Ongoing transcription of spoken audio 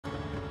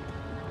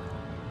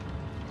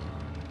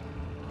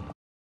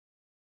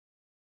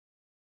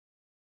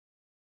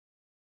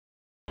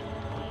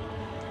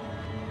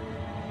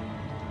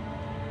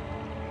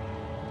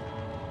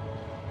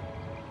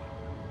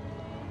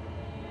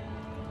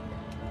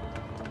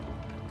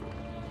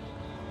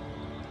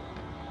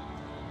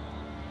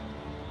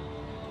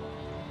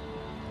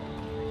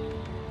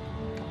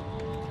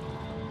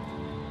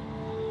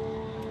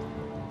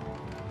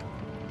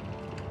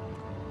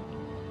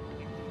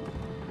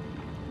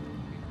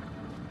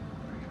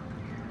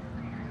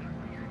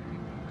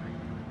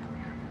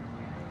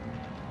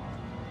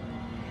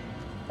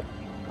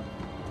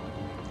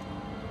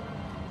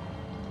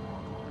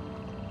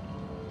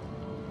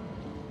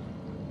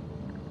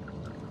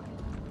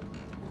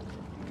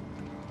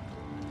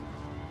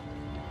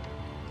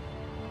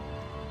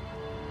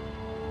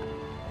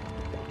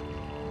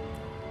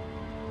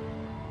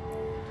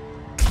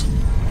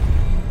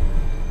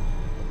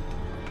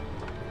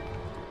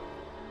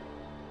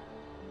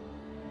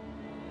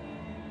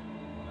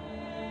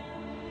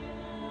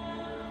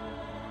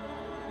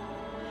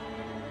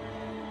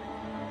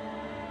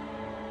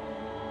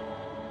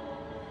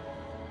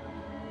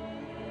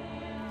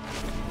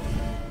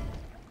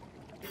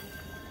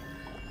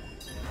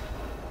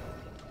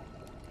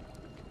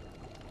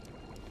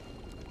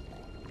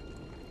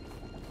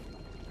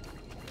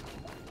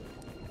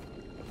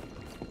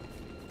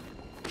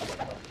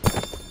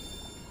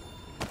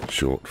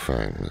short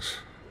fangs,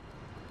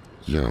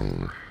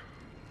 young,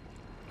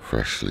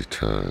 freshly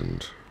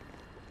turned,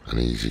 an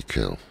easy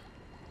kill.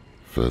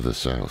 Further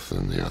south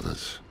than the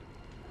others.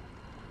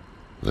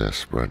 They're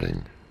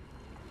spreading.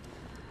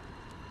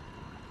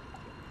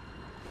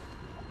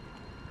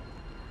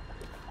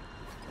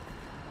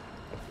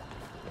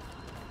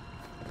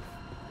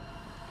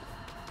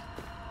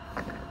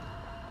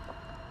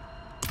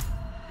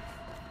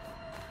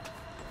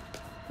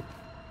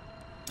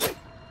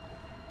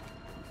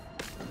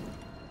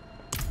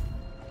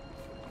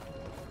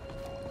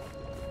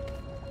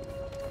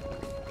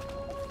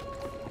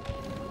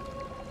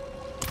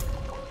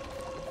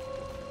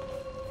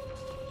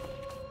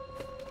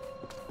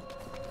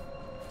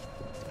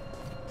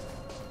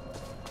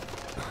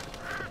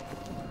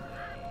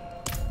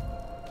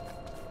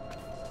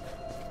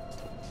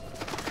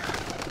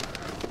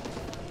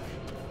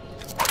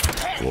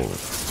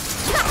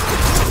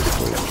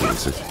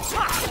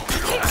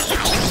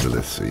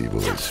 Lilith's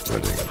evil is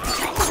spreading.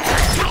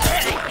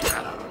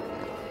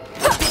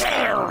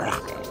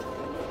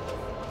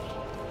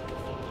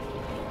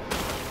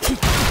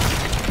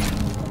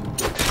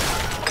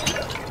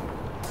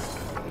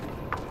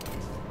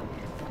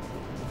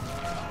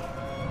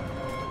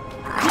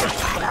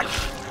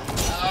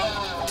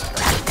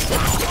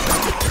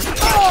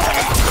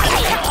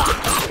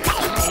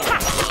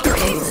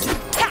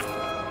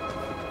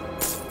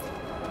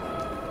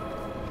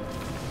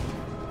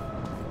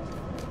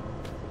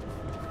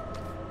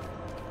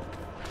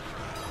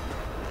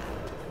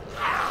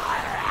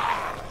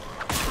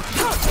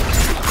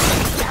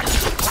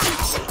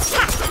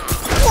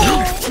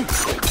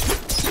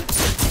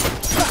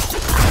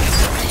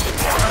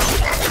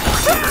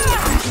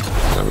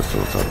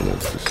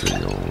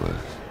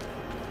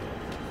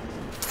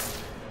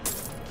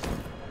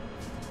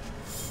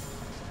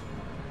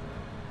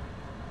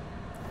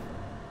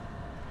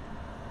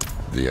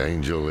 The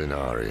Angel in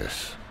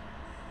Arius.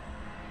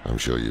 I'm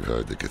sure you've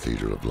heard the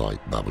Cathedral of Light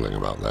babbling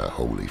about their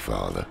Holy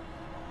Father.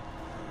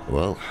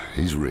 Well,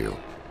 he's real.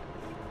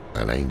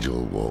 An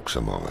angel walks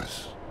among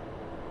us.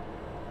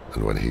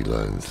 And when he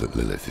learns that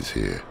Lilith is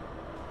here,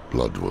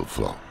 blood will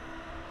flow.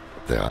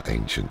 They are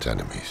ancient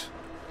enemies.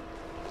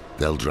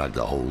 They'll drag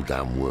the whole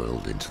damn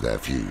world into their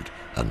feud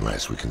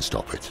unless we can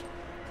stop it.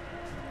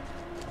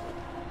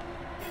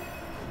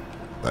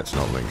 Let's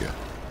not linger.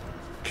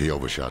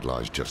 Kyovashad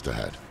lies just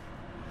ahead.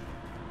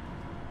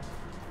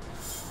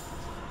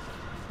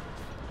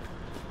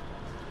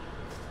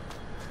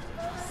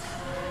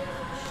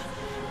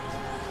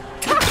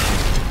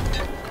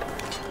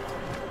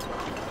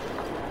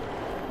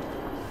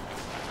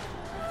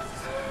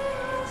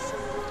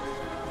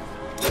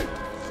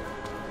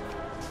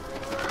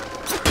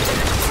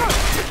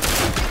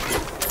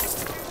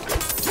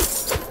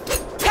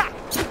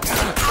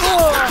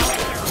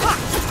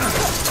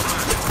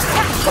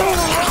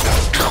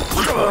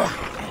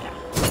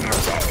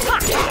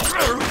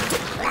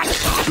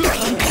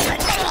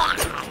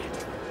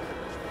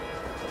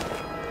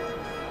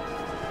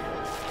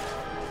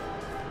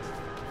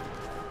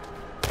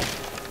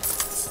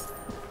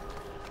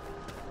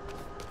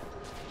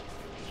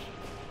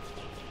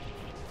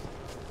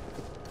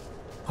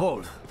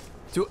 Hold.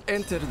 To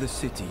enter the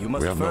city, you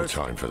must first... We have no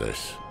time for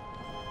this.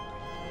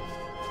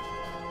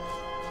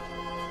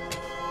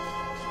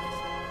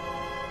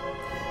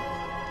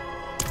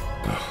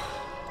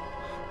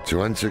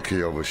 To enter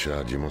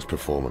Kyovashad, you must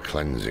perform a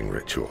cleansing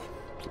ritual.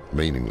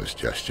 Meaningless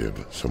gesture,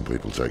 but some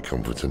people take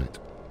comfort in it.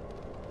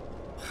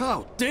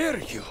 How dare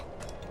you!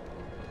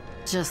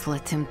 Just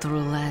let him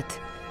through, lad.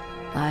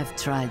 I've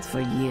tried for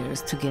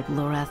years to get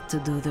Lorath to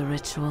do the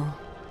ritual.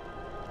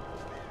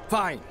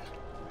 Fine.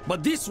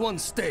 But this one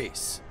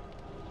stays.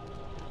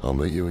 I'll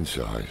meet you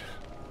inside.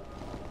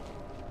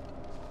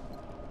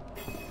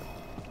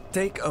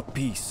 Take a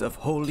piece of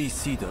holy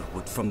cedar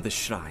wood from the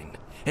shrine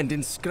and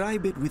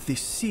inscribe it with the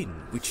sin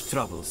which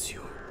troubles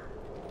you.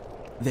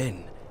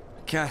 Then,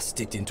 cast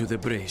it into the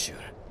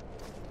brazier.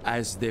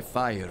 As the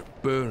fire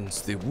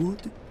burns the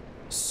wood,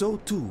 so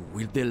too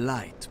will the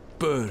light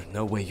burn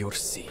away your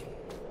sin.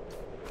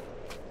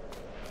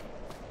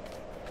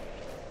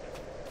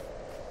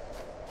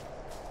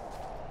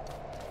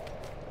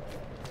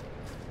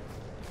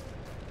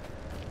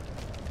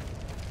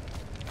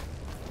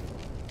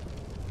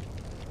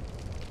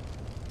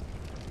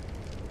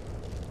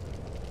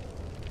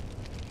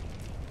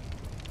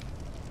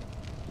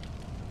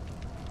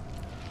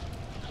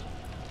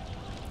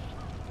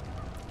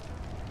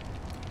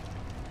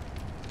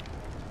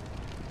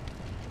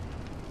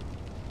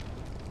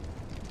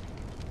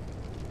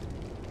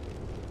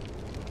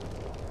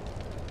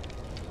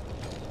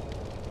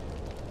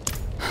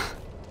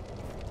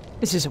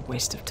 This is a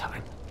waste of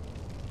time.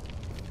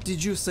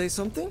 Did you say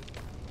something?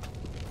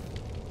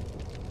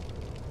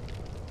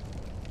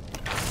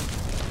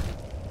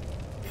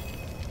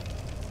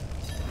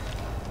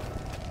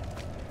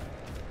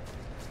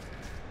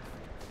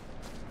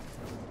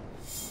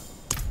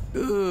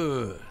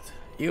 Good.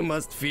 You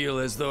must feel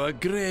as though a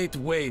great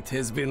weight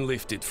has been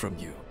lifted from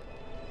you.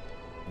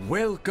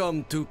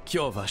 Welcome to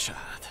Kyovashad.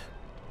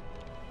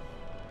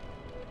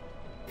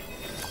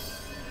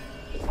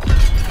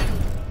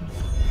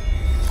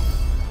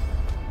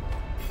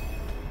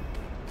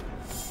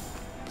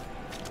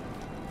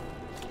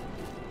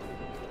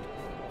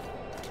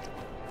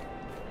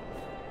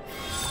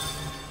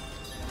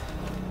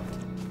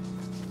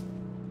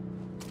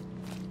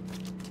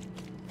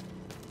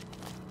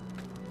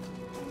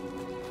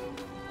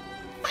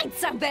 Find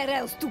somewhere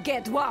else to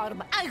get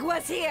warm. I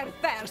was here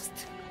first.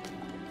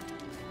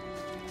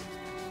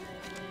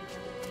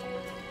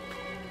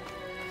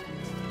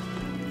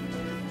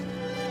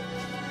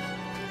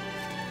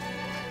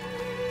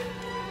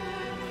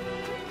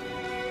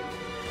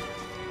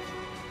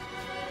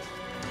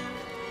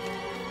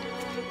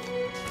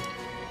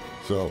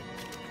 So,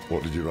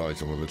 what did you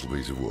write on a little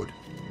piece of wood?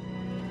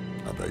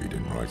 I bet you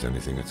didn't write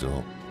anything at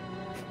all.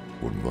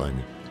 Wouldn't blame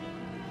you.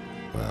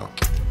 Well,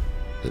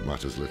 it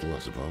matters little, I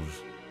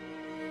suppose.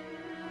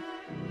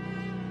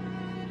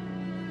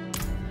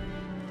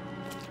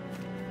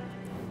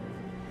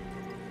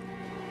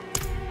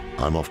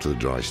 I'm off to the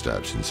dry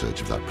steppes in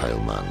search of that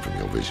pale man from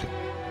your vision.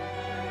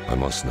 I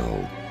must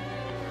know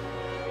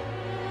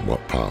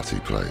what part he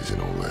plays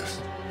in all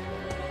this.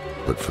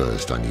 But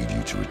first, I need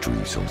you to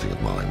retrieve something of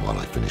mine while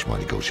I finish my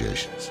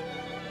negotiations.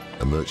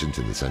 A merchant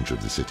in the center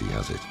of the city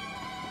has it.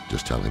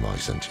 Just tell him I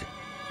sent you.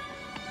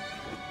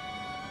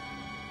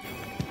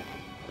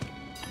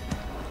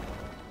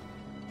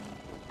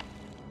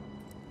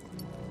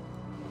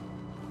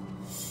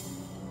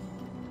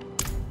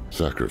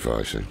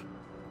 Sacrificing,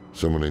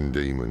 summoning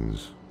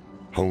demons,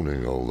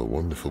 honing all the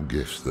wonderful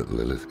gifts that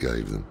Lilith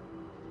gave them.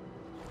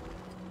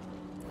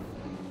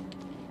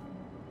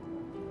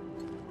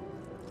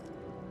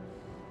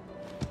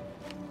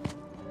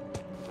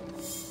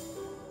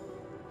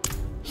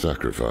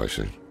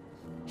 Sacrificing,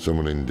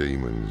 summoning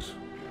demons,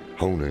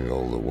 honing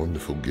all the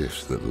wonderful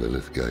gifts that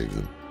Lilith gave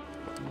them.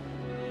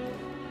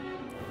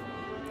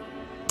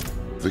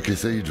 The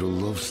cathedral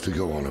loves to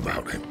go on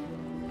about him.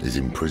 His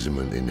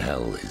imprisonment in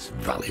hell, his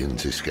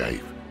valiant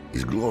escape,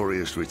 his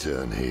glorious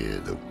return here,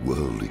 the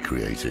world he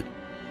created.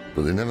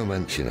 But they never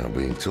mention how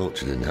being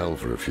tortured in hell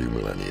for a few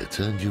millennia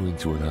turned you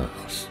into an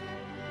ass.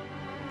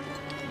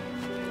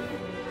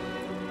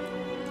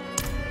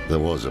 There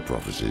was a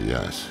prophecy,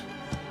 yes.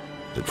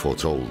 It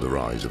foretold the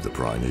rise of the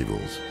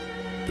primevals,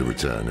 the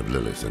return of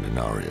Lilith and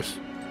Inarius,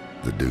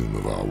 the doom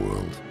of our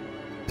world.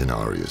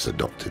 Inarius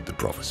adopted the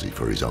prophecy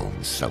for his own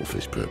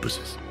selfish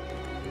purposes,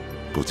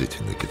 put it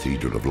in the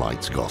Cathedral of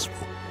Light's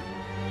gospel,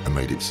 and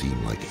made it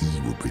seem like he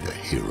would be the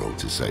hero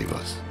to save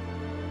us.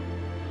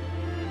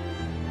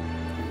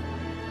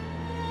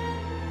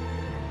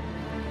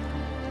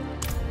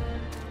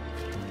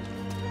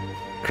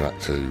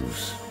 Cracked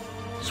hooves,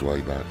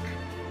 sway back,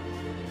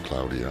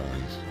 cloudy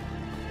eyes.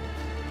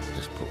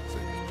 Just put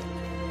things.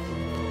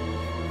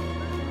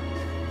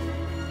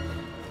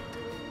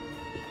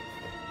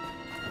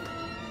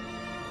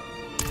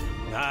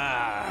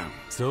 Ah,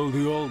 so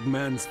the old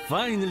man's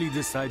finally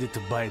decided to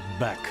bite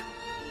back.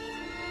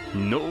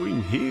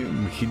 Knowing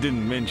him, he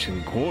didn't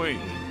mention coin,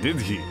 did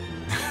he?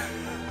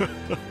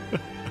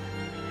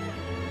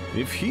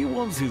 If he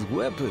wants his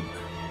weapon,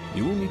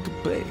 you will need to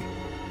pay.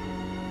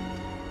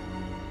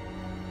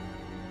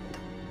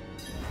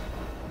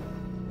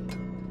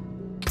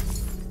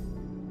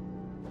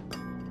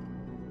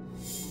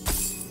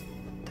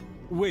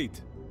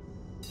 Wait,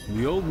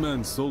 the old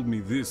man sold me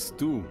this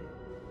too.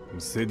 He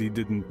said he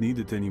didn't need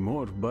it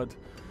anymore, but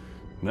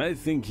I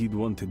think he'd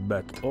want it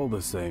back all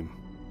the same.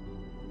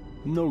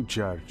 No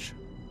charge.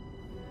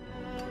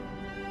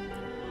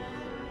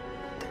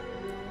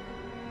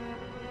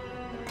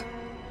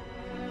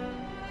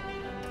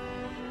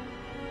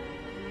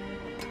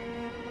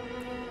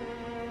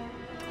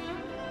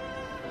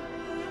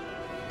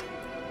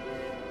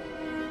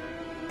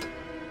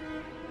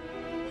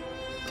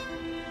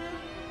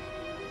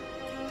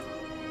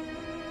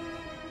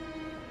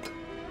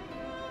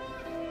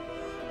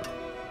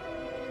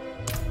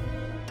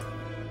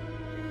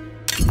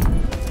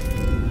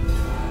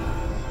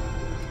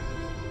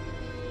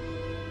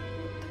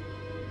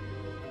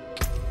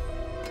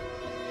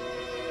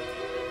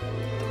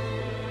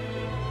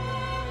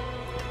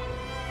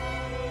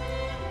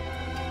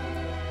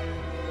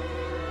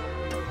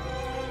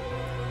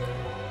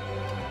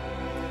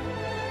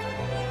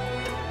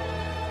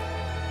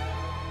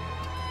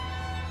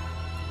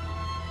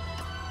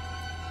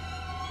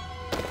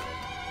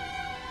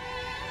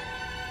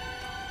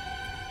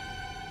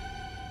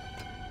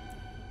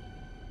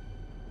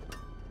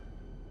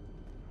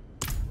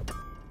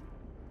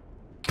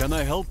 Can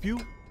I help you?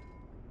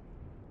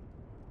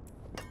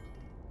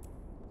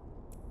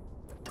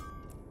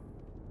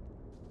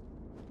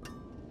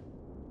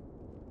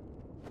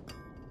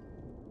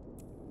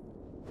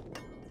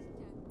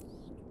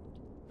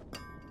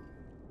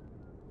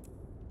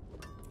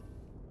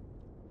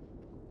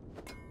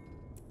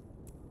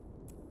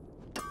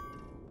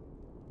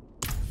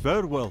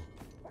 Farewell,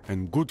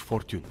 and good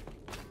fortune.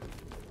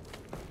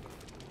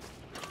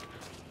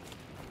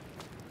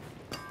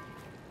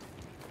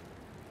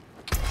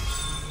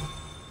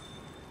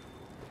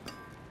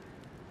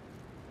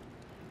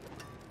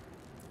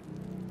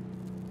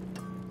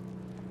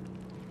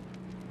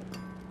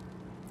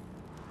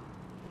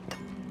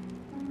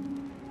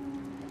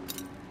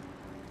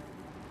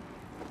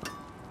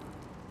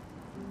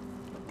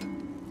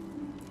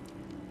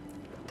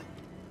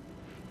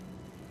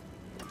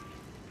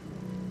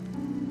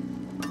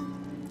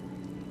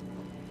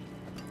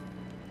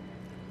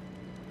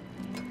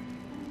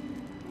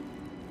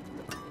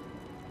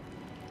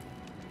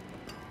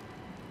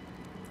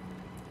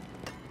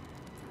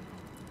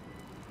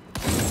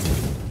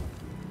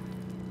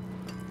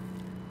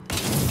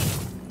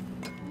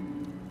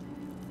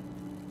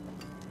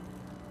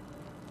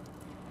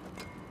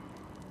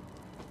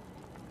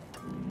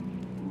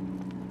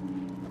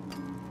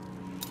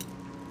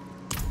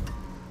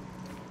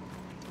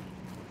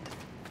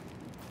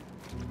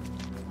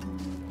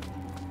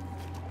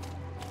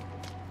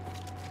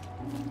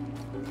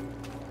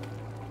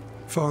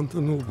 found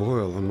a new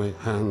boil on my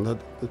hand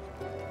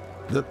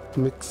that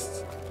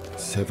makes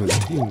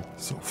 17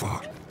 so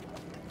far.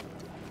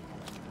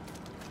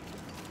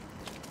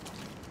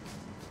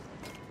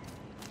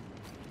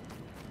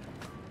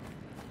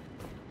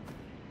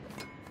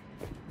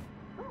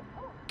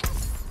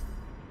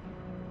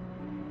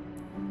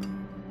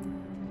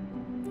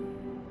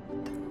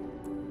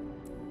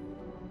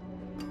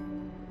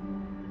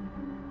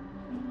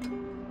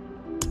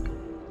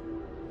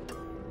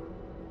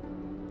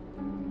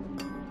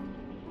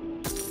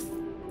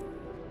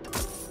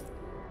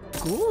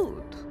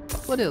 Good.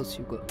 What else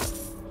you got?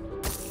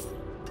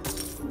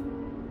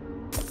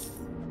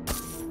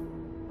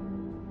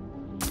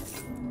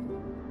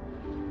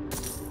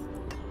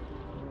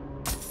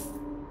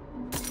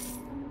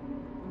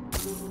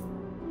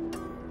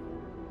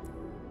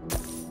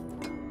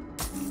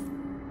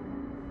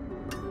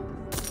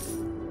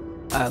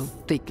 I'll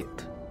take it.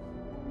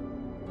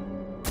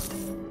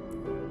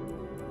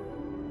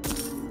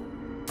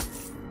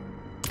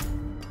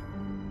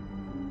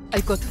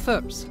 I got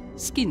furs,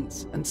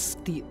 skins, and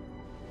steel.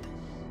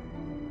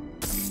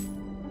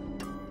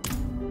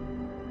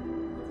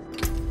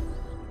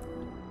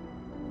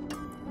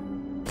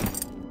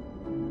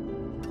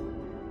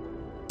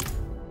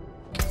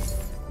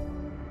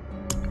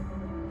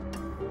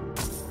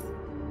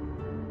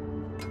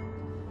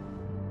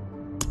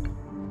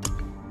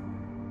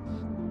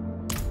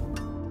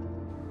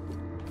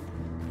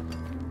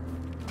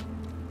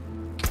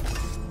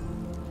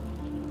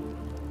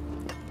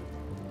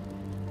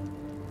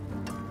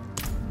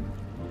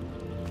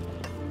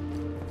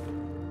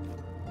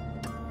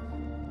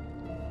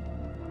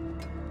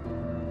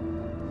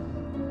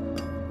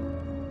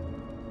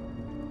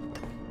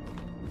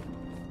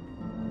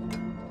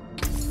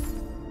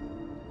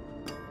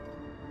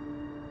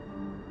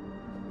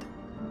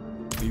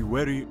 Be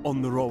wary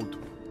on the road.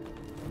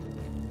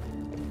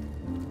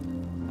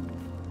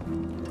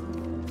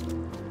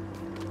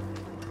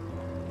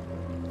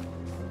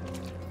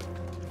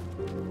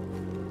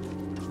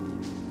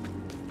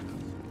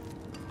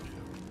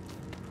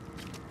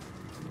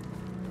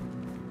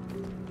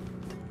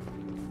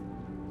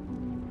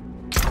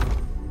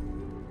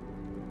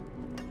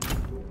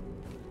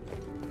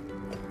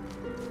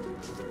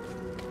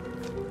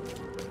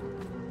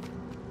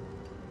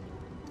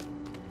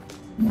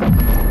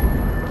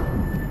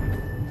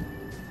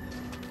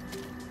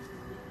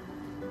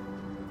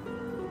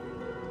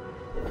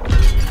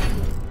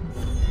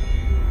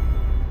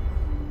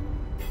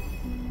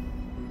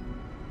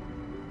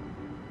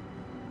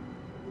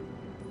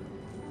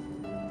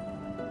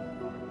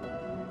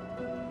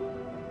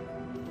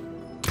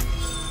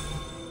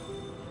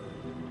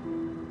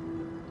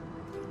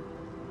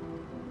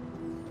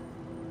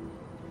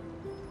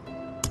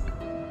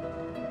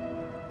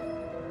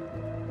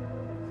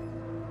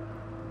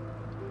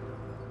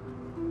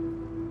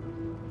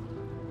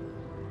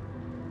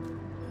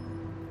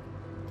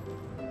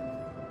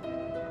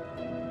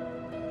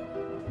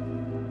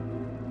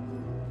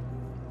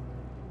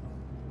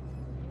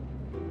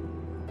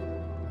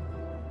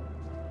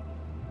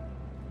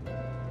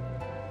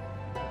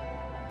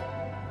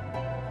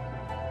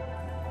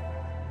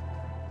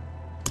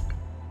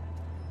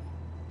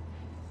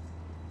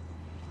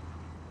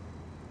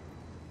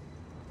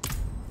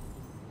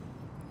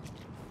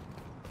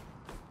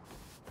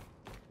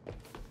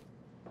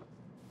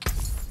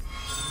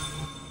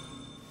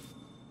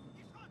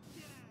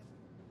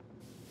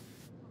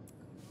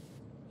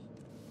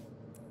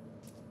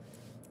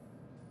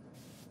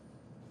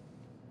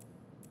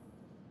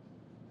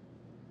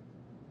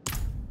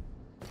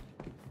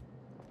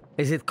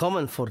 Is it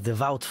common for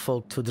devout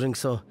folk to drink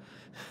so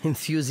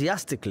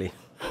enthusiastically?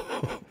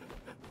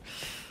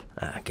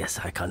 I guess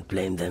I can't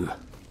blame them.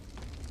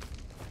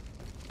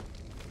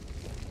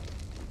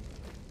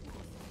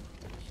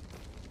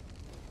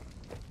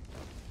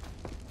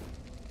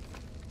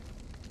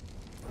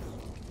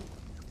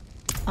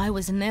 I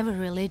was never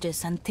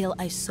religious until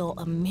I saw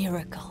a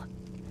miracle.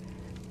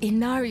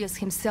 Inarius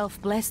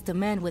himself blessed the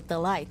man with the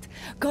light,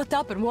 got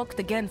up and walked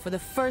again for the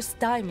first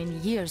time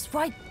in years,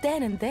 right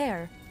then and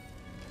there.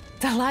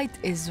 The light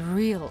is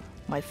real,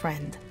 my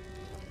friend.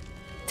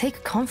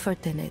 Take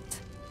comfort in it.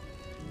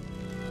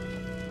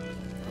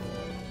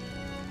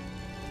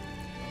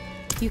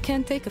 You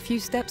can't take a few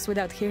steps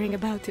without hearing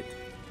about it.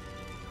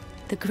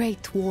 The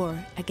great war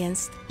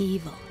against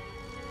evil.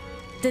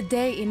 The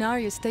day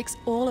Inarius takes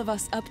all of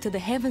us up to the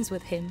heavens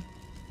with him.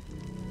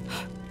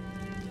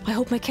 I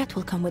hope my cat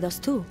will come with us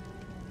too.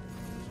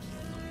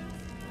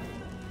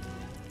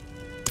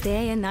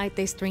 Day and night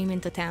they stream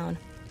into town.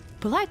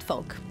 Polite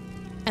folk.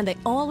 And they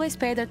always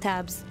pay their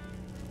tabs.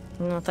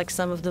 Not like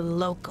some of the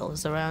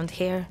locals around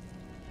here.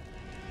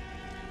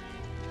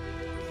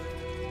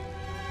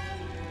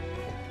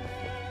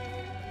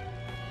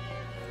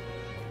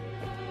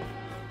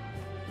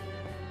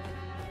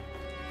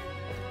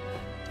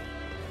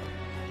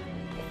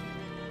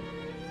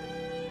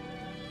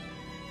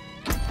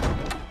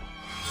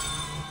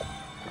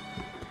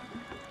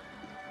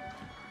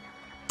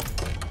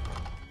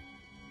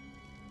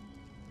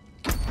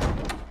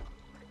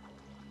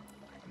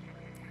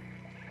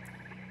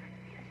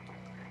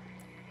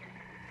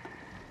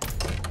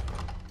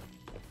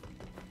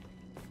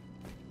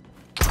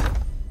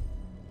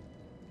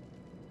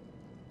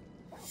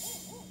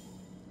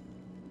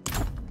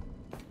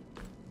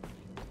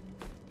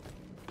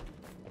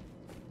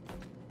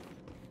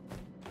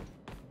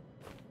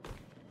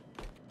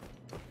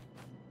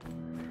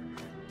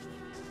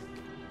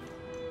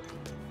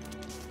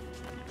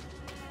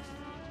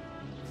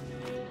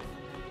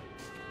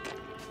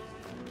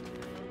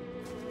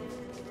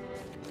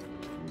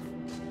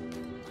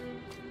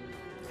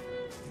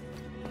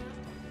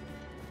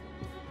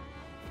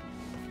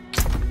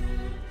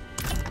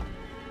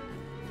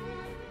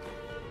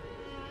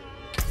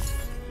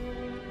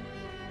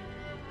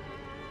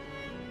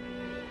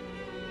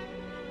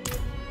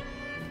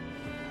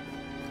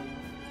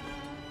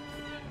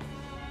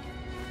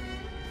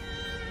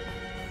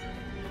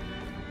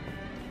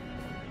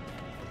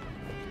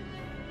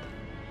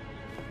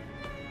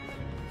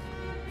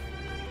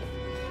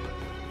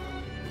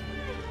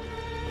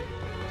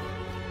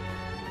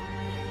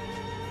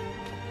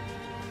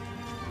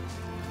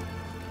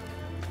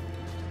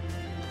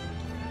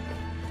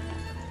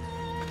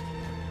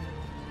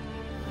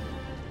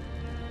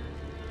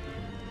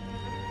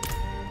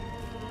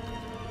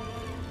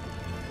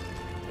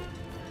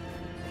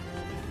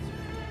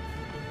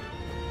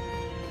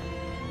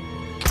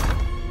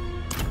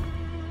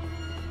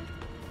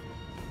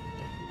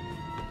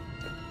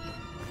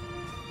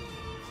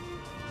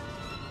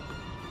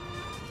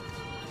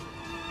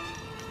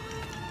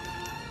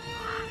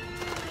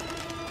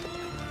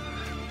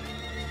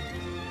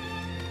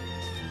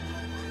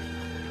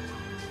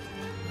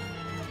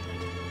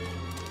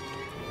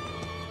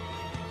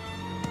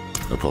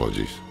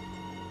 Apologies.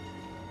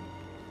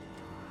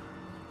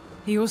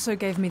 He also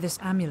gave me this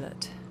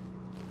amulet.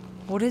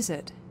 What is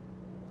it?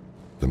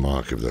 The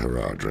Mark of the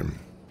Haradrim.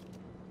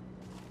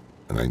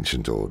 An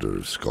ancient order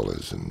of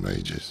scholars and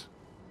mages,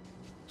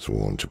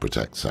 sworn to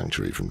protect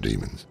Sanctuary from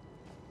demons.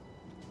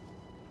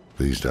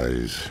 These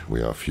days,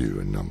 we are few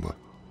in number.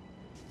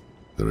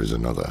 There is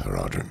another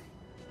Haradrim,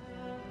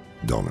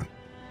 Donan.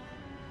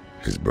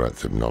 His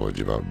breadth of knowledge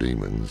about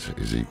demons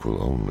is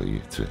equal only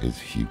to his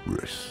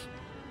hubris.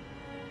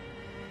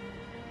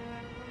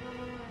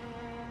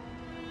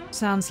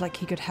 Sounds like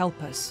he could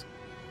help us.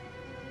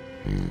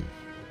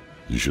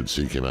 You should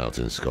seek him out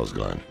in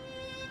Skosglen.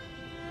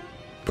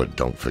 But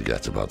don't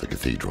forget about the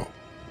cathedral.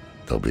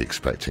 They'll be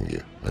expecting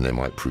you, and they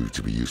might prove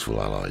to be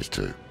useful allies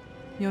too.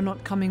 You're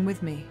not coming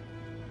with me?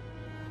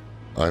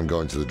 I'm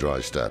going to the Dry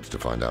Steppes to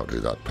find out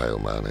who that pale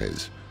man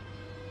is.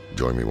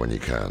 Join me when you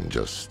can,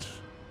 just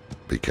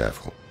be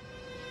careful.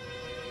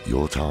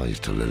 Your ties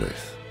to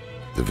Lilith,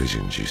 the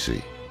visions you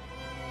see.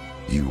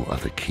 You are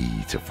the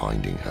key to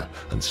finding her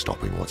and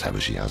stopping whatever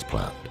she has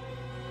planned.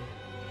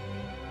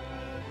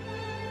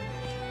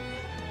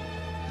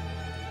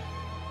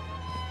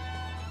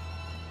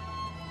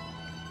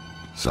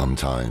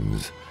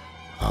 Sometimes,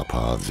 our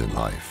paths in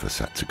life are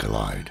set to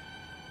collide.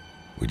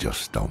 We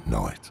just don't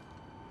know it.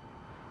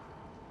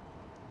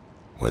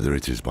 Whether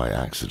it is by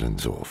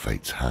accident or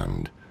fate's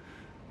hand,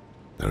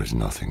 there is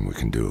nothing we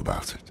can do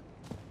about it.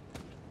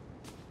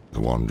 The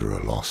wanderer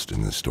lost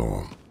in the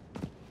storm,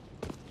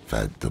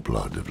 fed the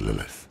blood of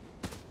Lilith,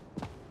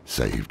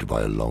 saved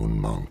by a lone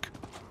monk.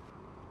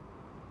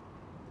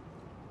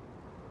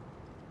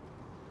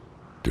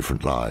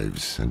 Different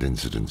lives and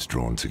incidents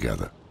drawn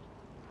together.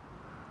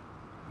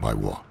 By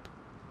what?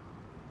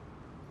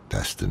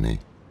 Destiny?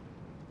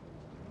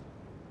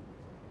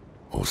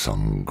 Or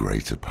some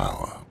greater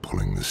power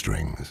pulling the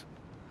strings?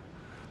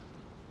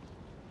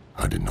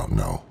 I did not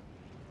know.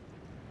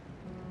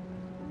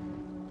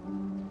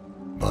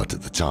 But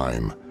at the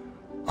time,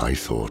 I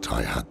thought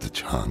I had the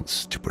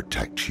chance to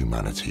protect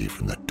humanity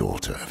from the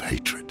daughter of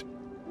hatred.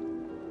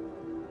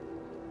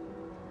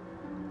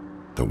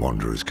 The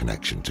Wanderer's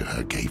connection to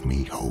her gave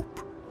me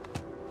hope.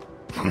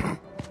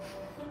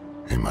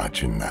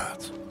 Imagine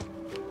that.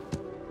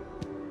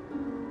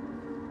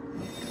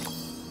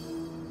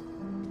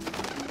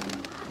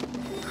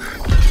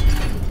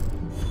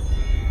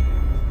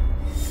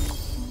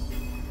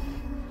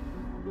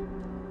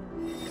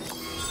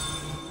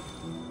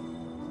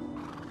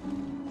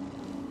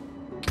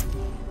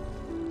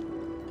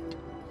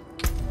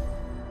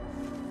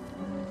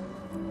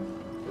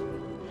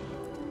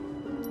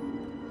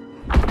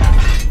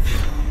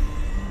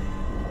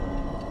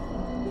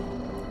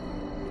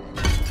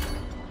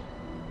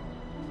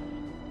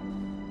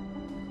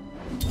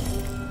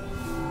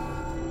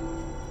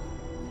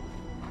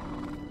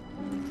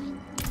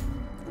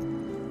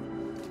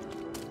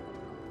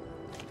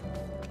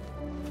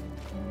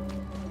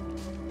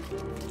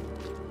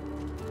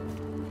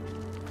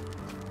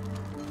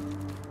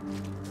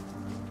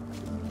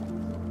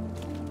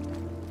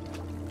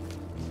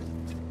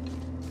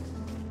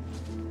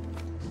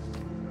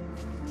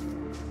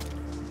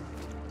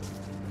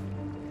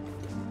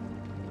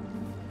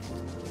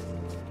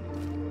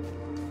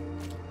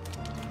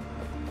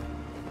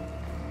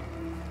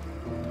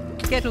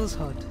 Kettle's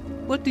hot.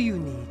 What do you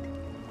need?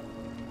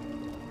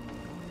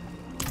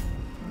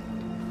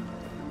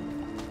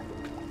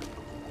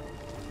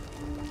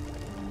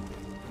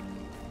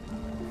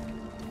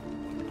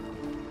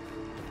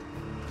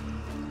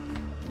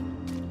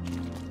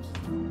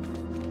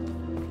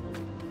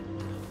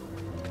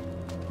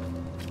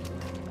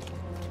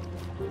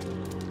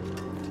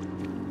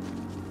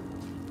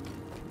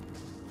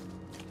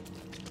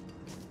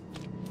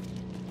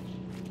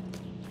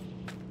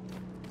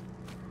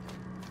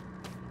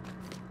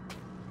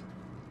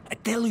 I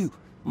tell you,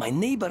 my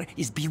neighbor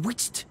is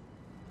bewitched.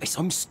 I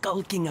saw him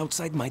skulking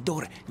outside my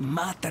door,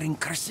 muttering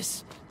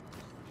curses.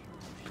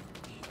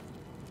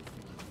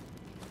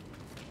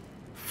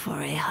 For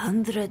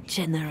 100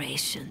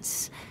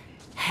 generations,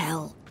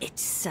 hell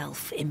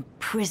itself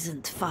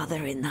imprisoned Father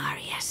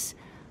Inarius.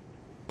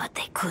 But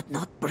they could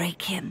not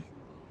break him.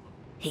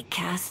 He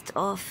cast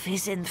off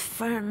his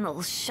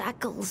infernal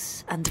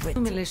shackles and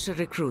Militia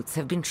recruits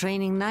have been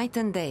training night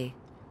and day.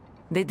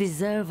 They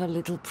deserve a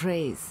little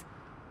praise.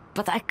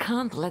 But I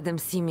can't let them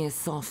see me as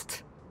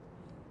soft.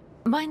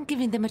 Mind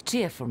giving them a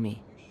cheer for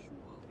me?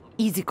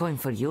 Easy coin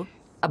for you,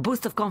 a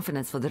boost of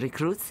confidence for the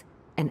recruits,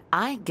 and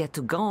I get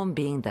to go on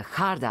being the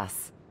hard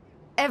ass.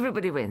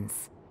 Everybody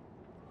wins.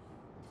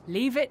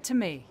 Leave it to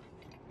me.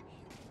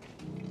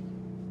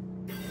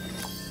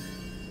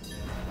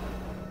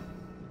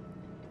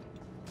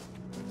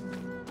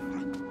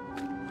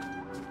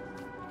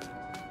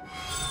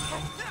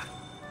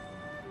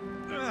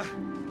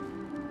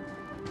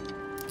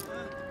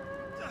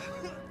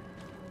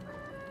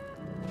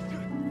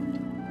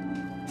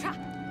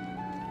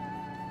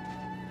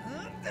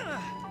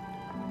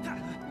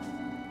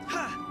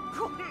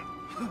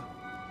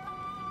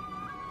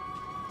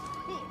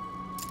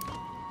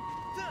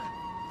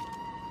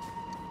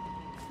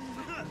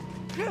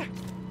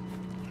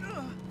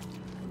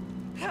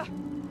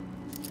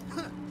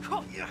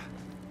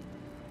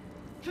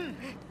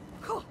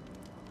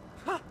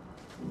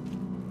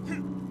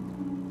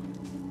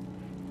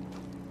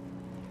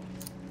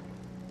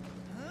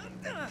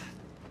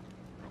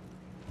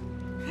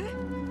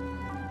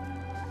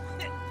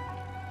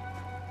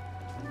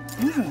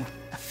 Ooh,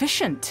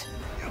 efficient.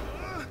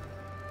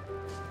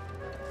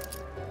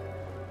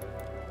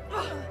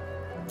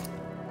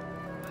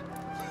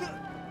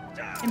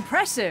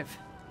 Impressive.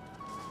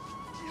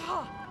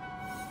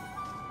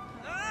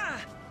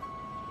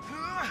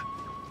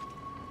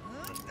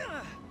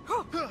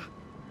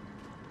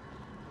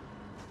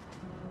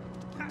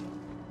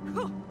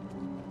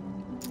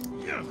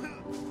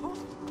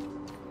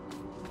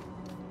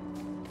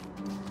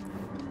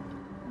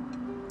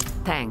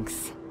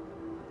 Thanks.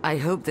 I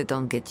hope they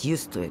don't get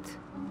used to it.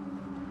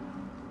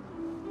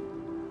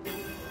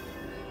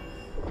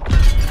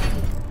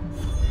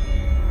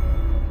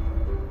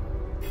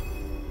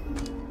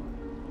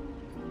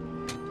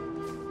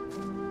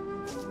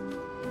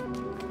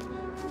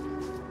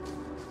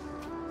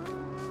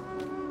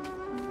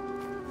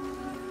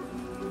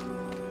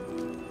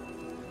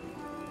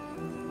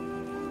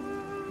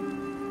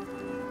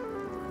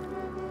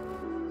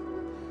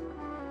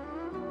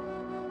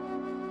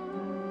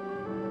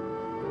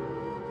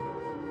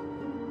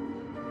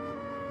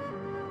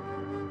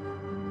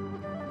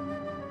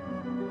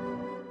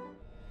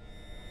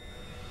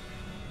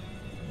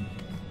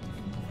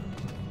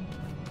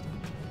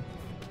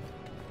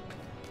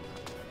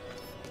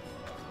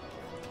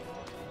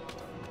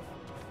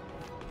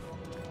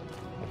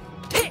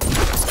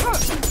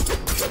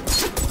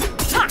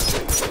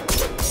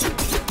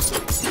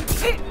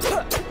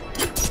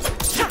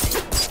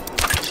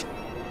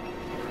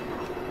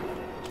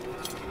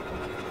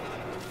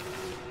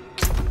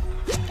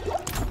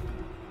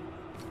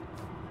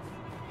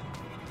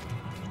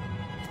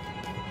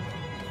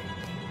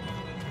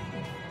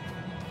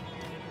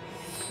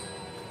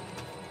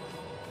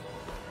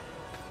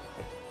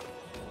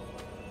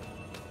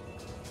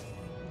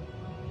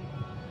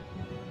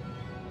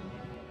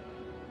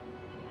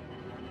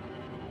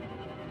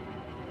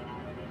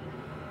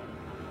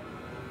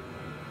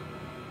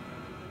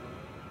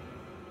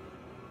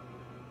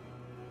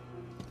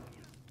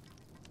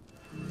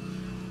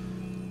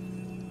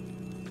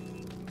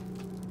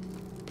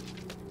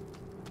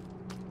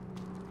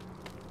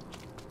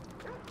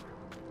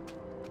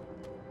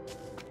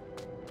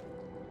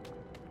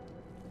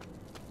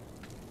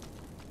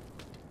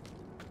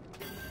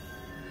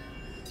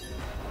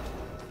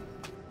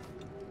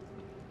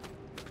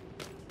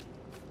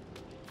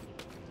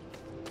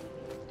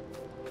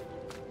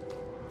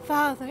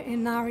 Father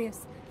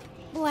Inarius,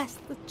 bless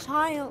the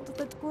child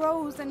that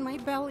grows in my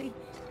belly.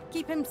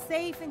 Keep him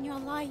safe in your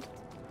light.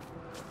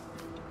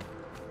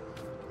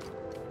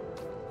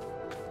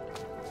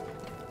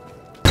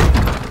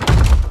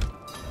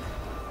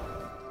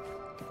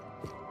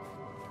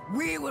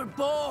 We were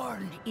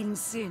born in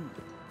sin,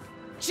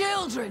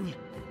 children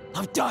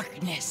of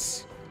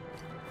darkness.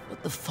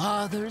 But the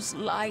Father's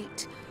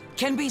light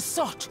can be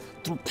sought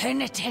through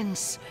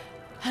penitence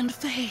and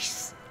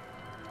faith.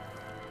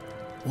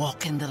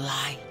 Walk in the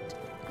light.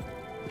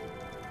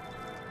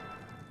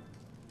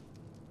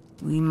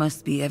 We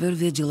must be ever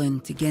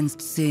vigilant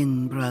against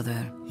sin,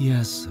 brother.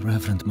 Yes,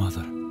 Reverend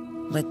Mother.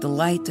 Let the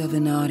light of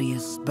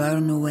Inarius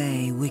burn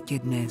away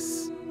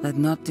wickedness. Let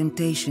not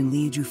temptation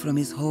lead you from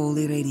his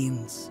holy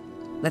radiance.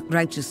 Let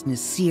righteousness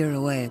sear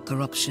away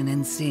corruption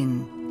and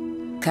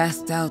sin.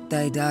 Cast out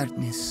thy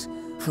darkness,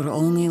 for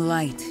only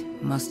light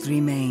must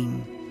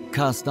remain.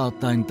 Cast out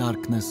thine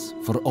darkness,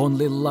 for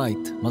only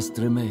light must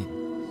remain.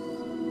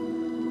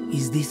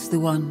 Is this the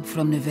one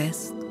from the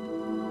west?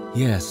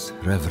 Yes,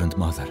 Reverend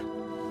Mother.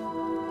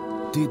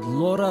 Did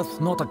Lorath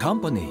not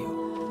accompany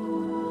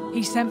you?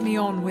 He sent me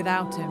on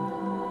without him.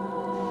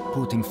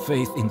 Putting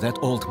faith in that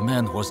old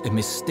man was a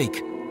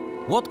mistake.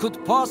 What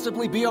could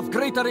possibly be of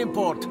greater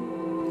import?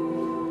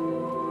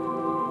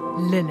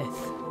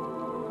 Lilith.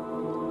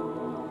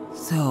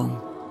 So,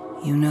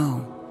 you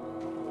know.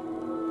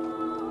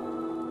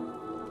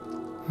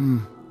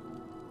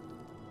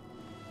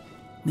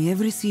 We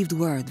have received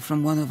word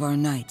from one of our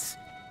knights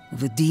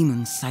of a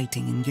demon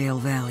sighting in Gale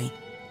Valley.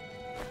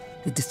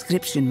 The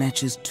description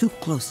matches too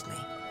closely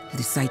to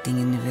the sighting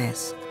in the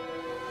west.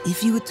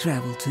 If you would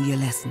travel to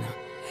Yelesna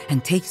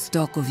and take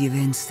stock of the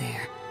events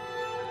there,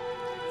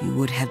 you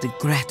would have the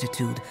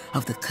gratitude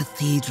of the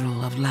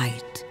Cathedral of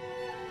Light.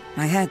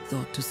 I had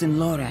thought to send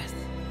Lorath,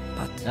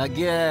 but...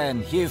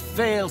 Again, he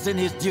fails in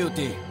his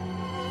duty.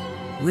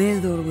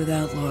 With or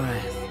without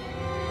Lorath,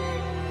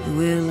 the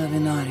will of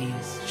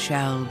Inarius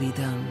shall be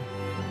done.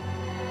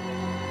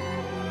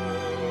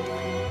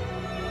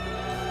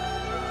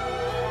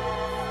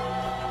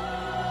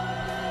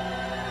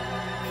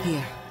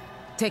 Here,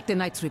 take the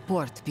knight's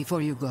report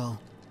before you go.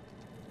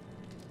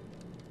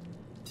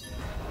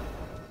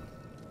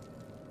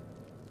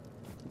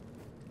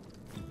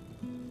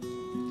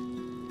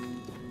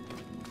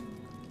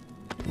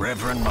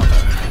 Reverend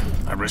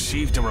Mother, I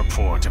received a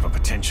report of a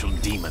potential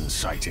demon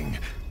sighting.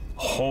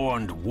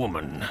 Horned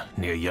woman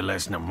near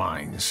Yelesna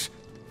Mines.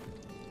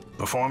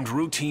 Performed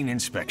routine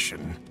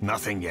inspection,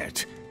 nothing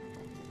yet.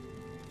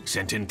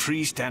 Sent in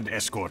priest and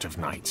escort of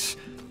knights.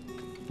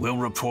 We'll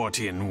report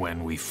in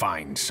when we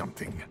find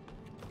something.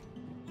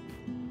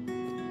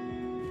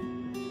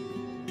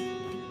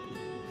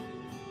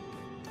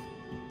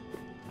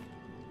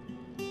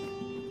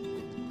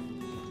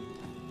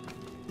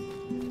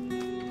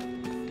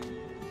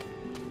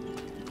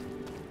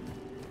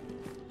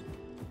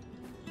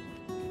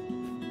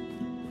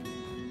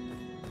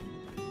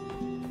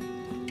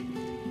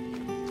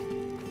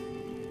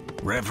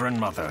 Reverend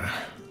Mother,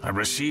 I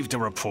received a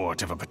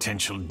report of a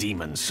potential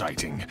demon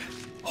sighting.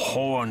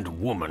 Horned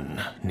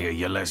woman near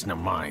Yelesna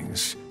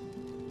Mines.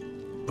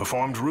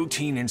 Performed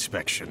routine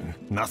inspection,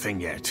 nothing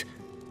yet.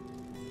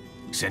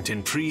 Sent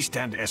in priest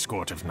and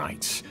escort of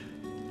knights.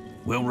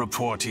 We'll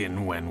report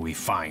in when we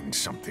find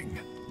something.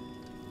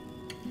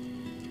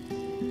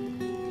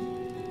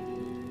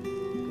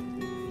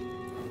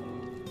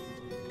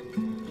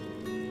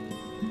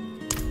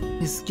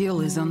 His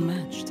skill is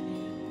unmatched.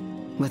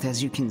 But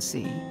as you can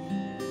see,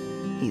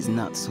 he's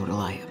not so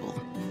reliable.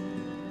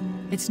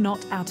 It's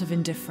not out of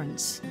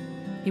indifference.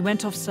 He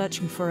went off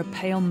searching for a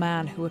pale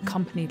man who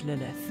accompanied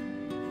Lilith.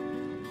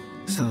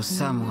 So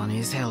someone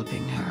is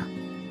helping her.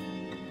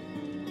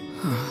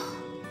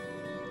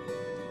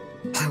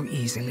 How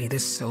easily the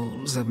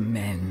souls of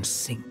men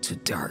sink to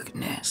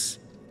darkness.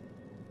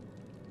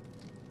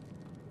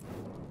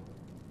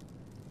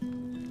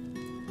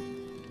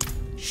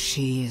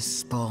 She is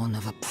spawn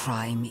of a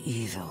prime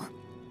evil.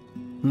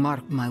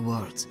 Mark my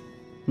words,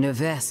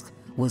 Nevesk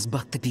was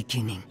but the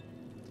beginning.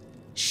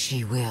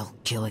 She will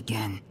kill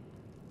again.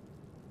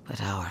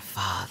 But our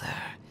father,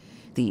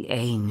 the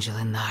angel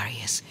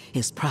Inarius,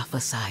 is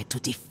prophesied to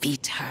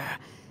defeat her.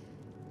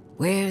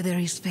 Where there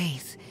is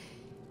faith,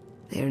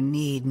 there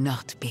need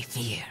not be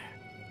fear.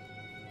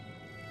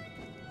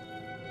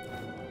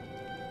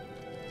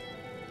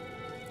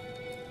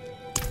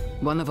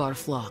 One of our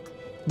flock,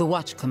 the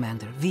watch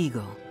commander,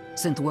 Vigo,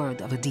 sent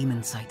word of a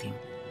demon sighting.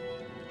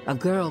 A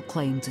girl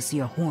claimed to see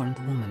a horned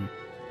woman.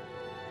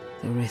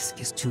 The risk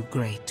is too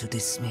great to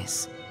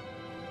dismiss.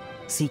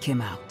 Seek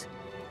him out.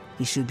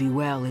 He should be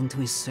well into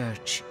his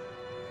search.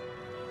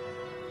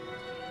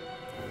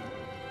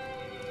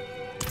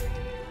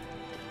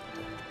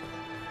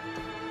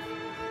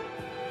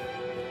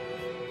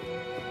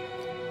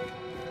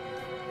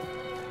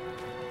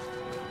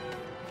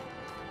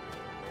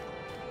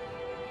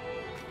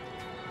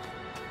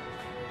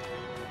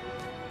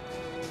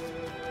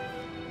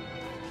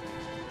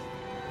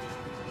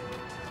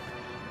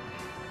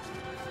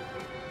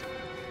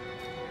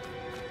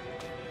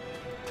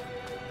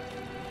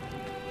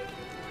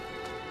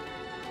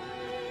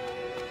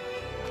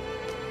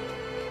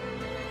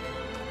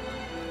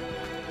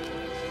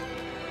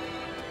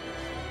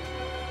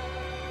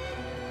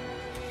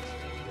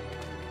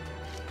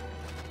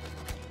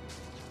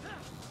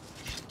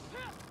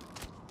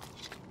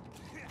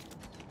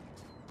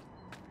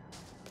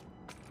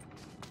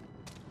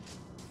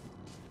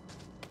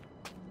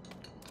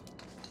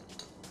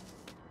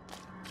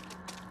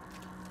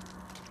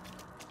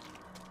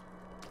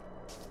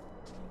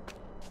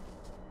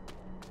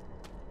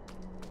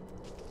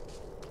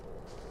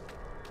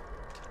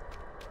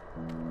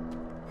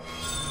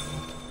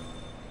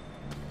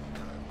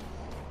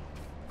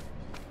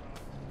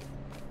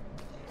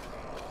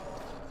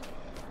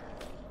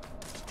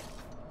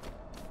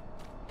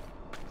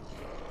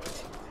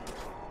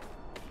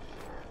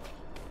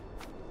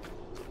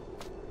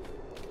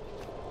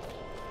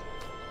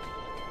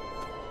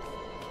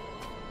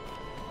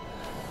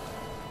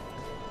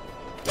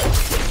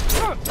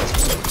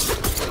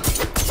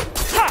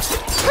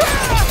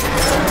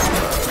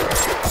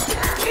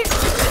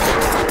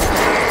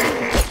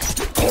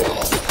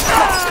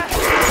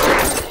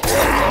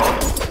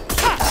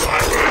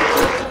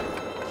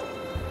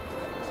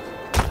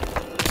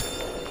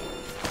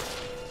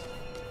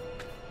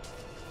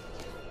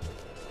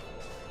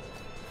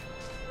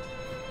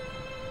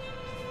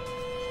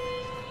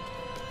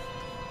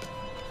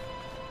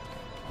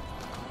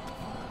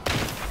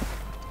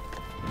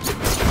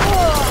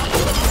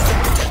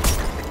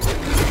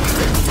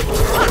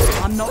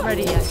 Not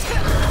ready yet.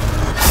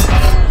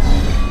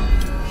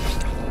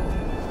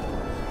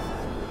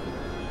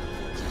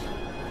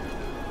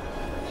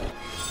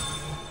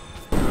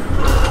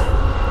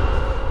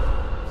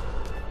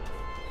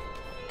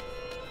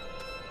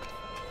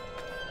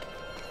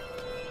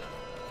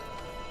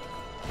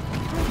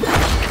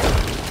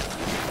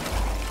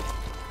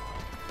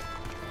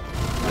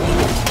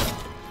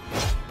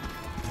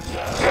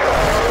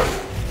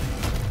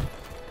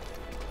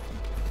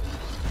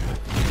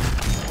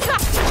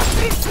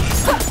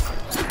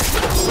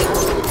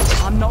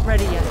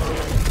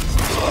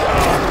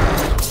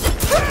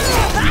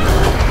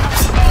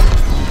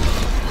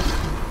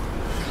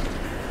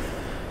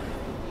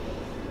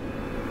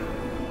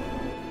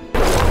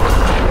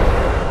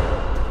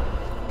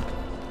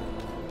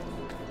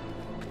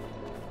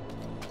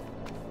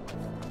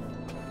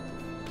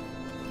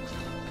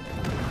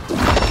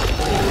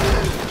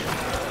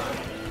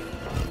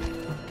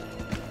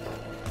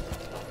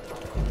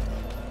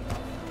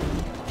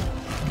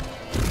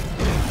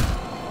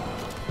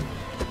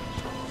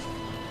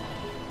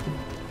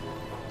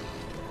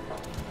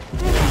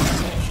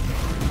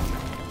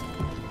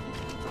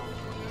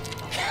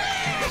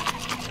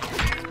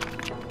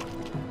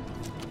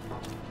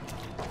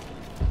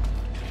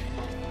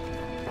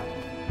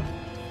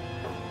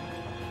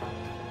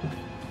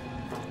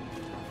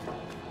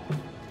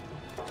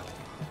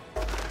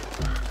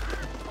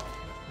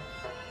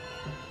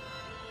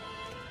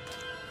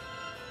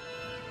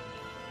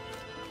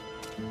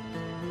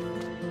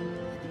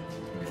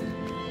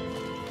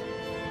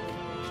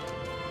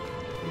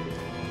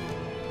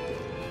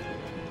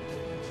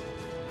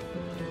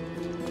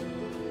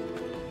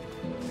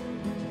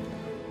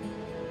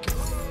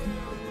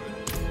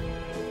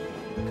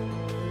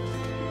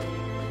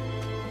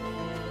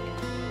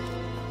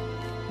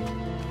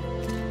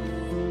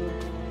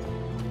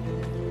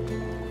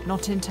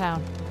 Not in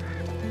town.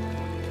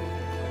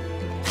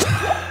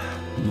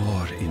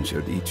 More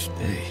injured each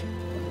day.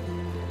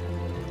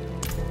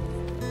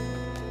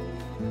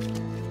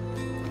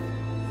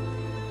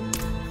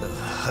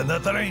 An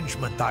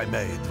arrangement I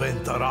made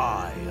went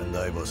awry, and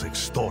I was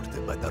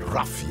extorted by the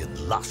ruffian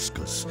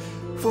Laskus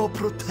for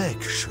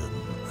protection.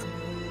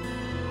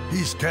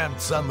 He's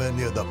camped somewhere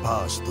near the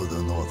pass to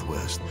the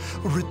northwest.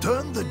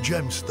 Return the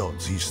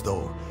gemstones he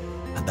stole,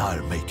 and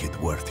I'll make it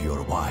worth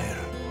your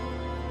while.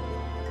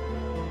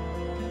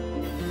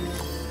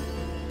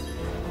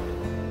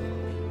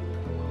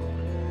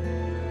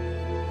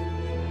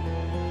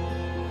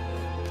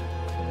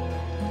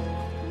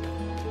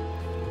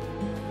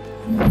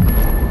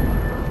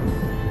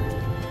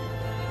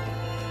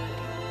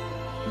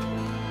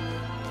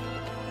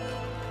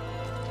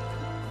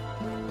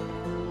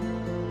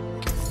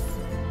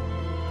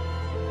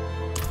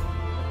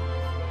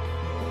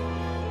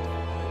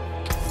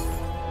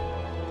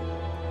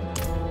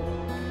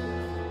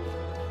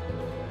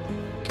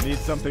 Need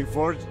something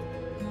forged?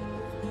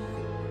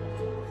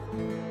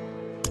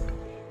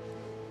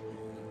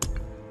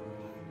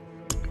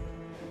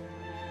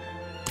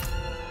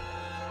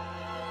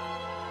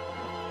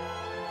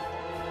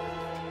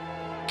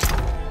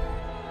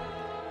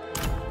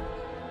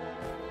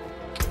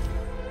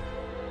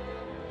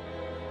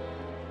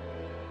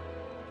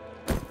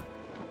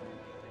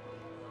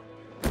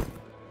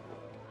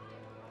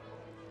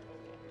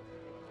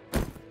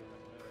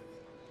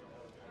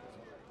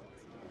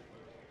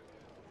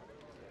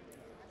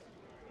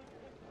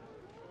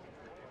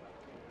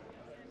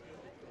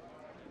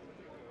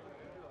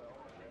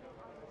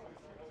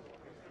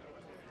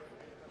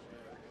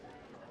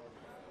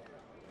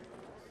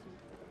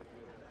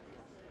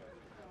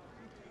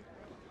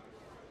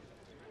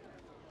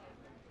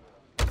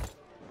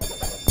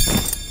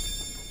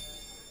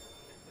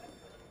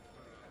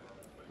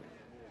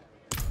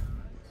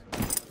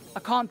 I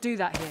can't do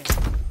that here.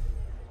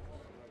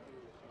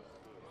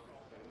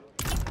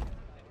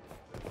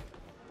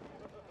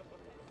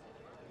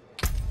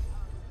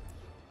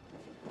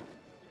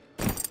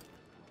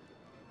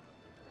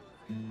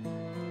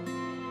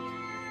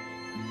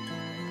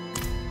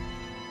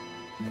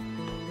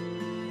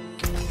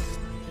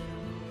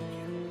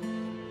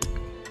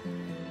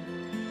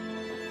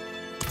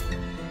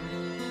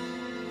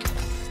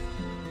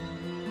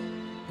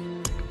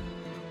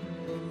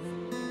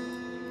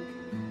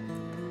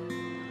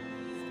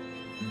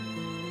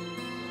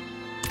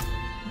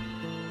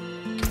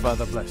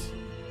 Father bless.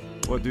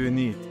 What do you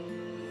need?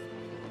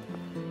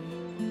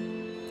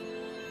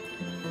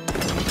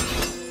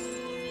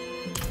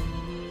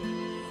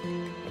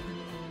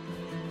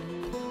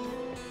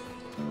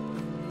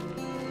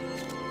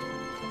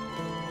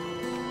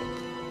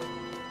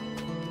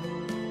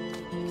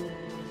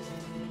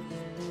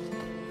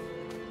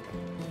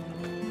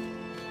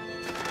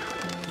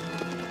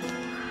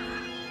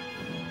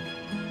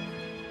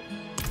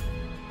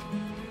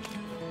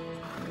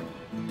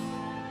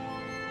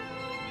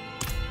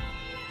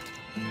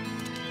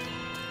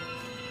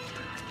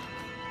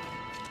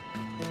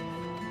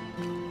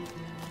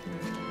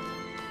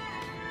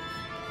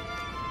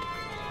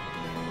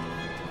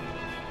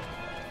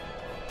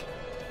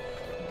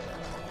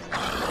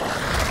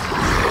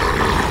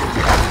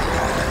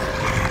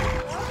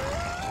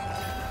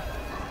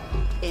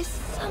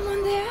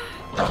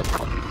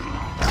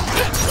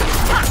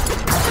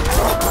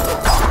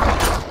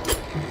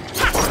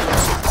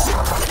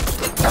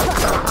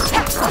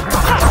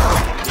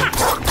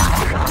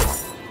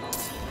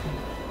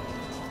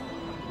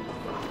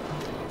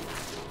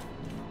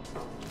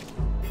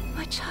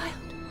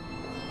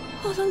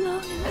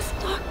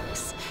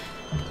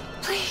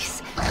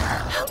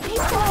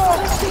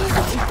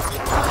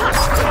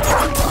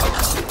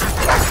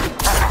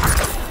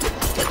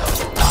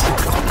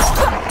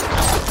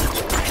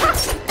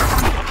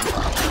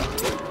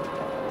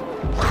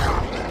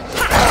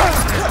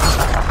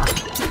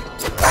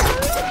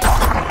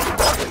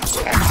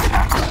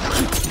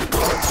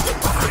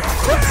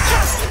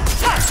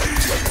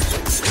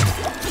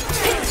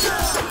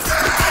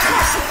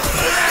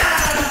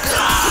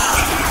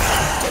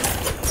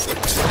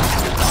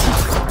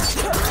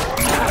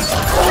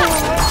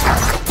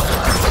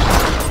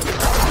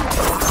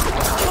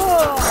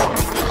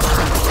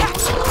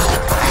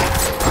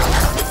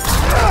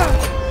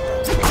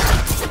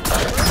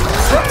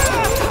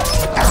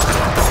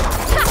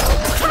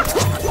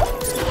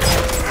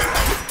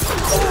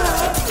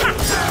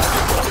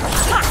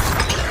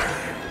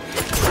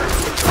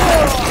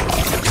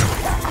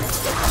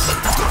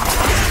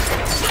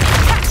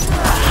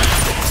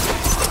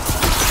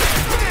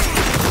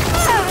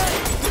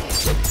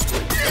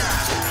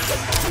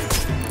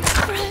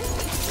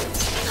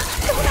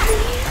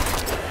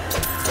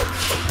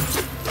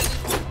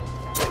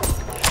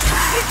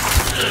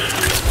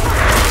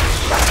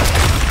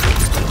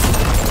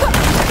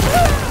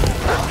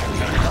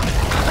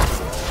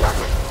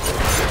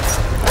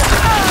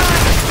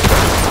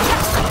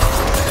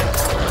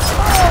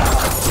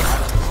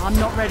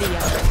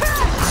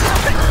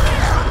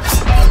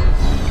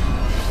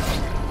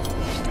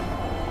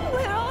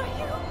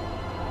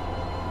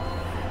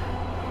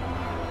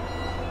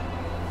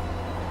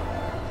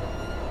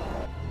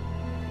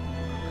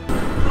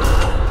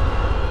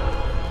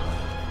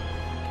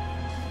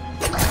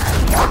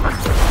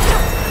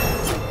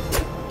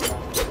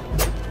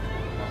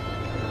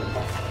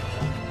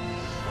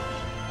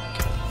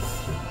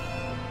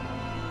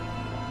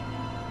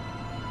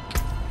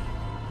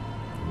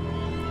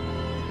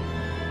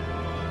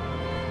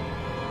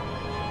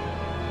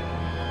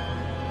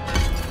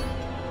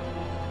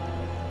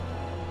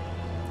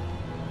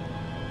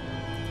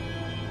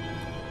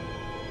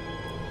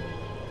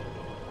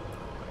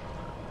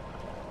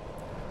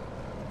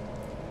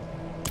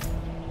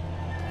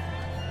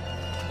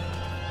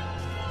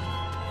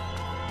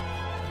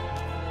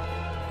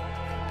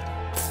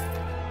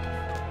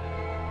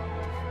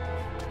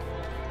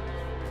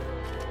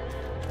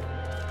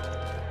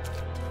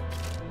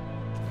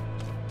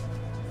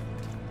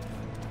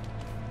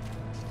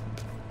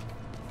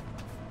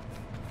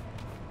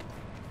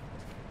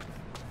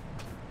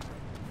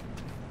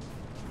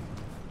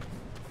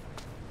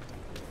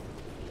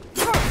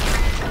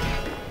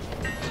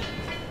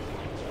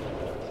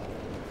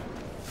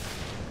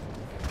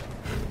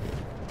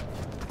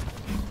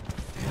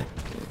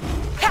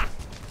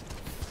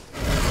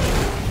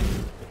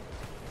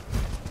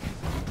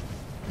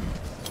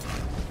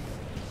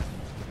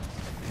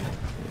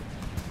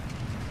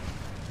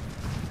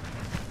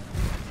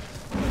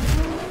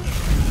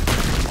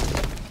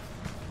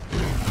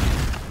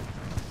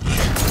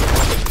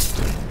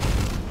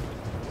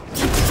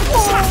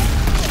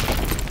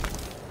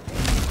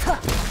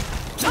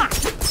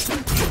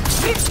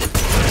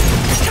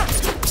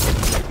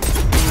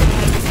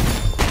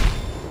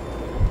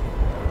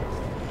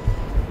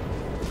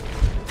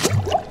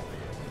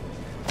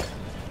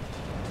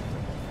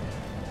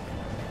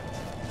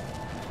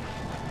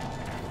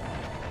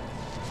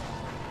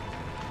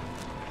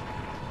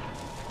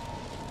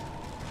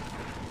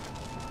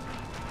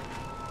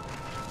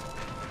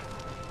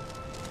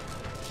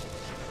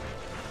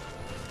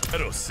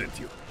 Diablo sent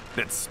you.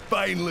 That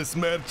spineless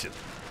merchant.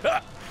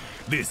 Ha!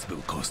 This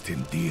will cost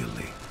him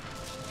dearly.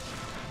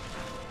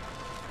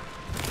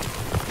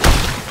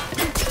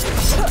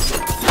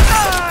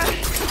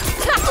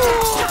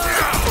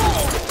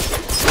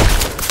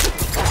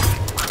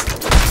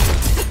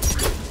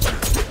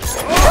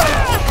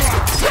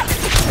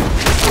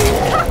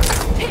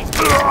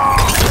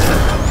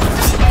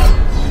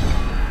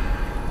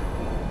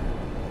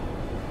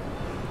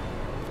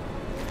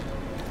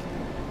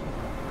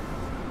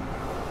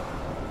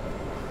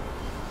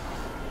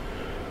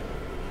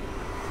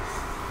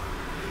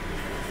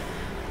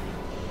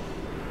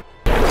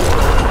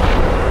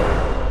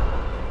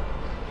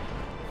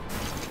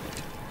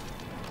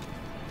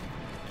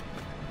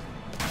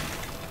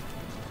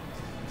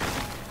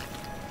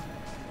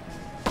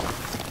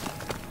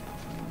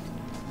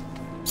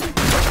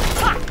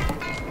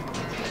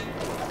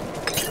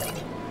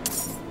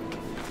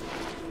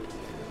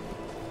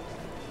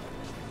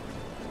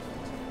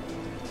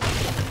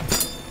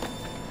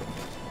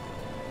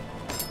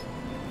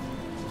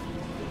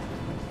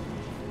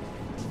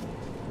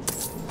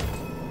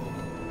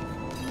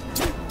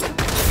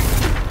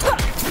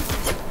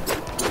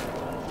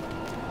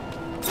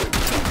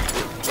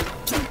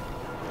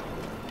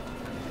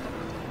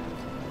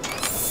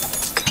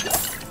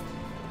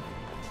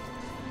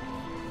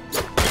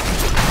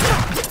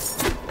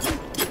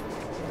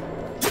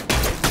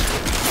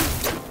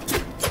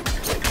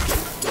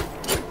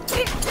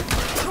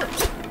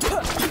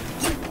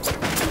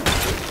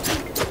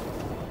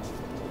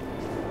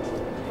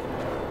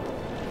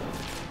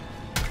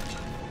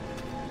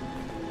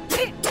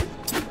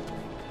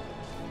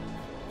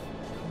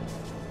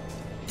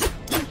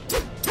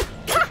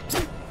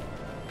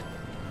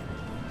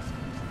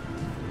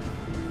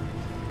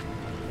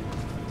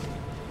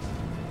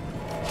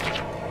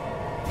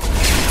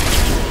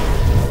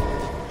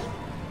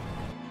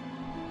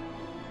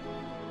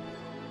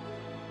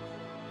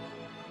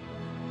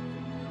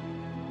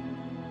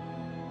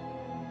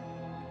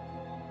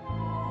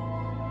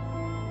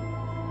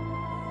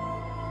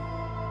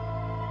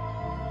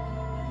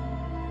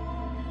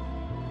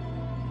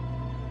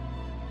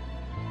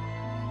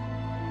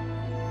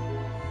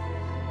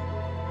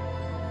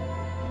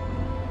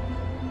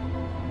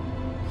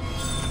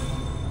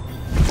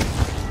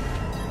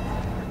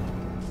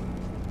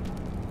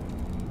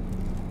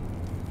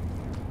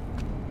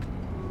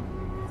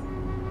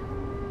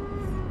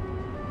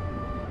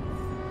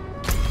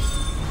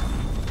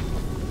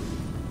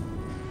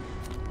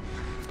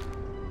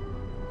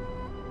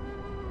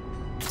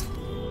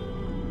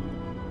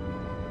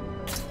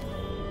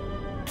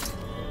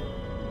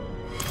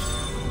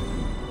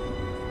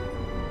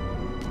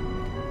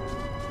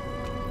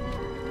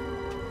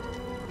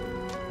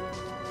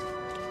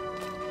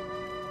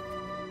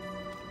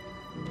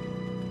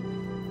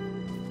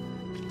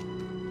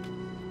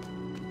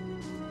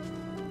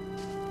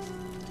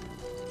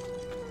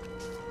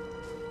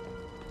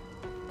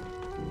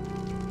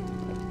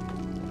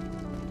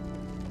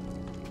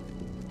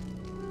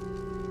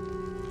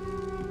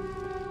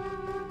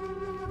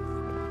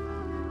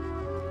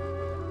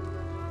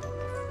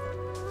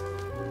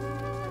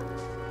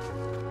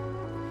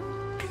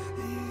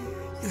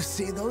 You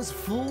see those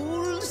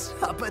fools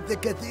up at the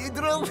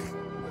cathedral?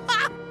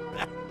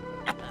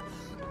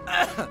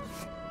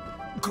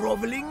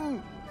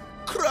 Groveling,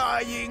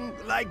 crying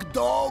like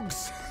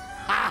dogs.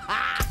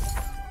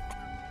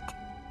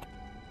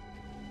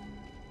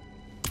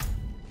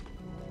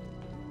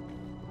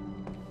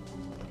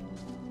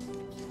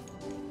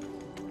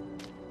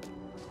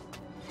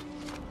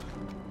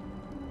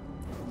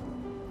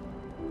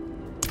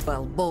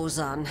 Well,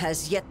 Bozan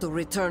has yet to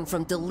return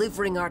from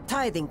delivering our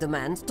tithing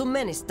demands to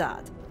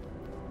Menestad.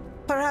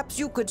 Perhaps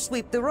you could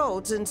sweep the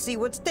roads and see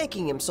what's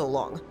taking him so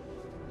long.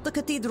 The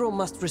cathedral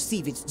must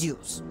receive its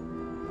dues.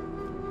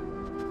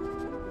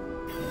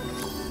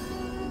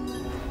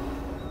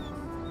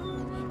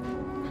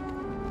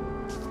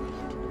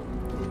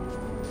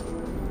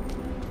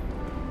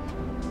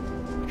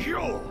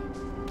 You,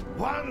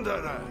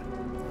 wanderer,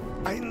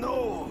 I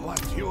know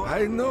what you are.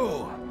 I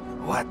know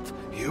what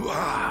you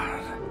are.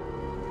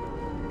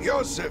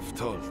 Joseph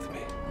told me.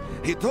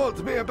 He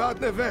told me about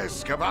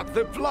Nevesk, about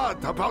the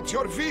blood, about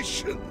your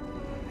vision.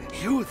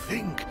 You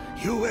think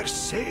you were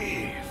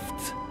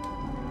saved.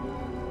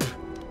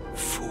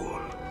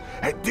 Fool.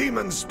 A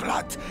demon's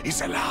blood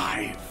is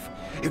alive.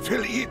 It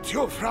will eat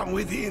you from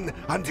within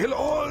until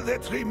all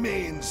that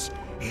remains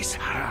is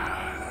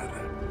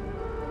her.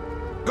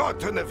 Go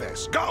to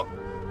Nevesk, go!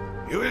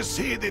 You will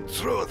see the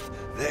truth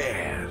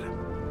there.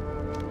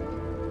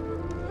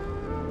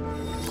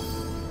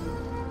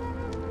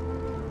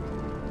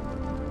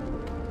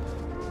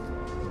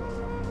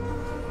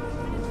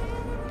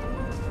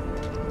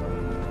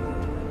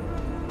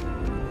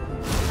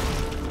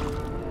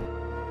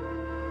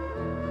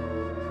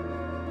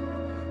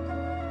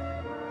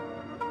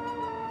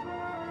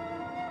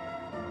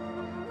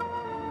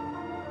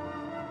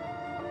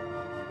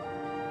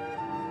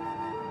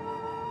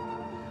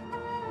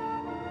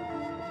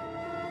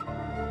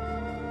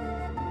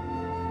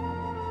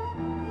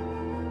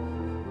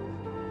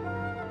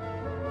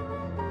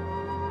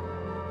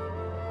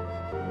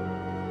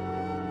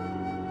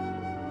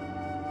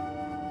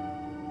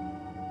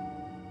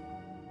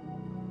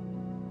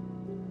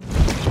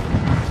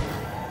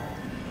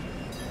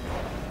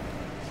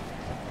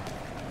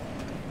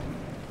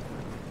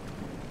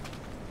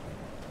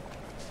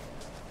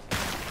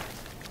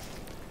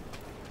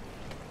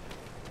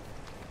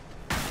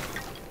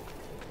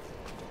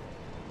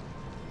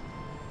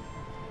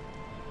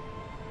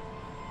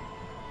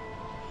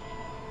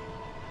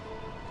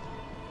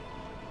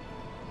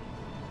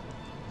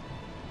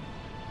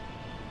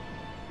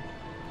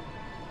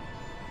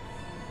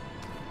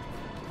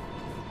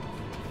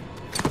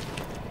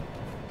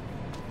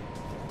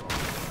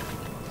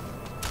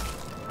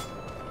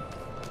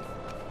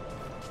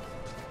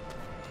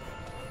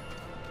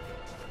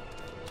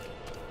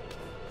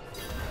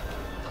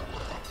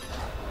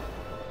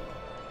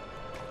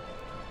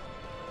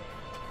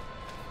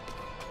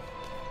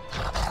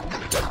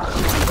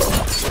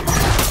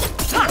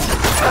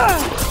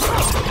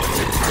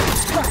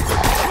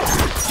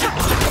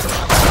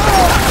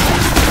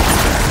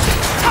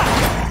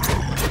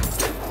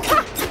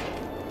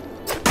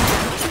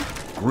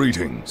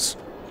 Greetings.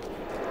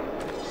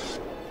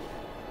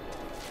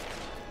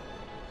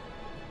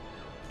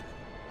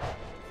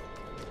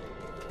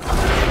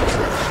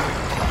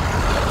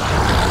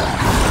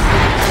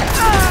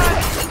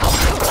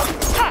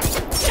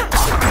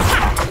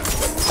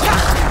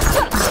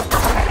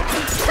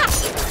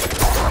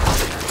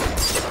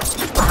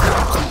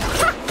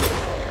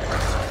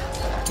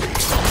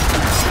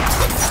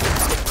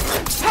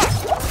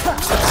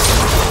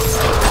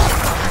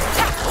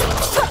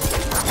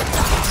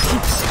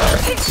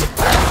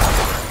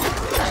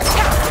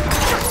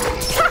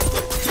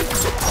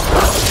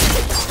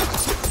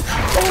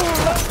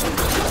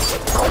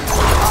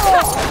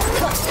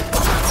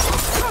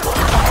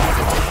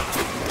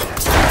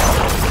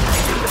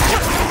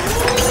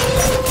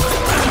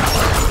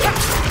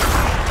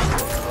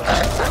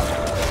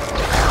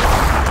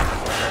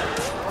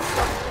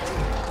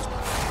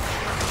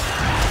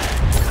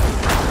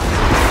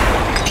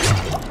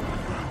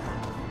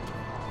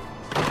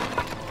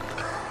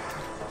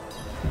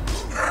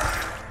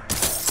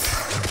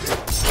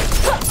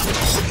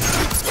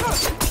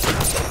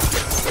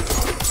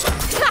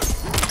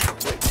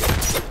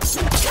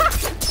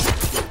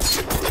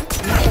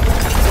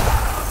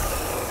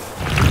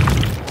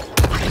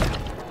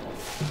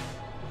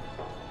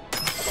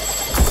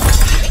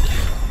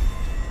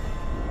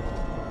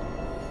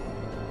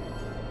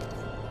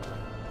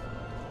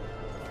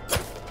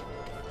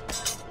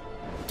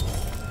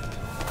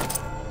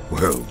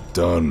 Well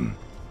done.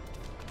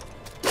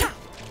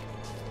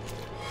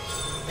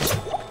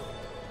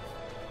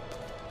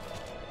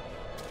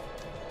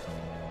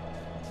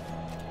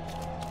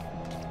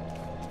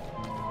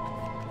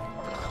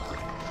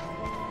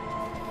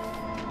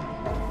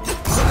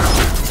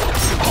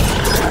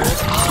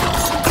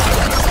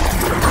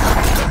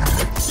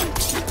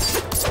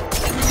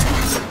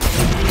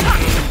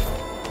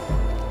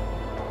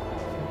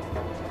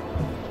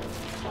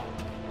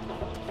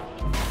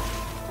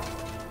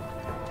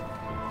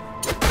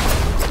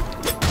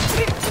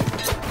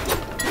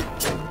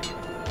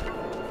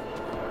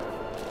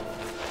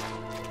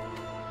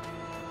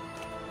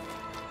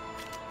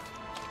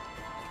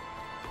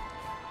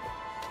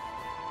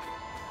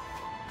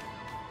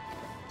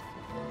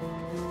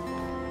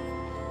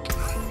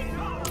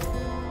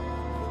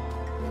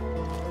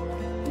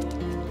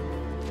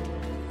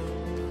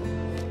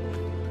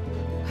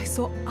 I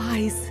saw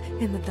eyes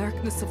in the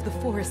darkness of the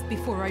forest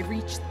before I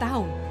reached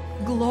down.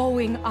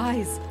 Glowing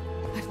eyes.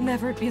 I've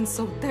never been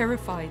so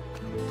terrified.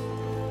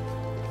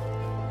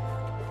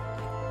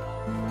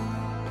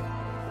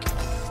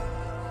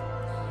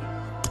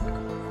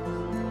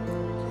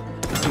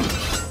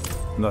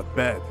 Not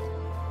bad.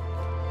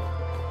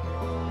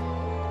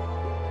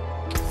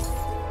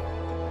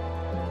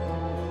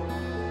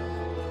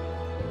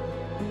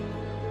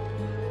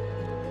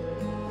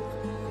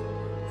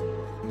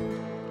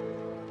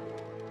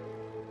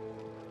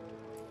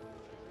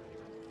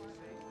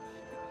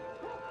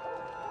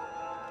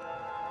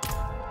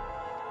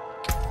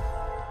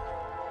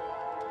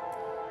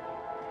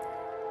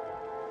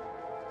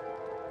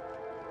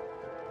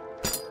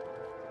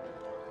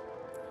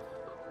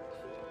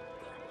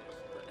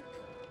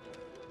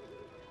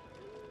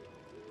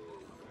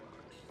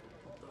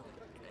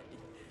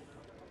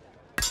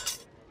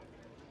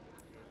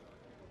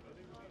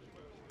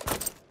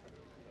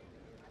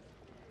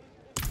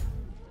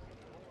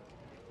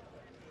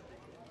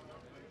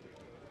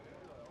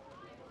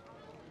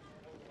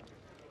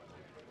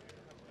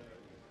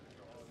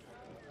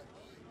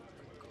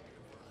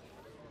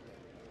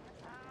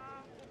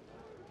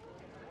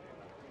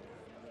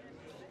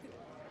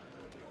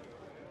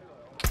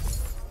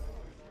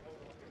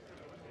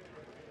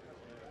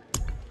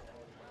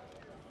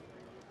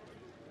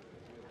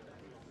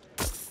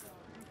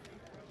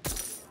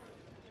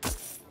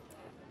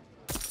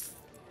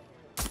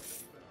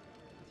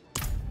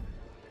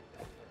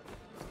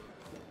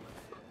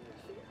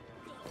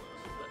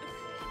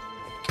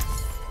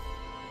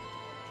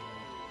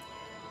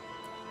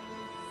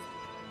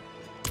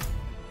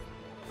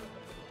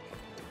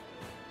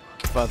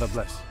 Father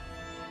bless.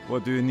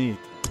 What do you need?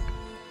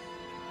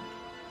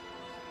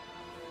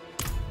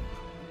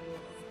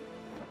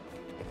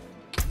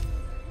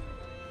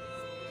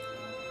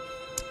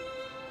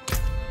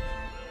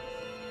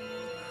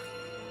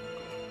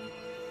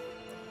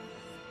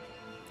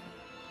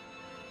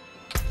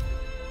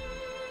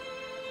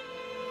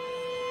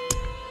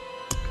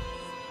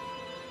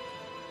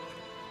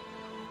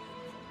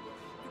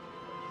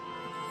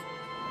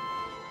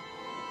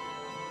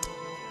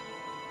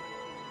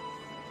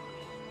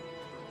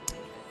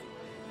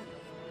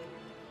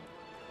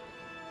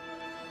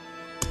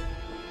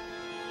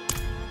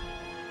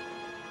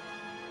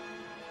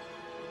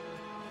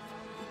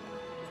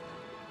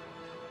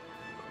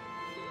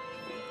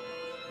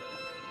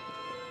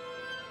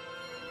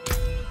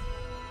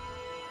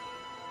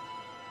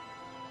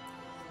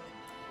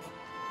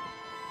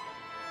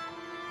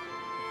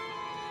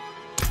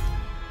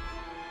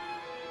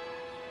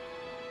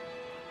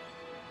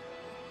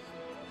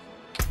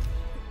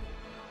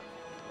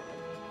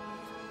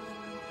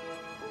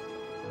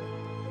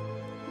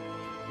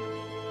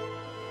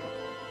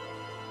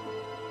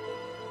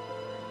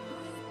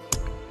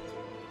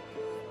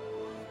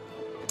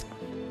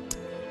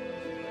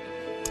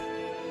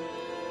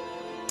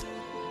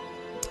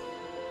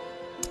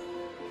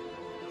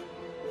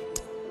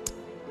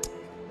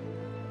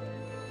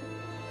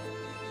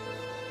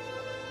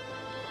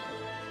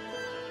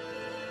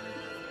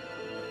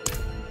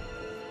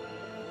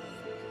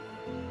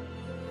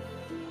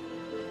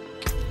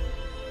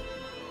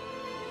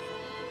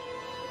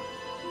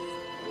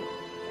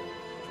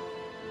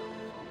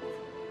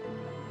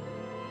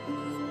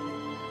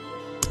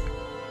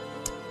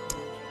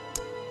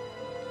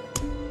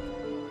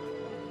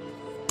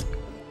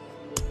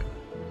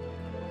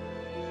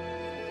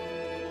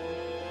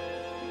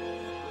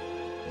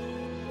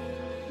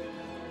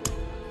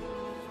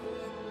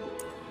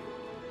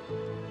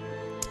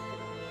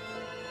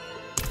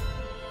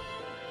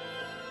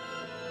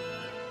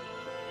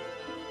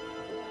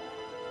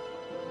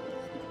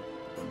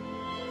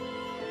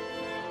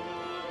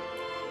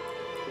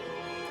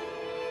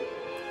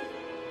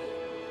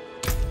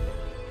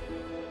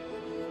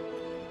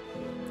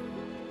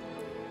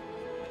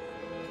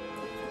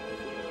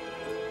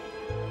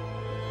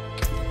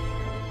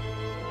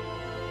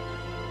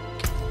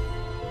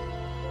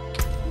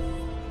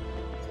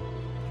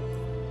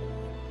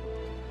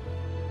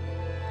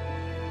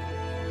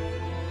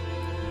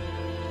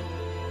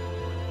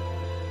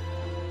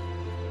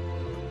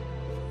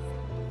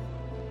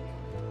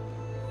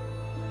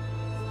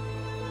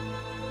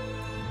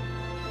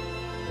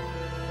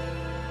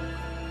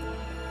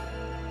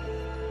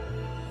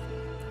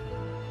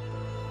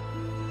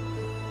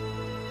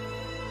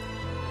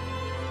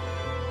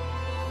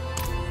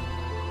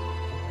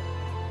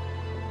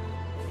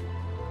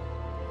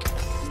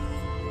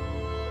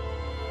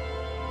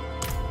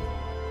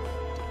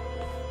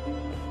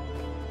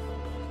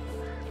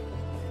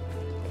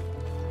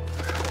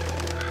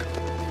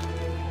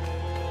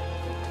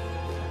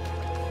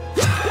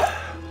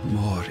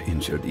 more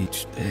injured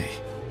each day.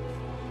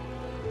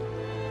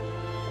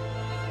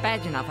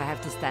 Bad enough I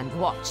have to stand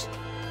watch.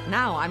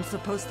 Now I'm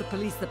supposed to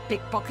police the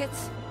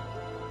pickpockets?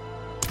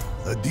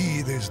 The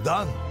deed is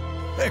done.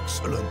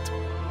 Excellent.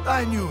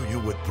 I knew you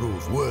would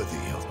prove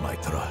worthy of my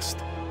trust.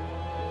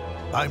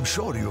 I'm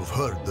sure you've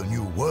heard the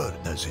new word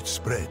as it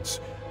spreads.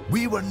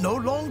 We will no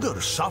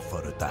longer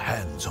suffer at the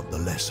hands of the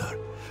lesser.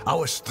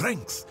 Our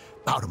strength,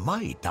 our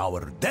might,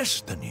 our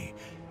destiny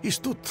is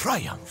to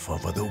triumph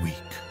over the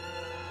weak.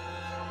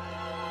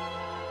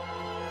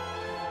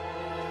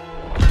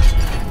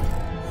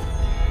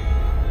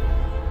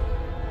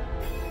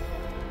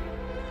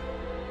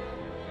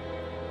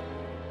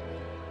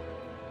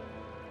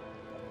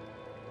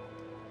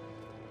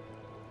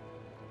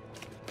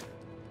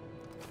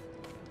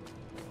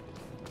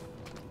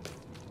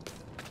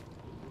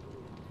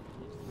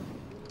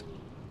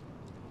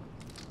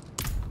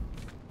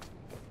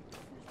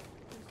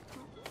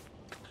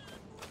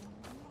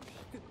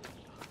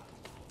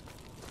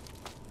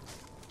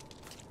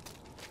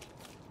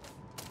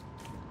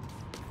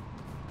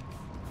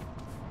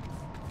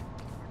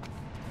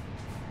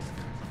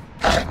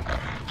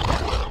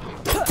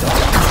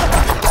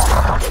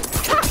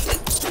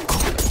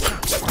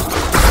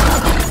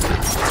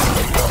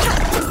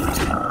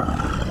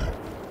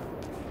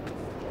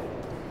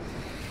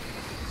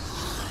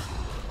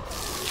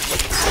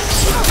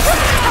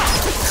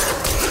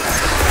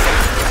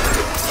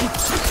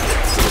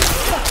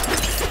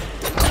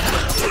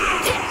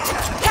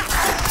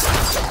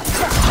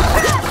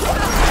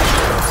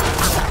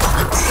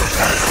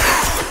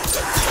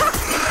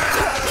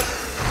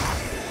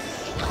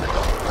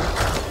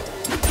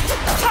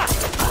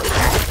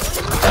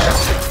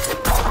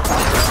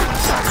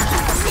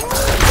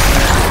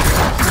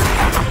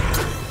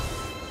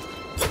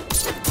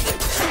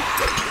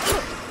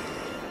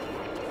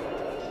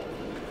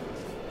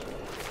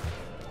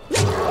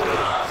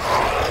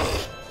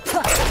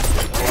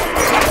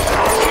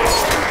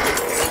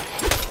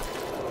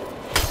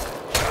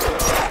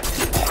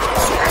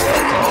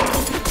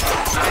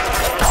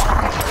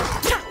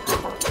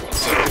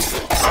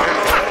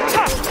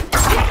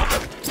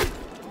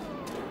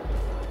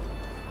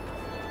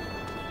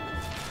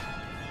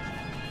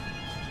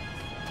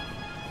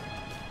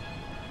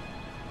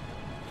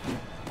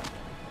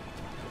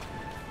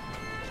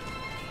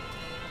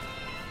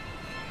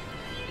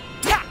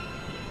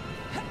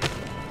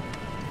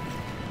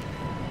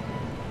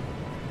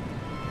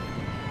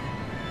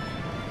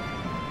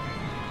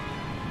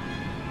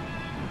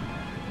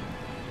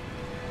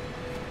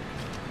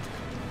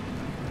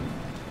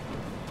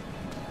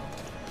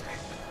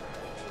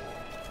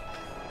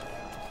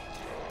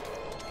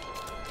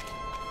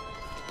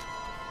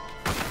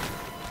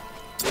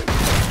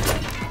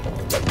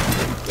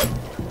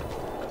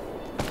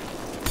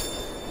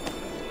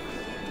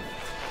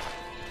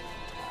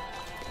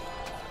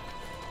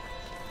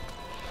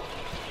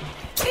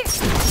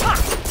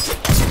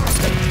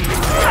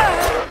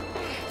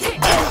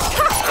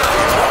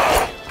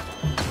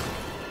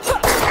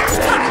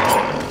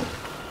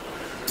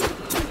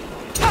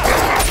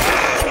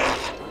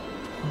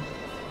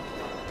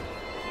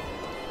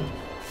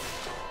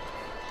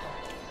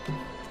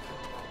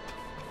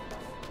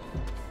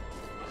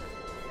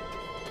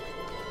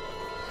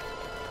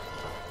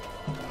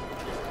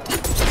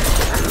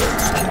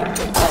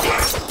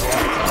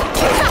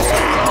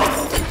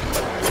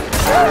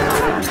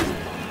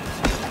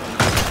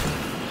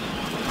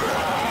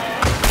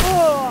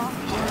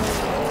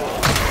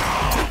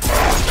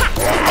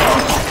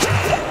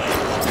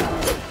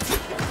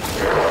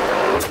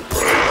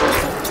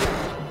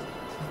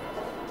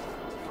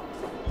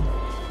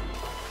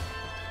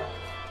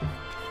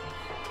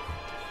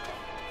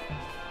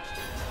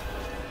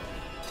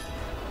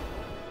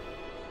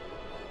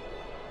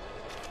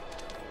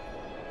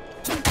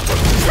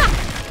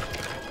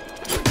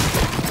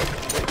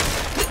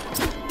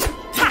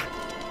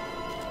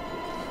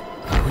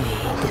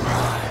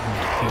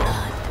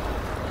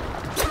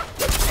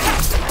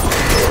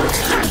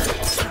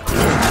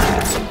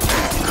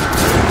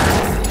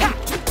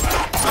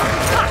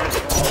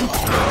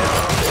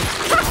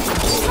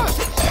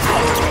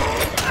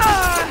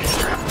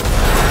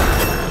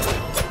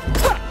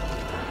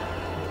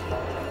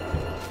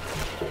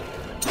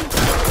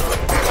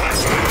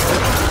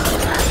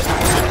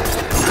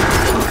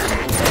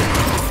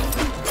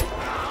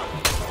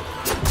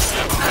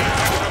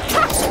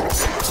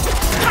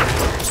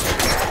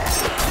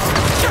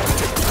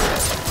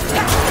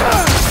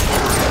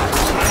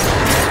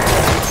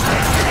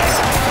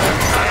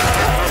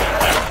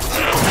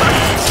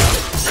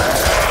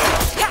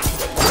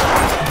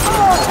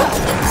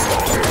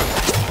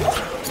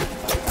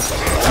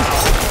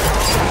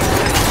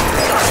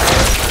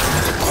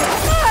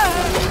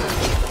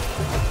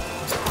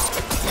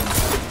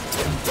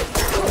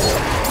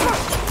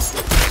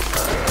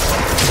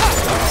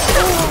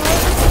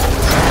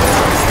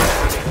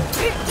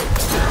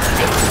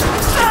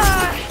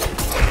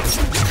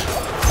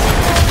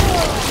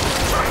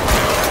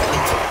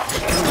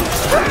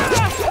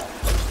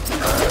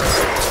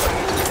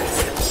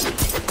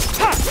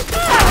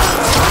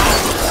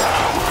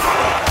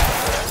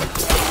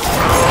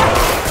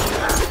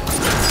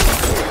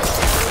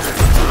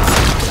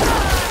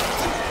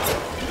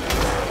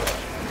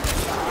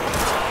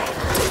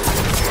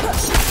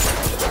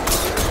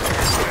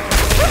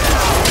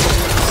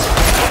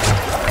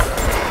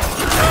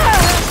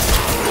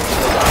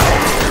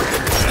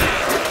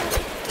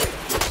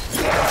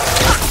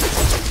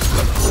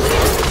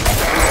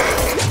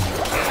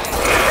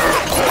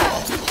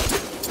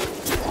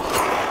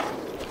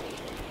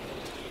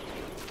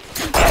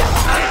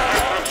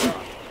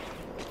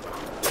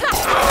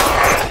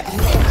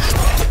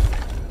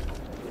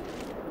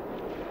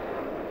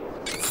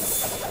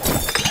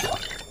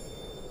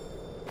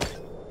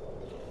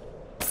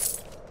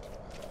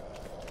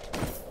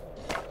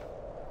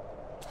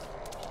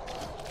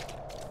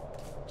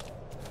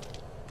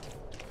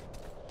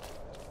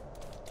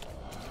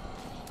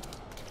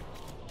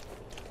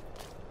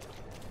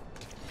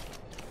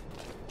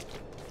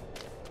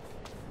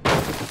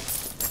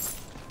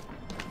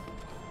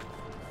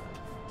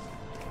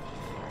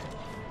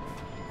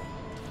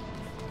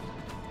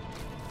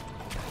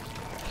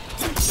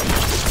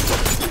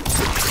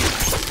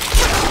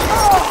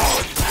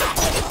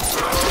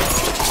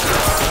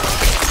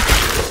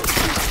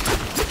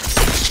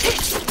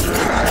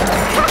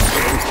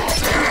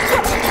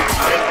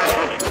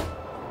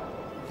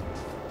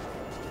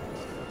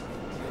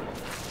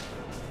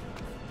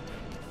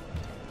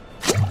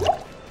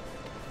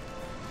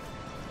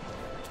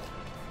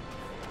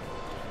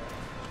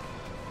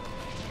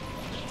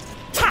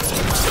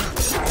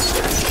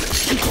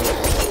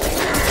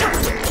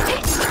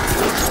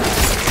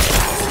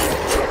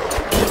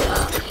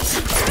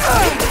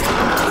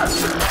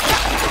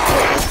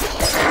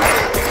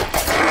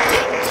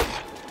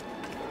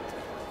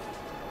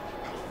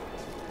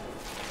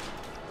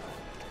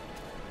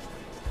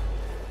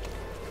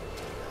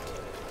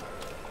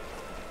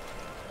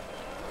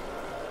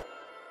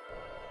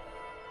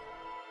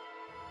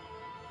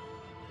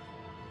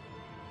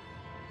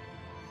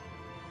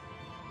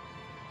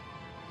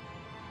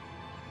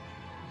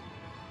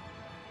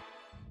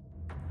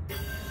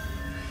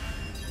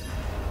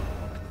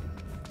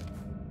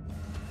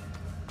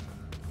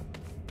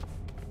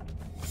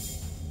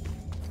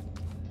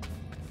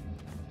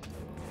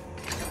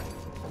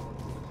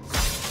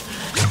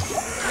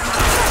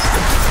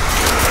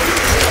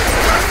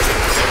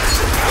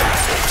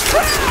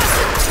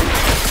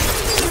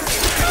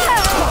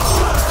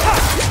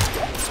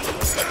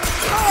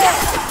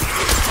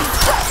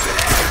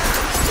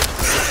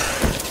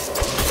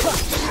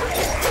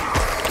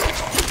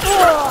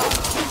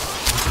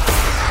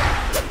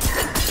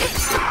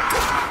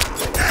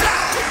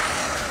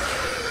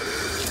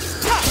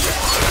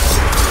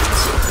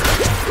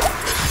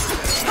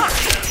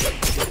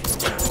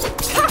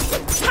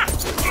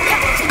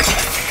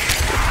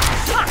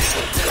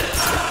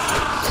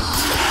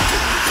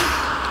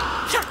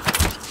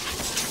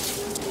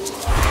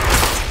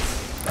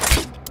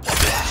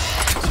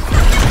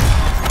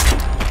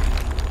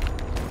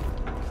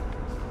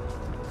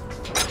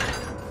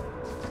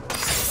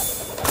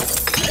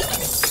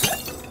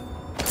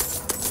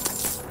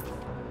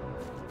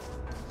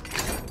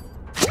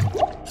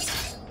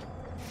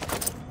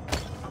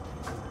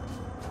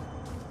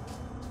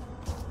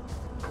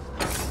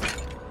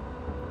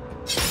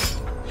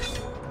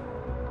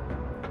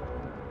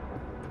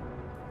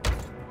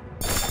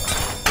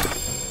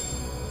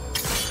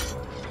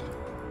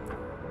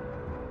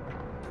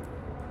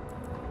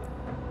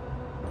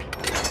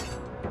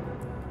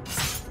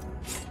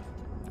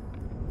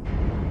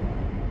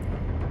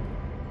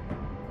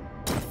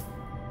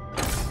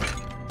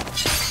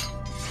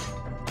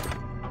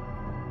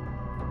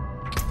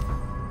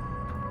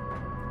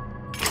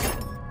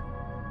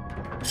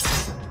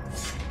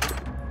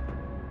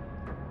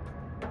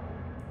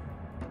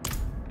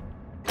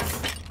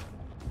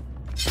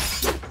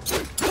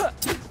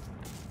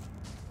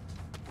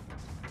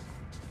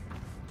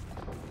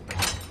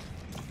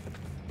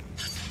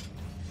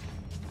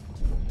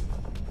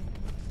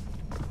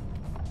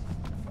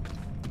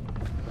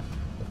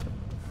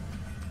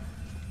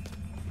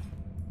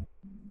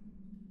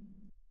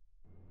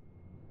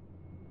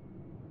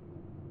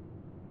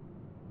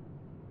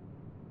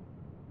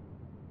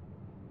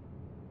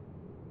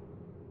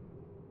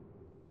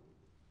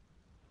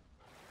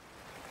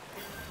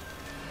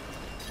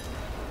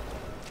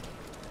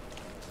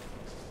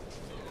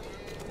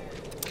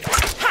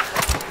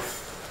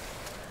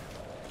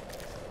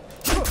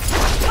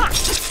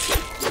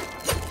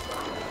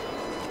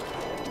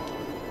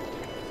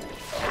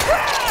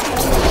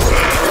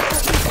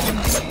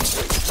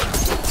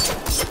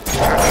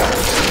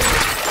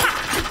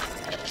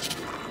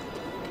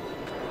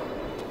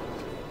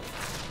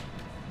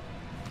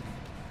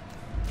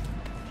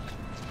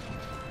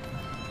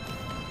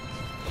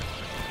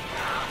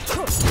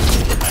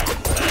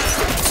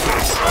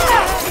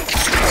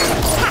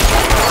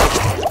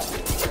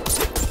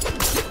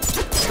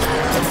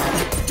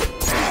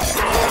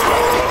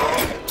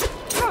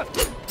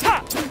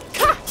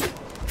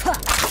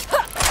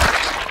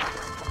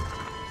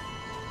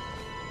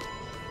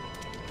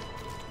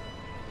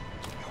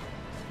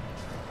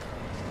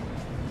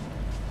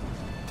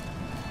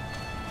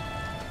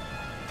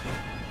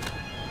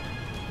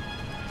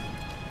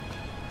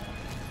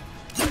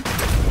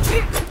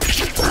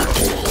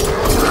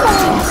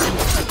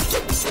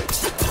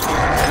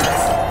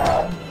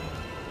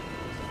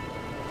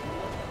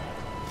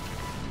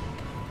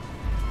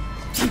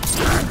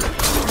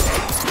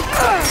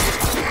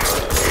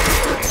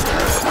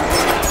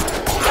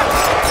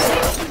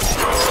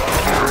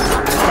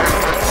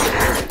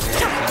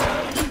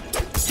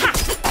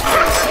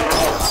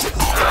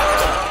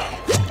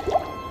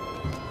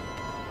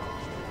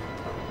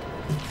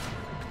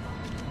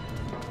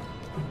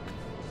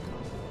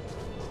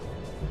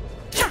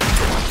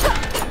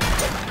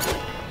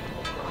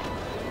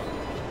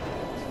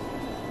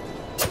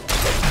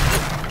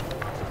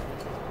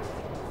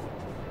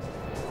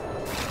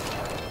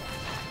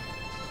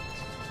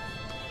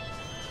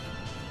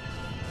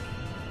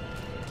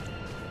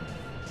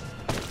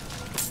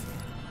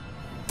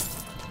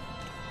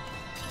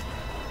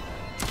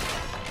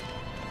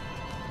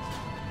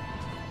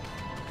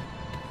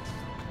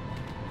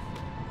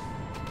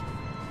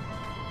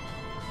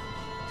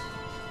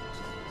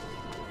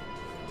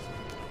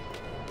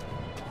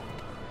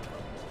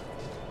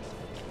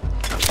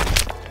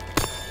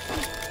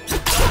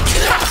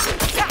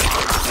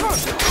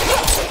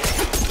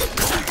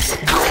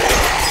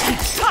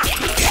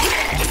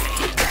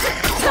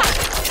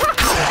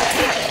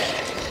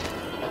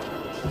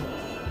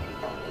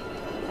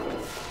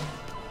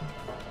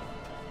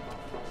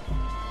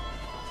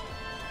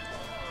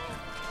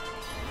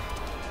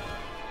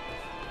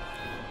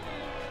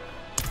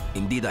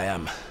 Indeed I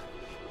am.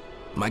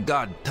 My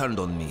guard turned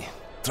on me,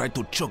 tried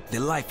to choke the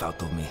life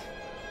out of me.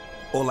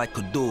 All I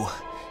could do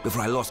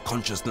before I lost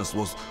consciousness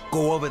was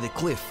go over the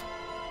cliff.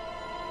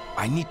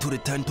 I need to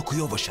return to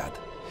Kuyovashad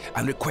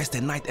and request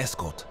a night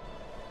escort.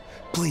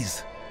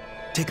 Please,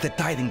 take the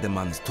tithing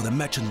demands to the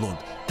merchant lord,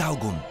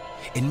 Talgun,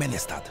 in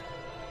Menestad.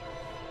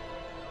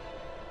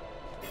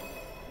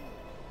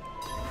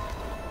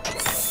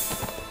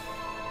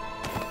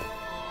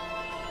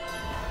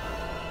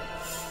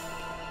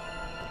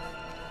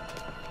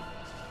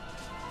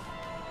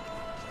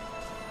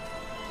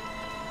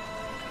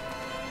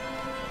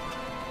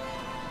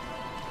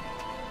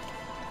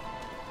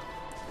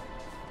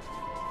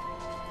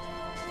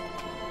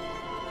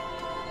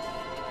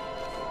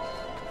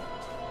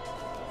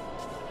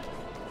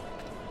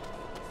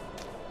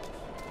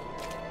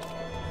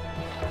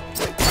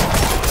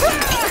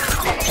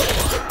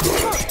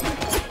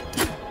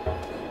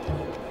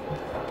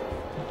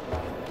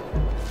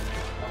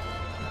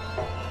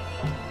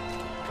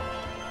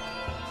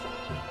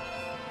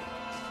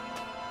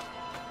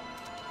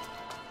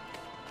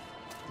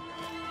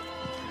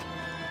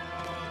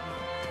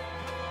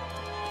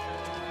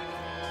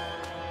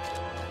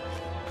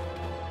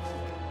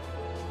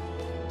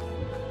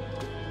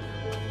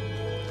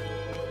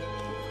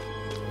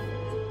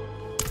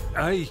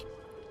 I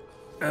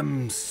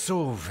am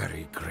so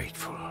very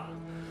grateful.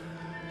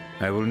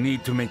 I will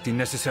need to make the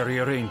necessary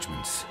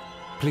arrangements.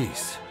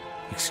 Please,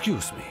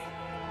 excuse me.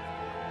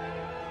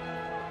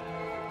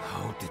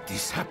 How did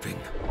this happen?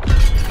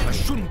 I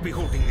shouldn't be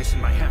holding this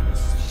in my hands.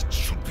 It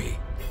should be.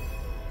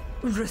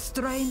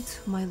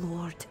 Restraint, my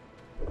lord.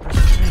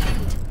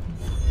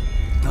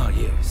 Ah,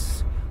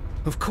 yes.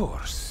 Of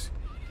course.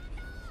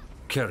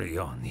 Carry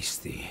on,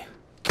 Isti.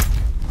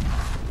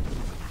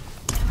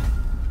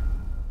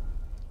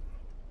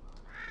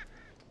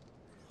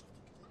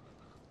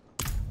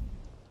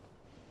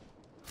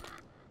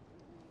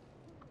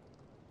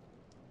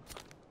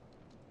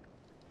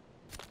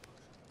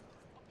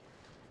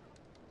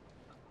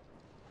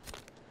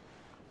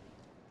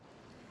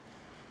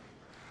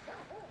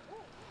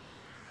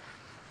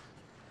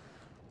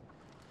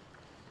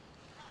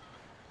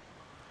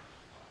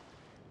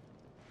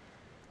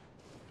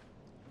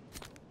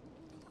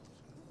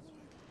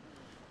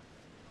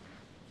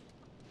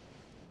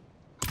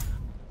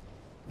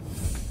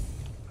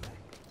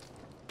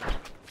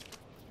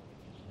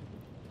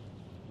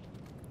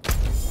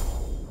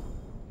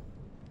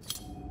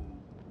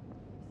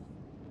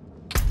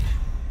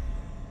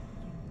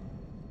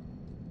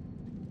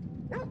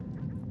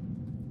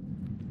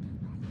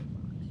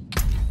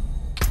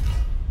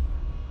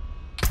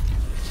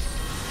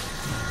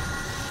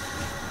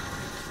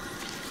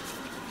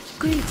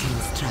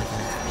 Greetings,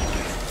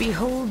 traveler.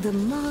 Behold the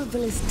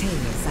marvelous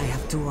tales I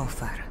have to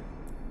offer.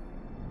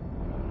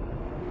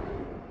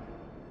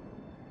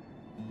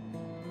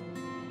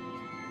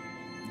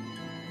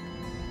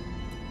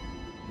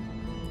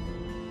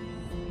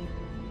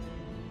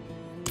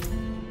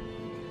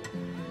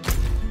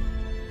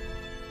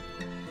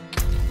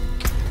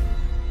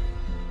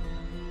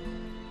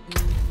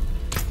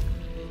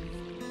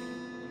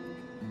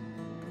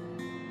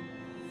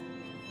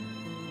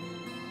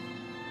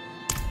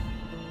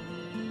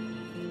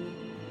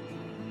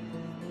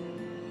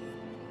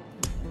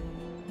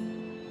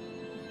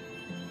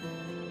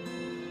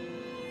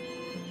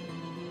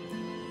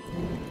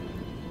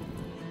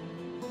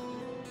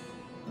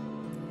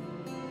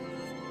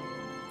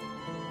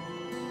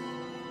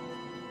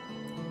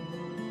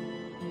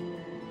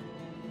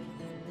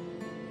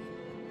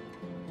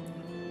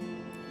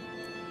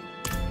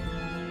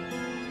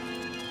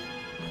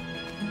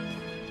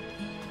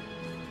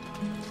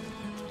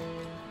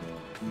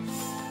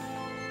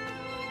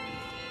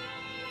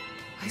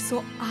 I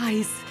saw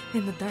eyes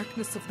in the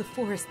darkness of the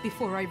forest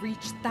before I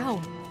reached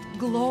down.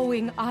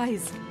 Glowing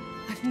eyes.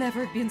 I've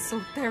never been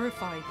so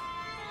terrified.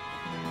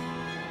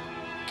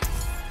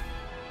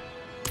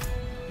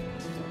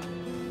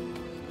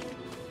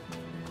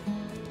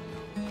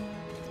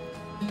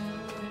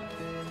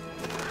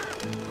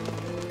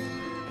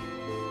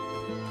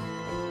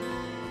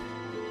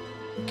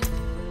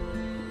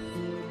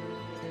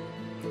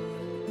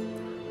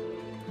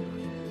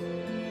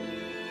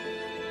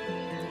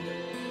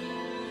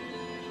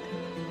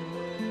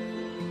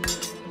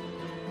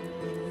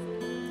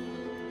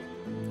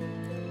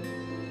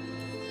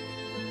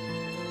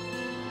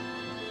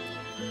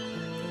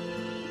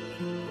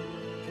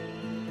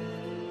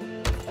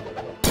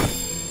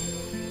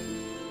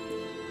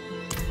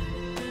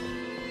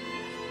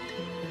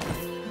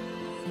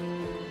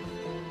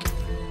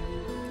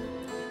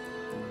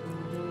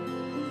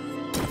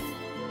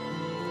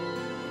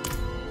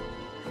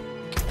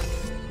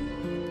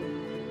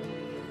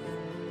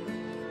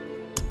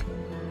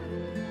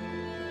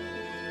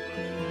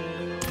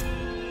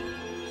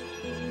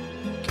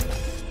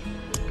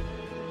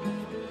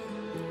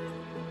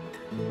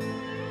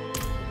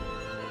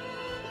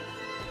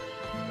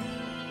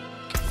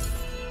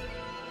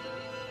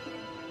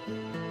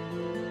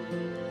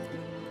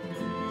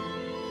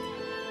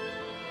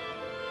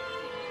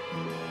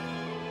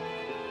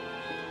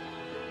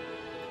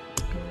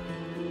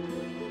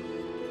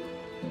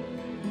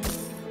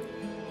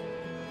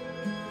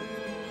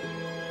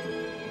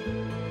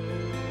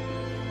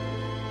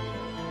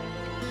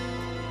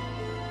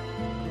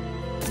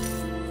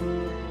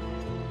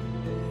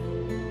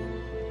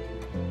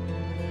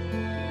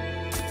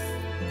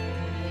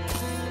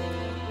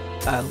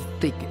 I'll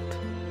take it.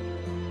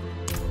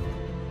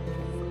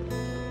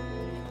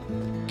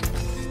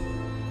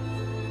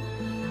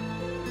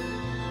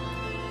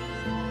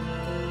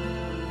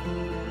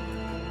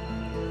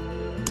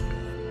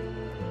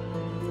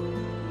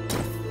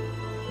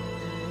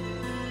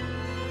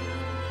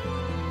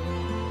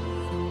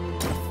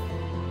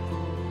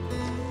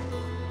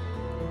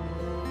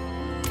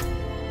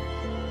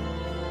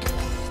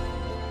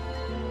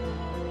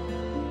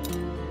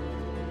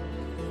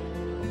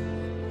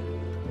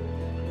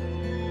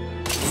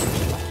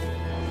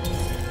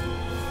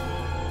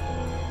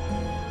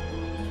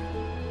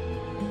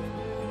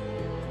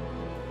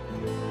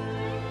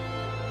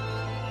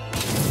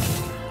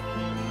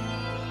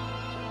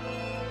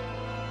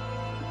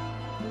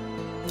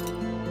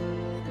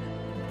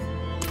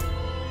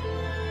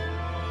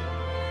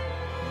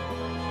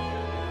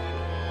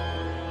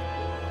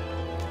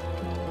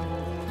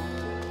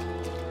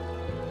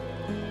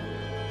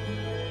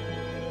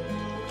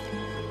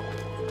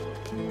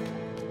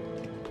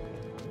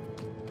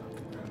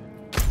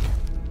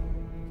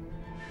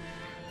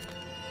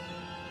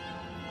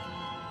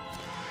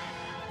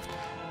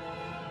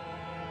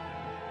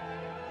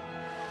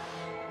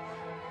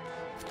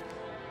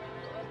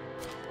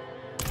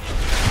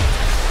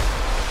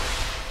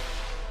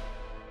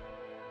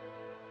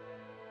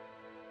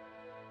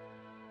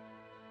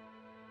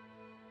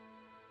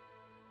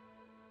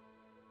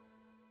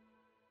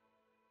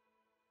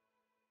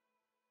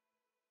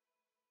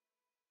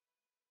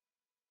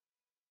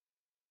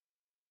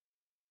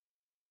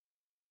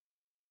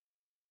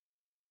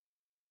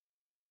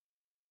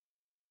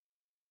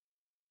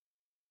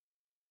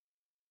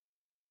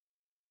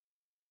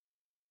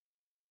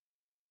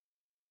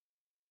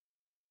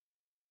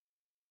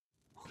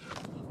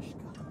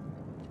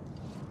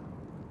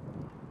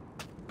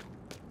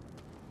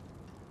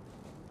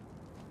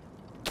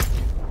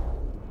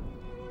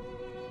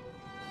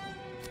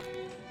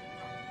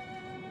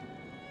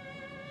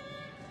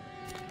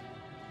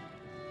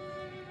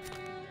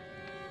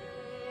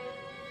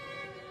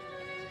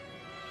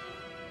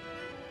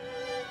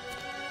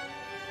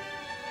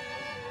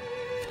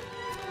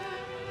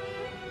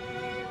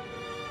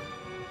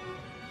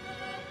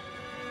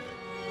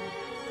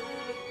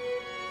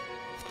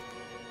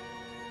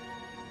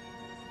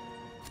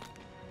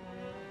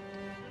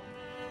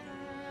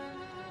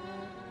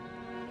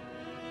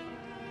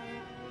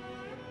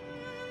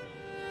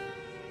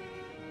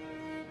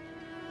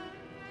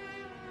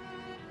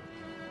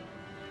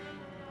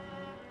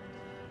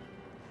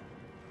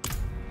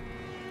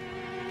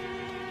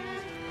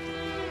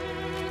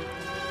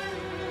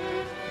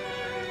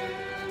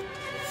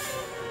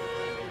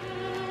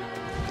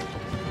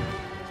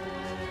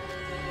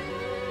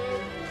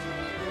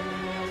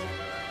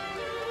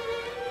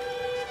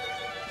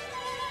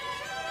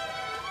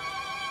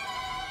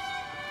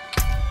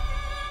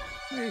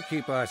 We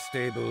keep our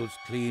stables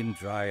clean,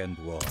 dry, and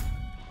warm.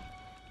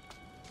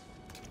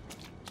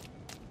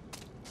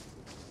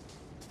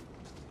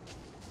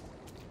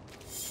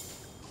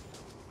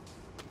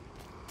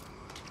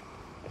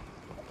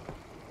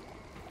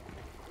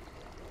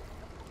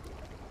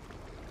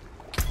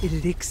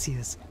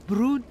 Elixirs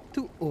brewed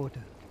to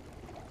order.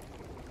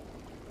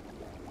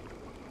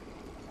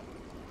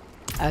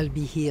 I'll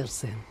be here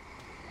soon.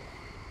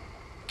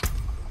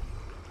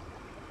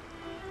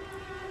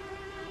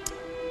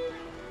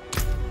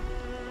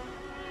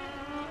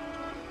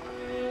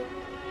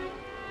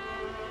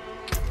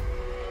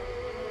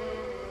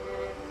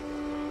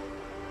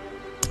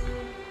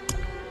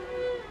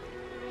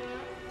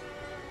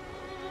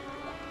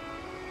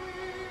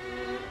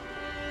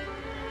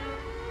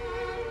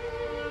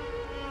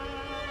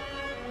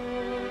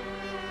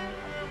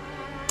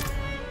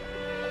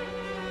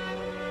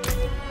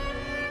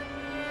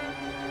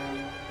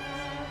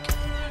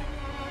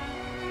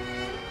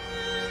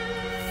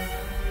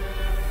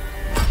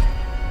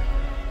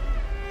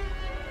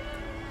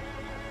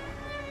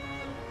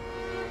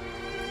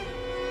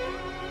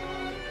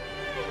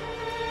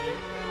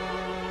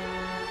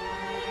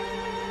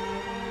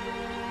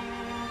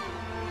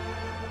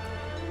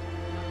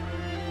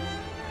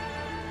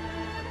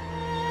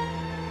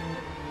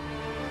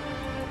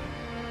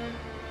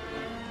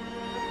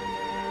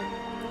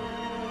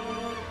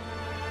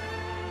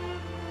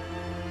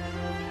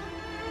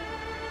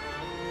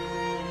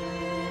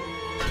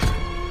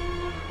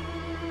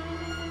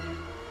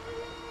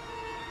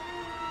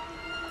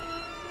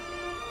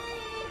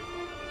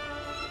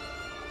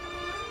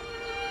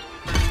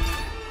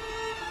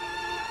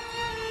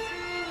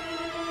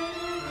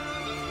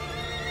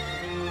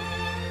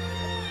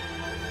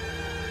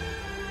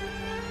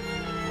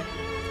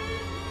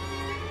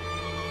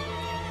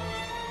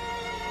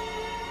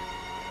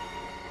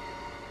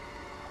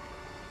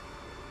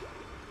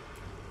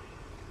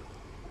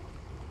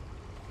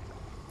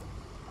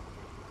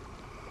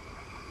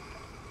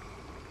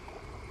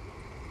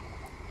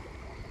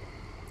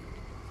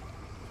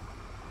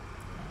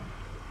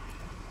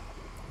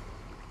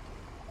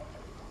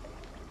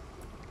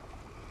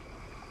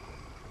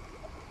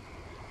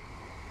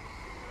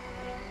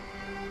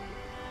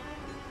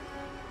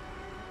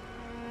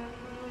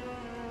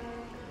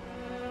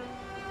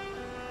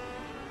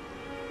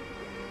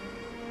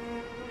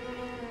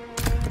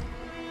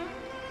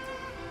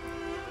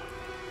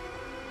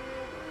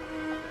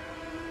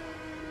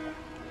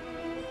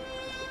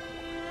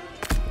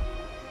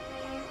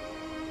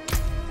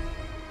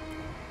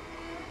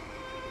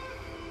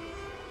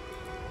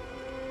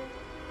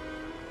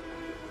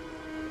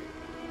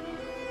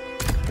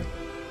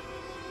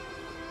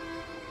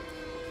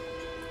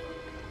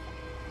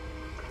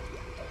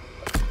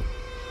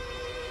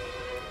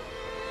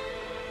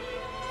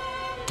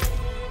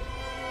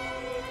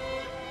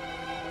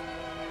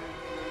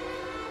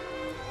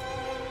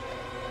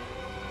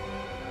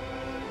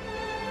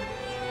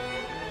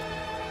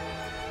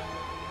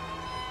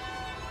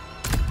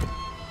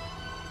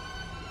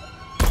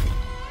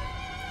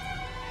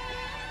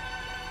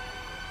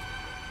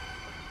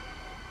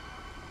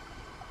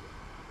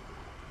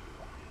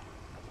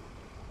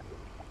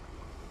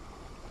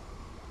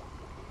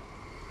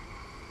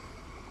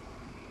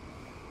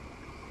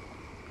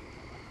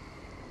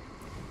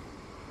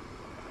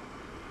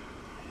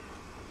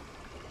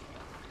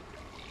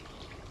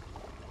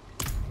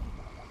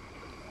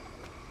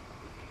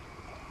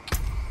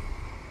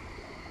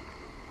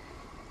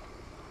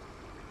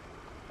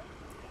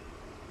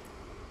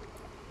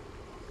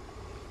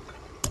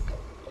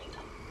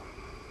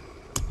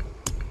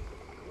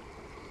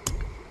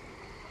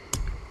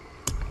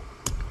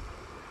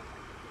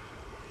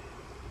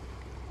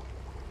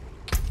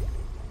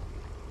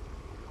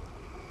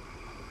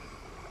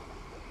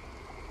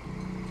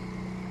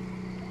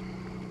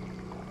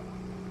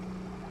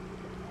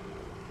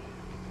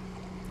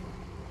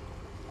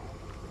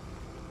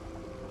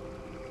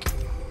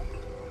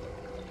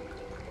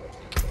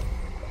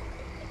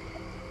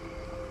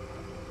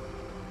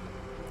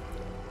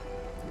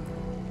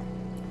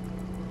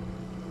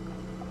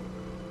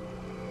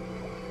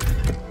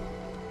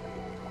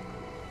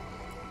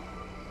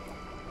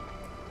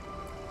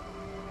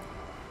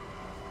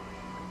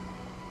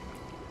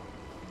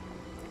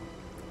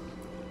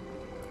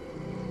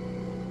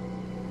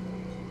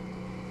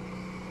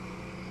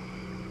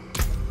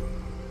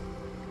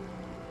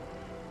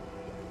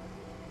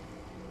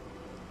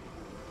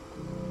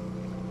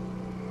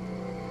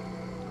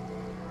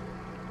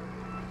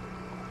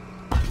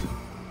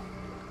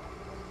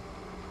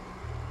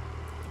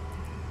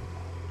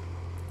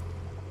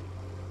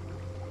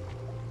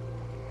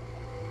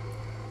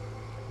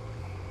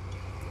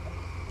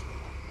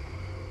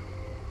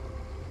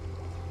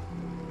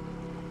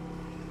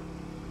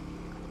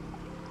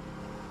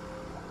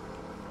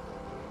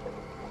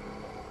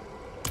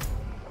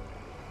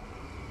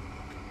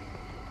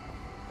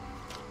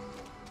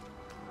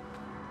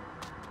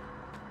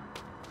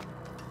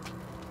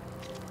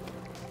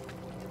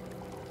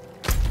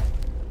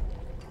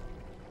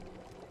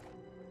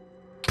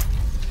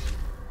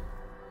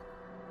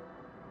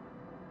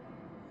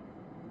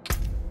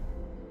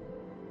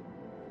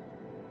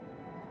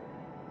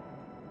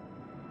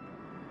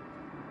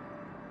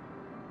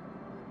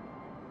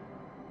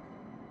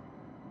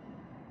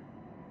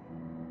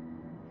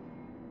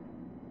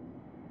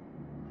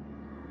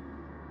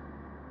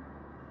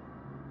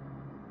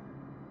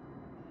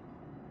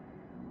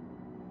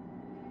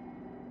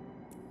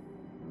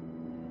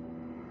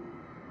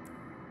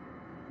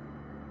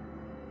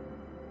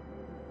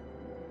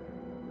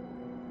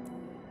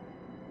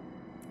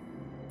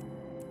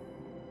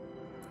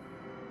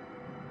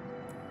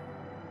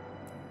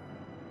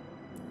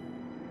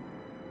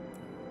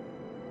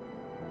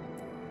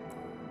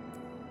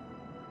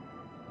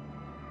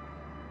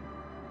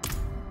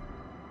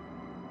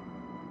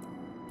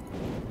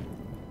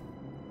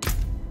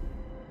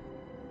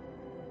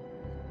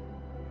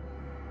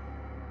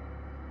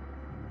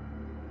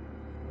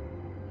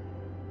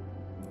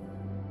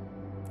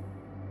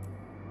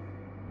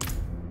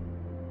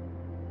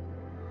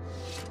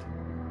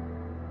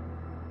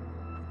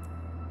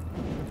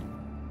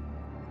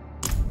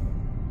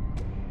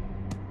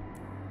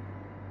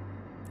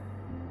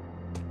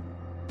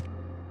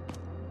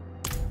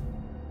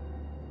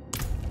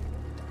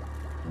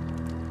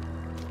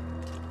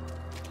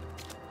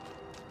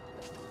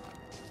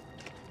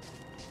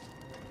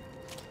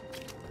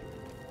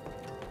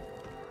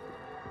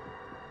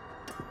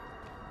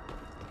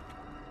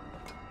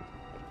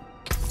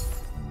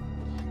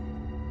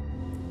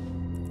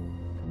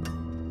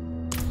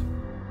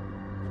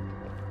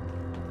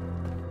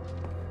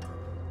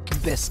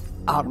 best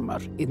armor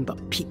in the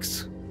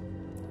peaks.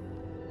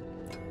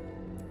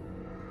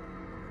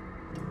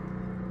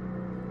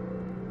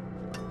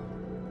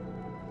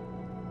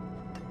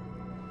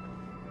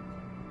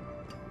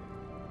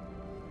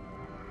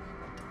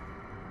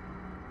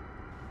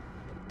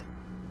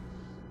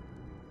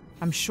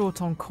 I'm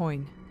short on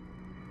coin.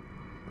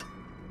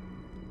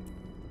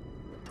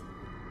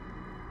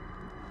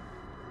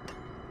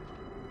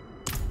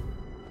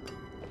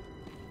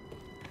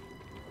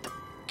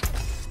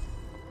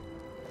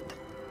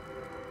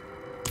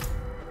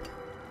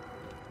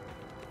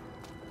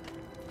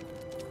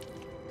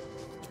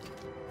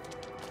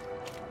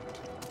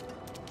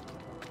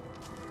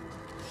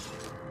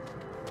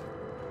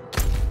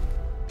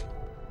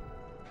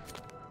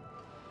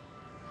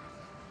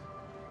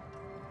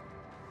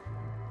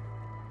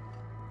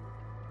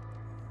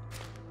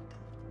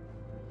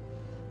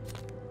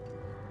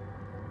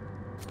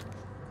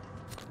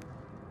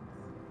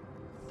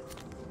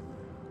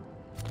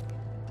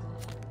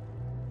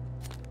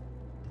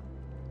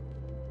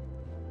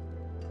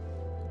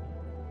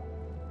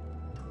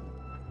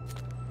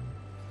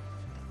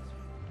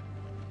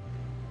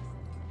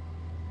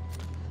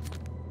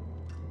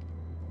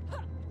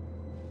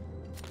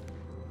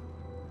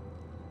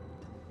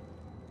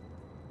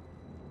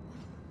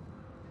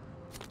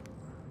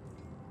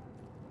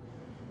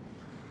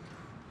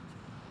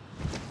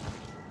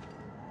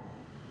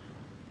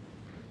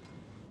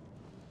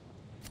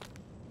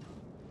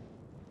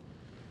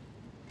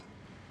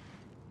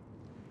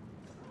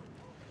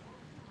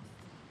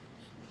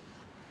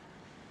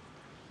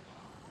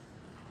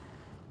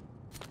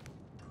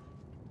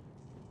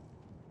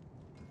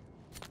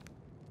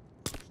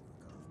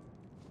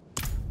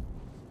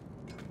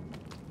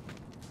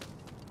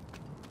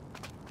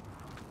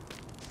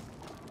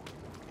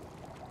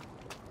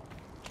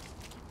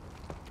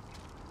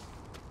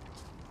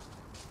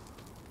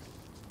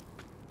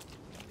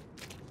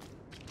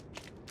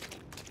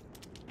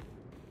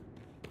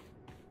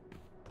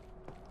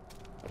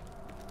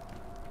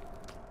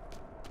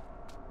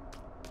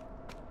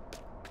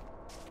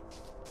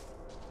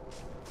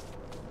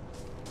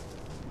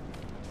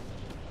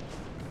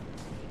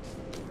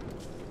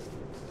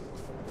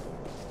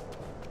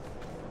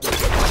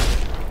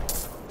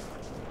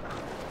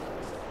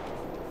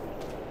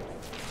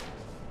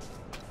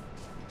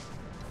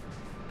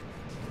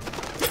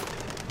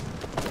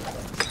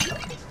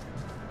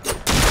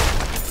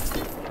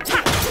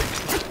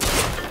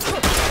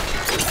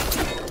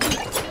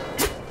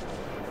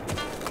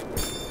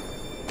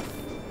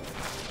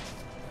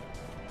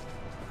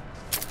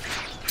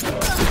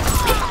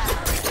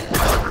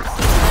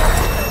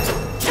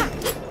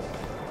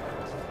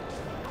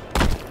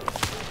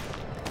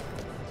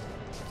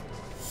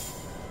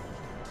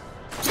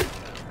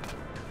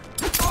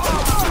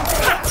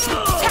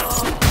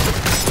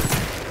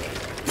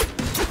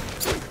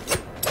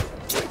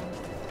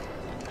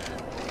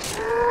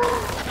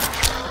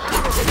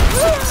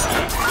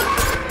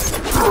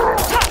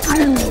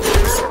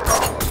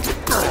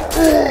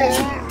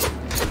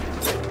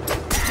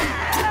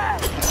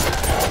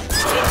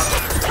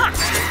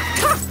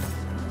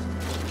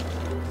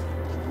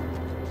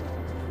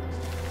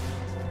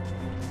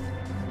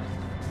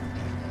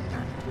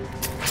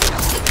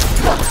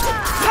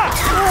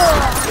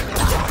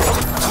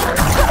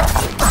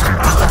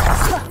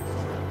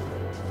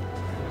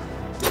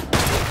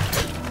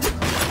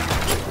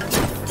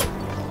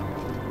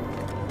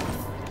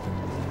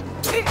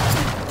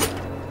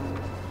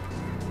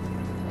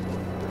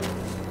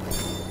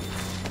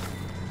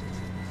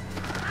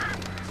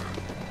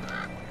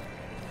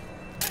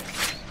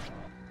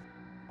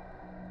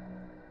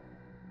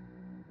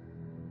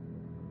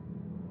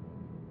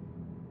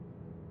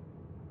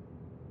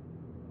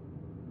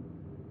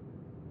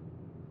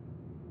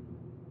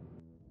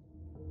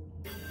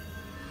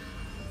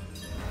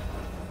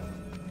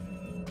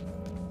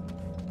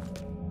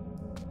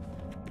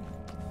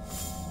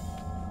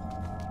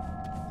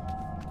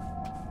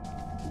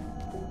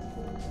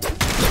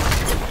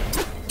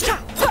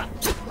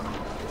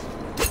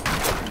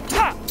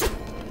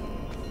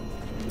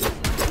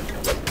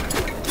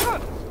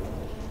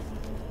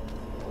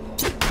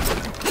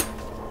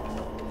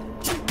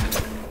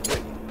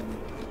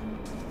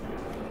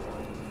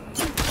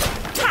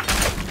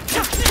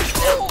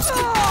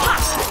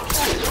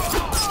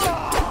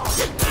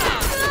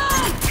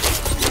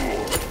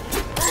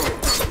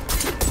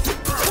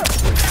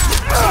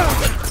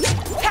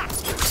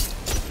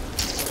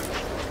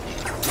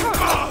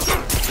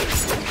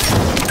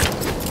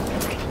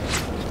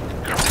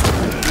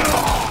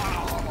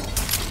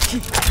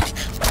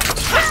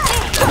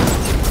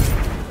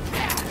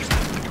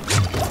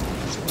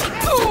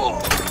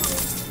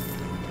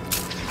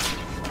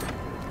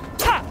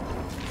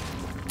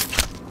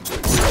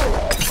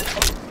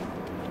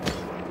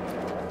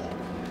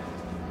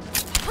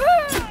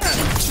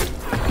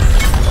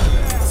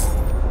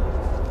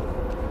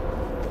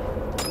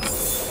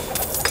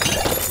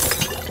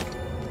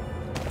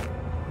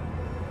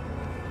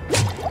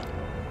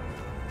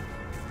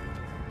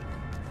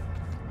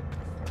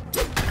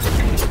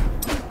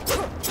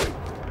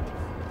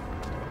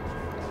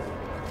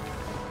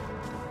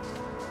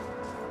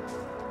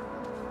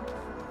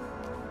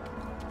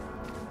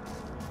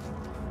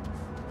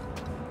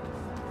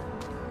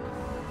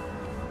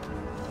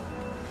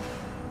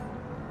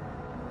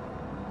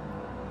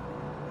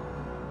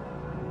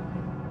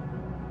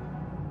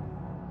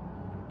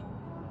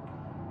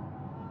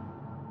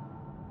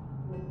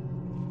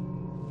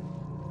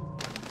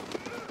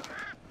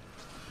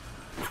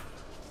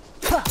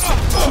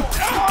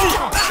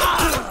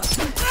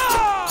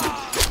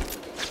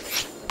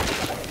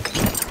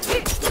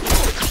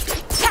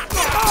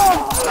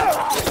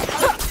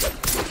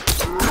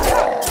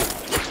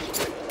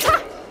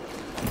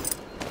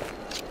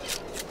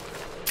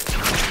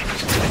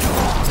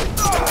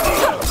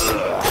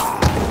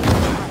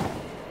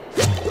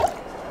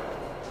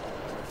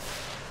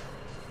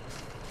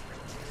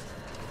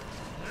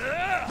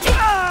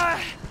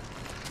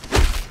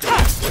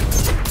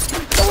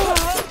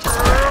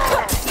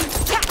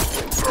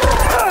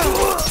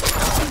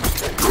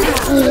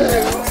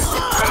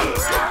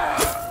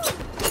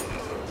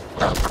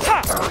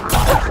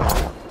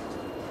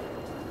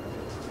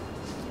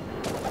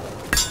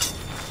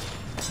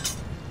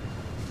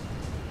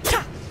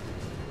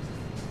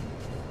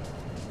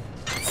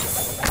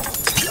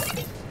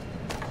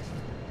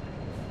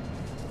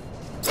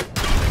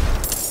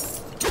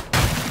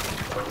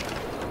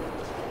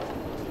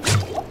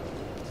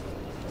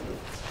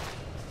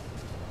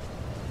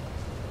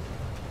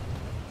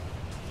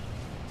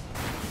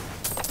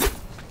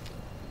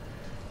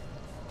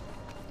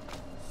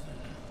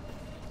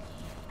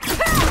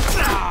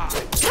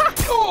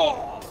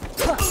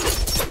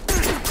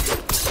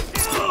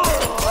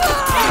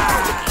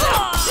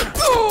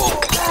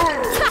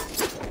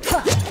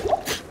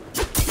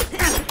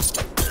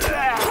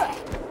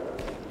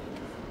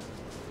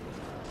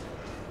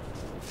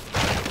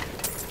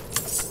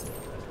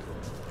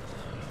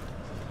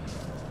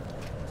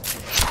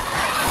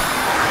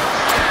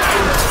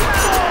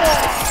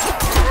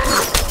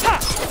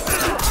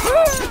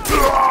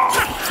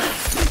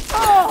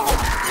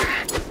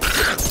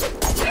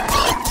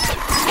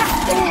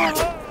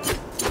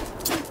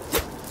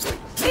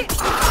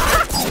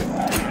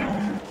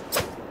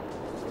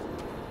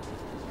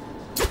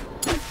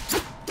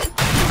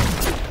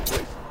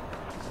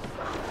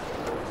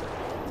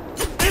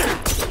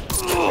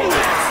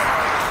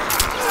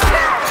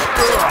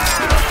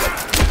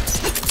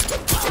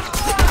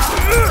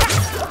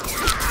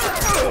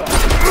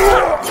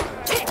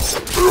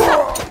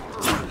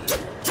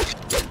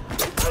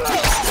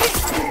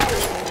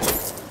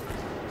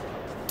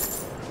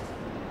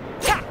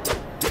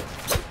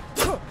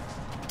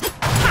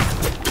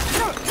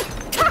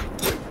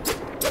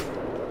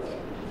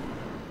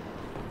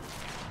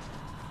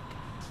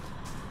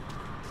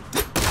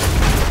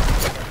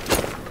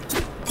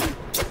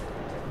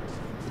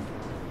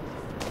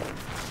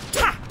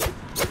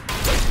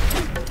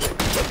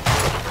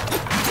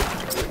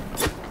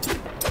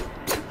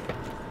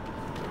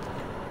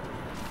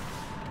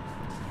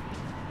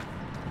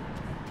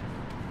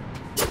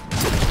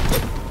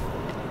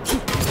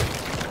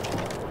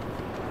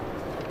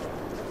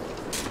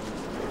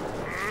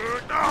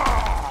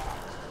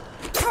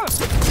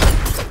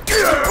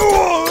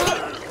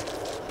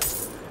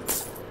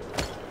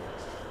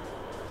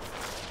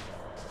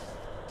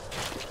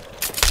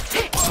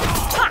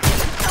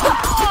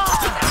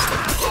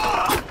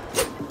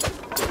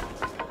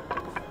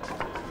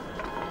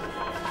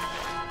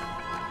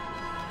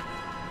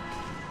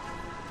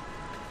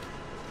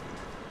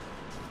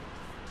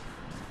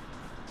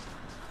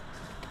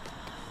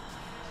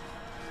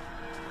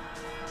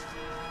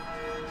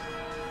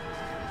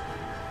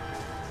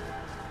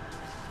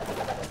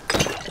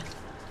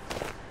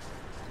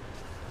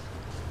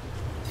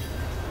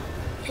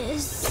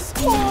 is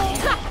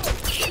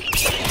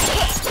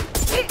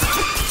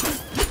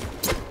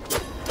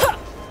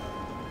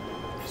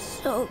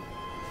so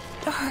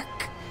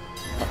dark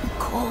and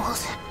cold.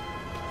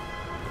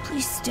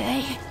 Please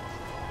stay.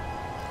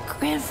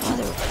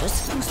 Grandfather was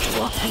supposed to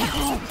walk me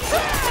home.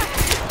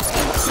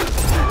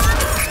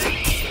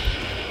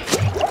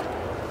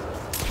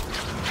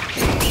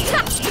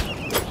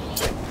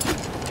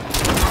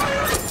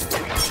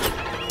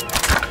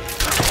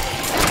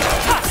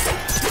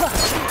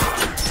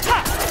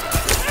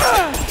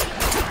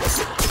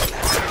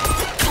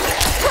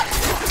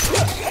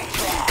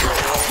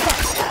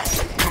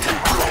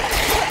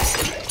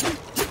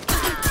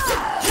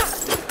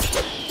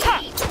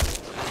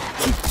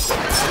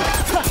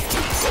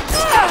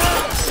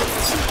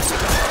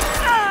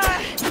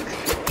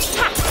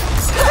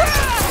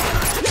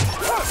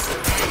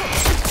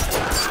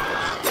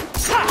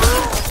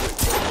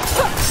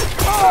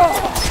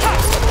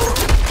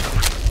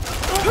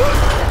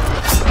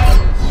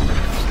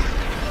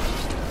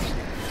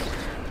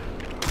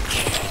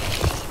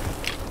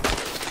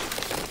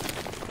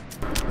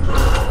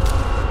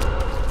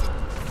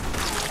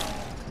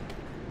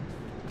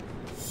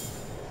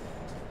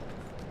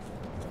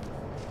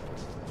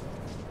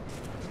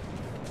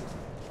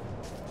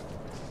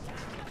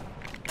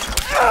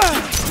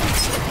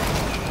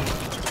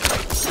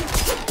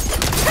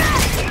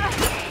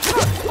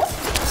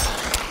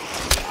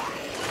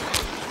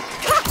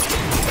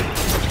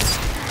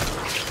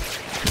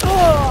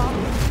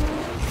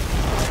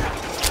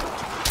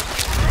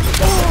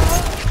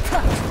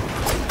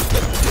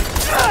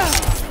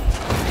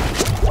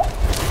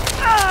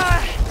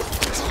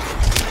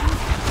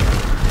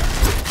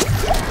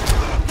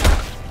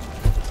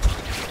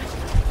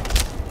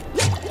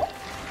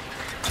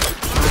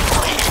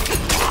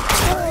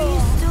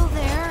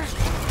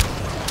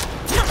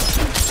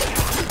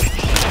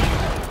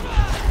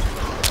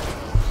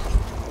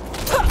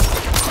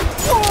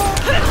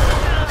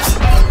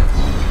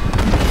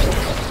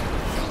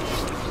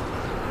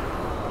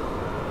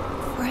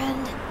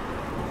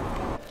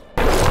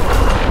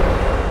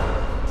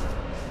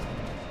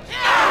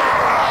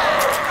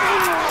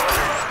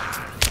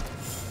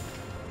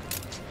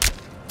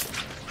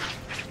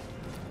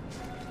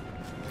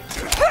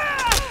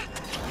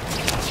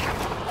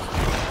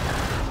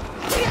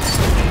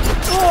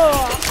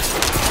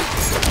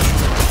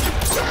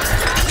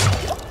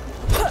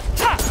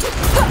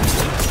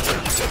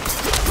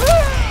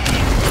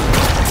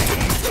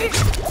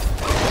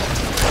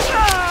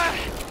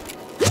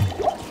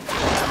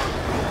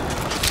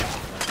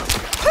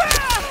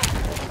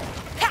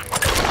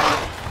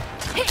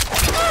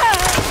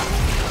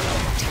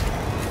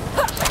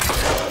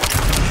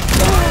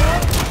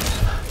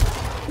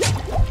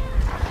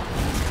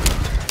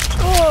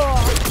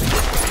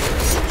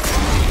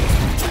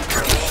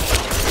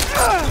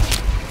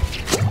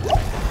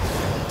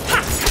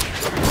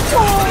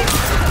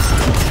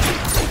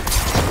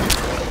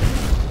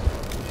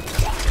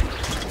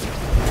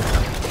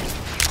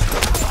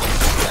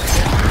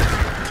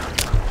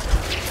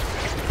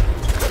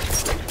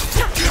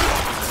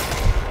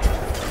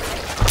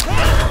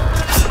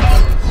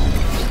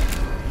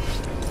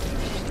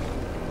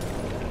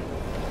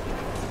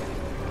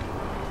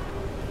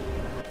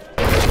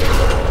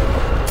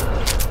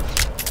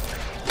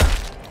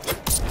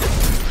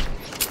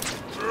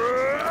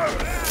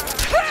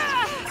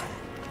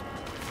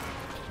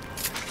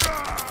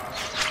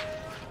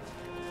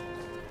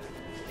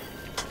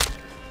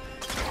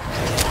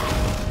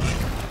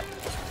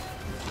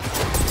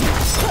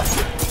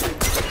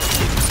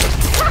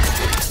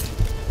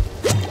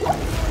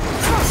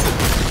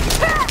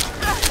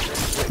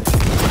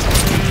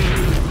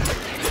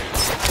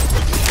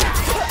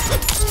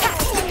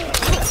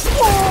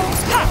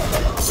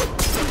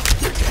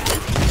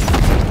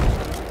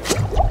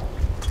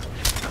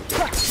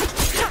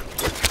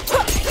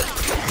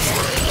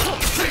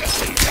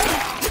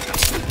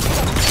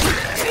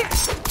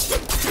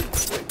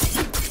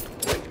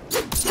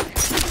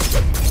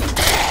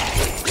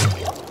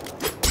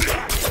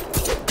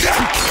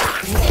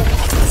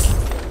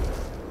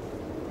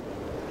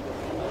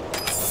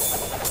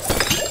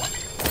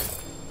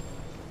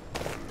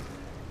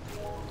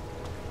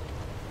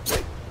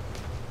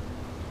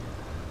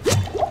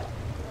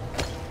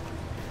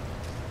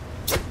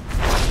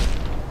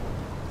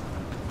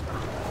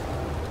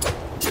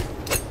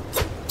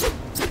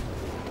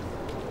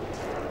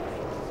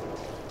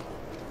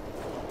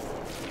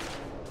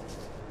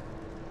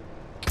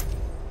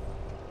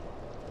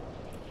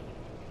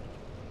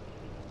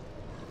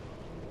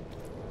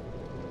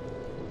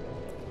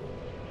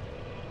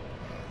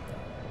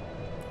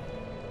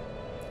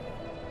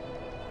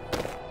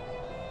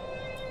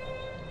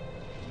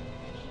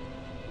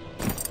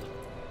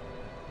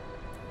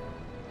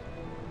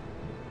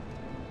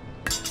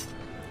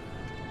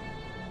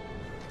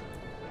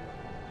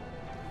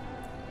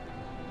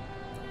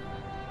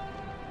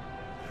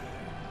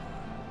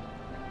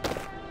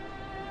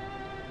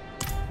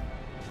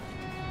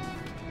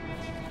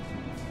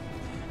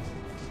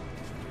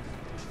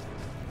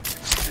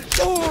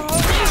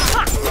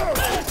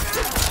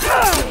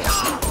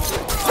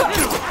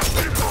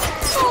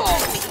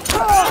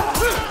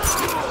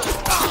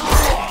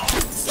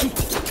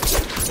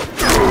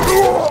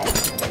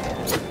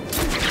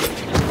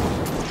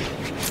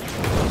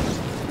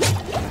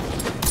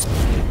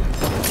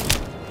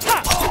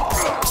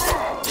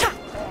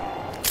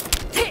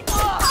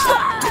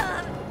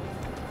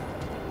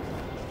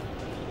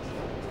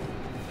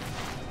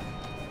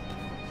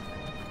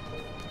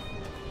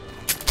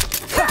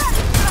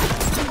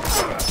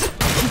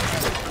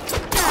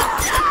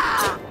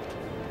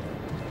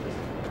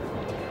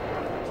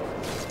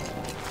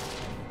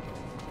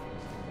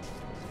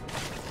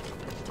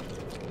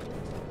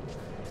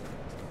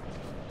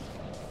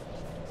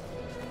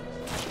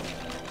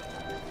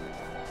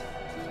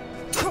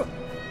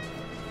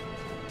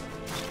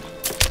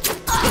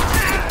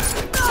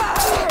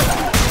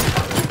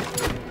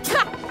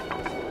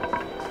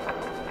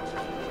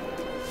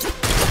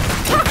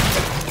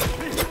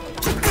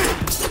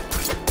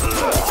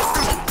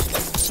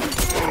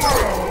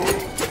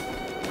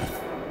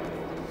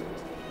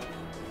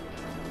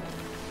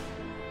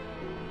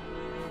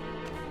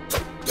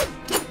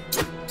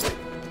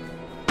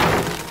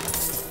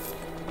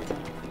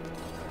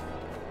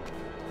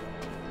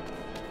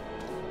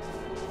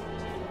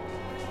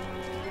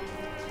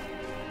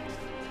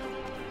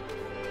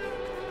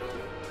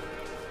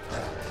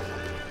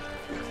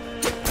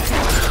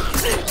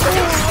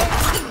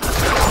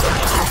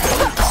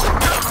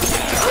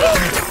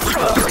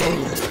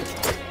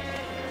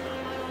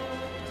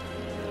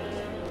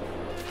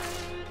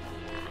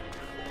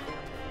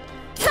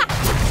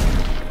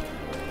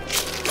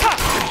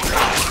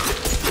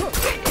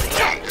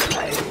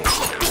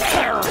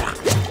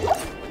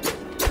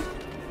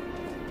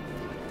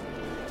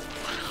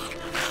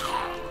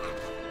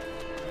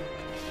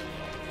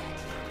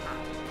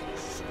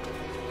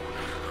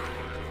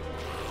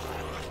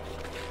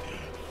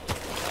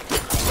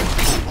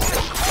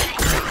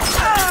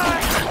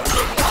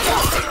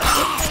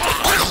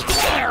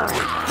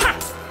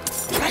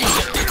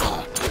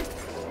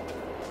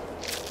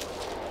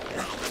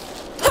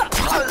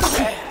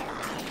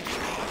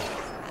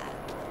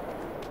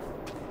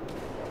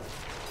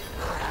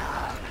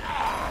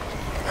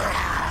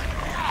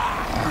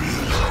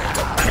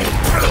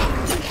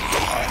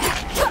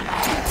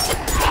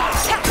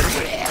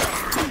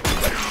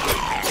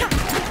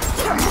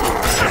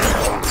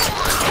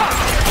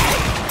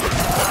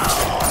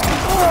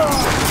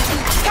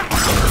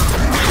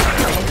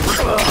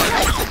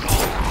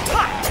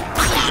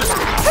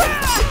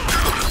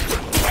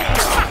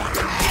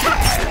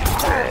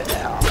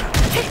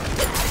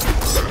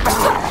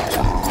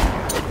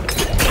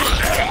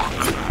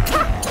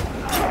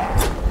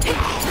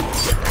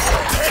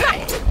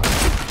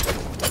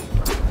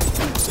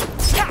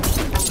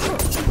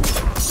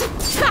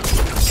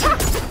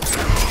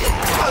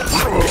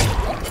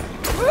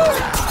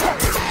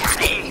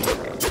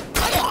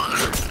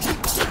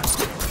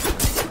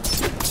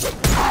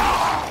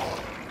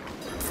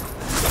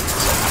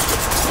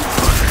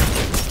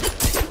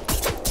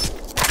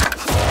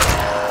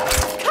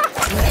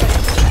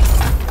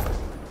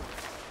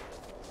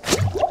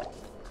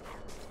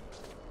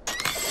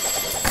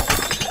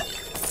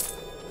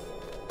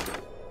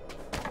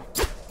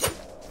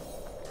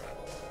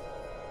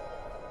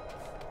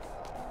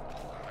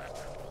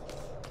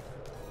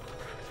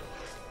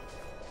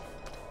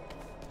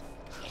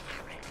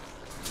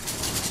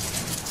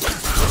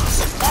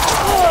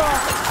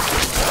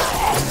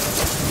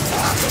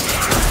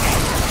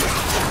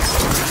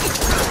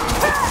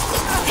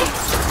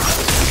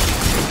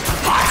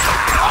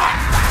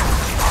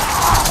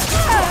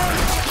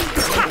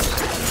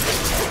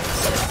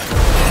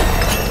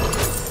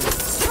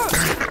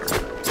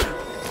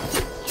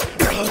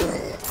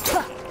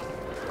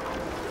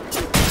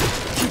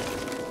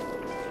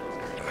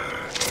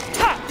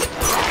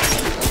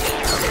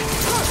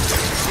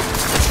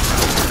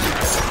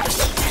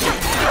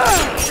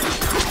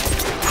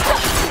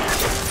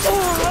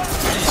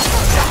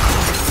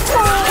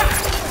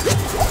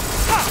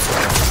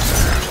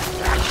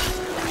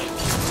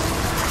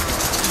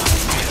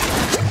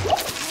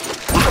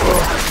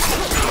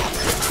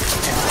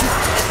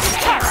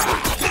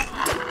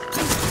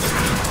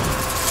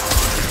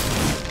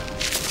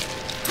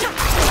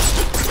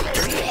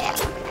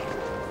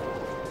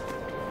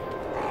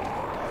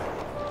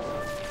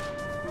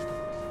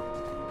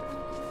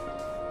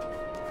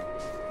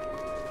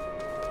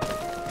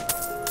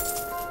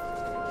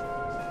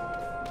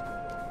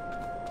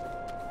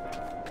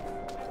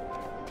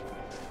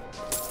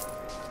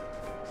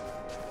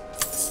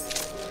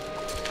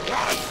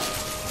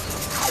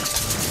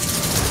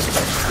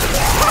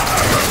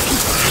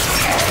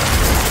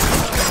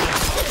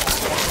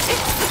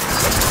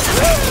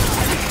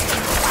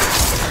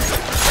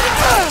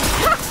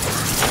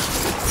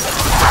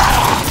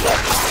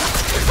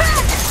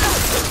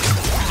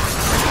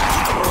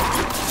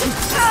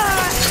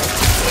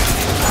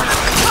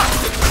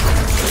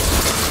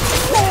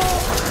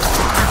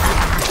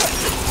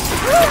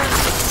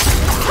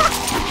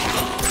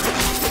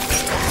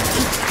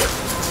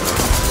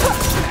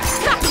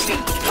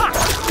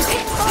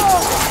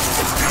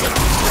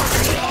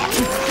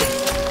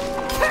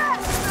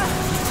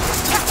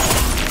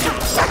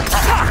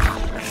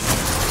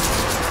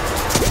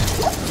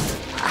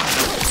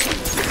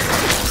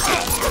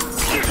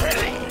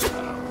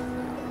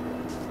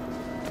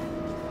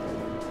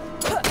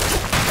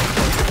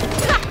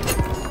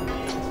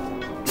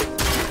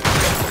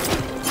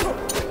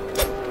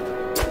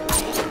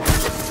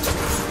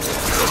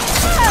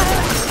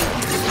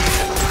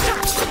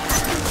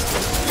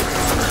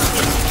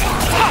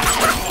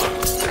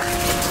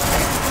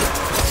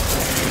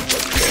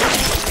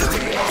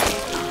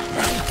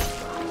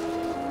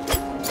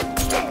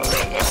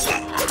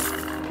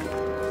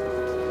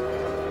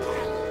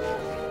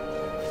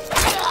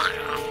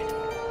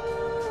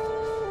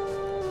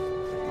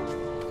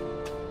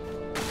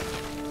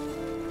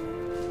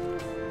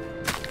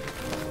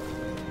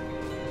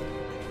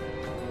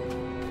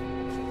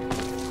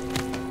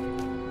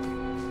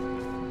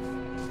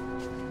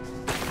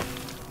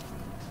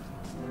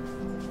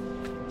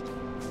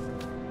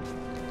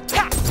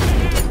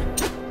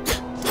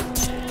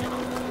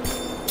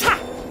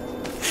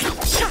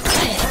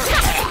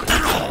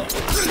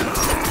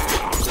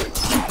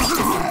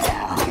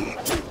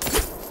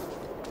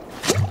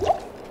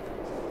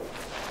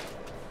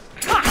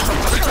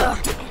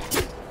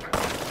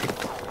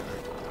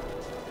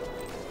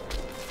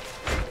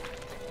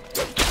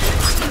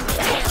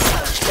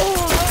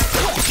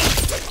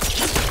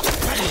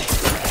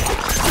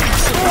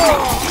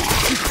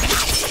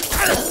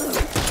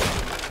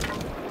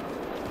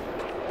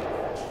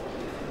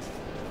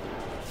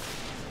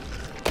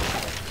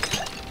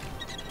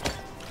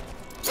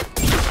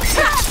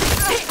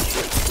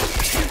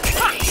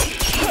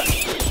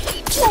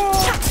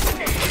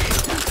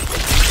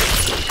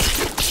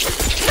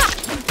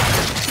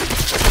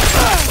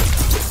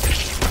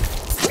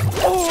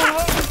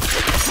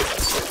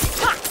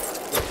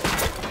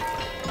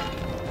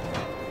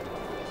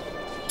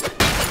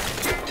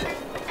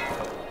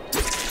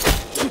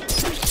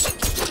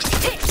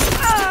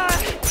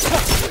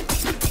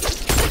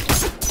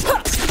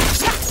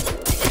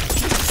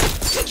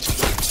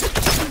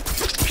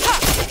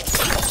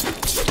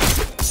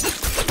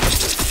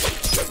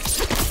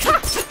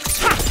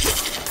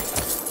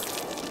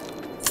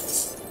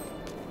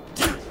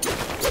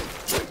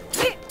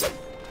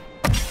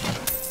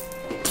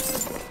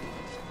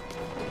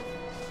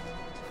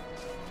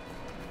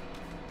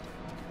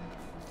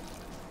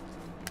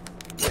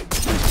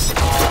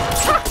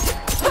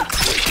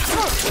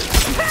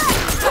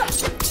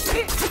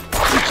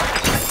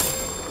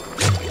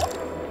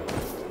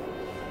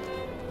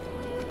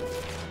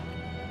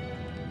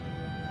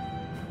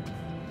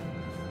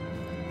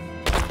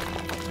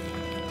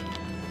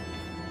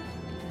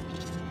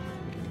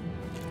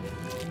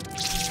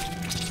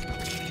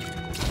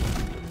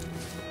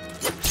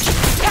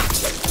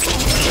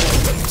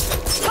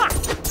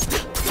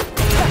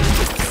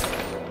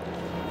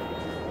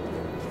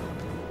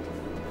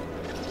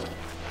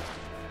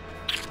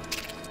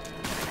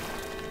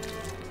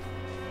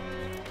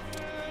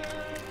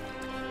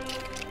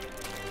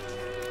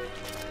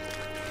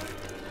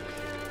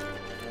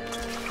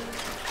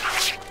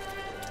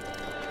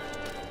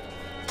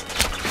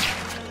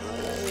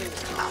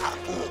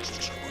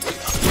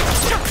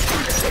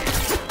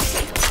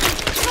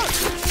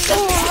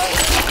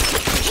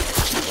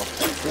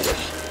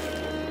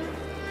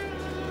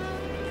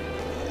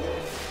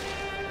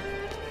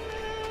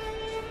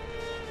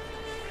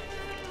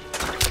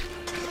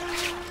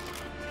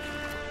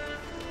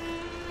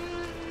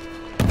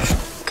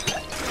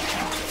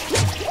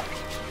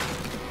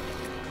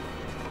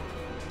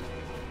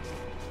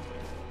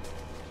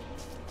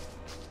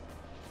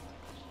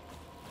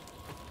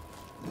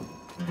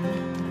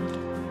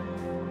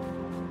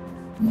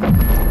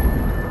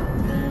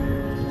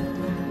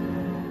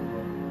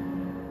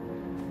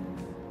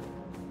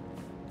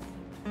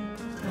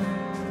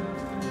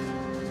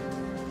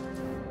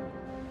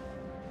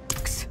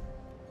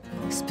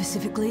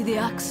 Specifically the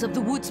axe of the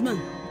woodsman,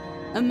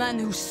 a man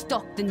who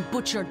stalked and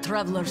butchered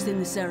travelers in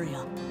this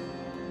area.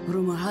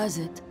 Rumor has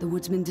it, the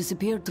woodsman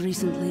disappeared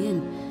recently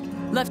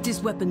and left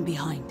his weapon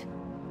behind.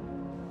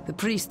 The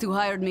priest who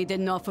hired me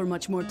didn't offer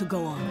much more to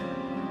go on.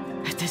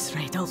 At this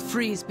rate, I'll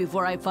freeze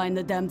before I find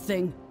the damn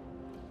thing.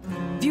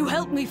 If you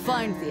help me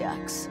find the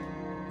axe,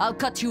 I'll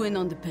cut you in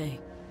on the pay.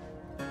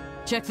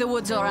 Check the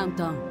woods around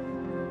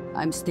town.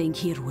 I'm staying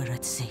here where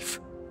it's safe.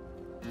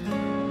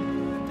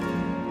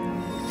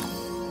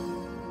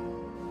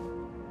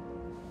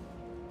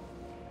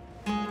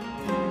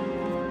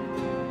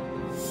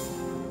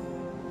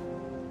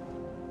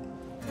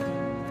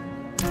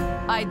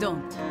 I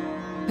don't.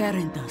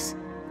 Perrin does.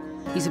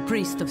 He's a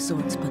priest of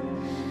sorts, but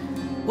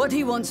what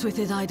he wants with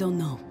it, I don't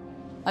know.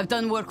 I've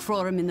done work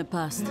for him in the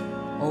past.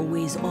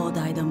 Always odd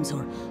items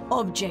or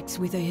objects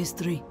with a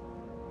history.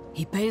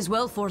 He pays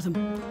well for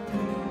them.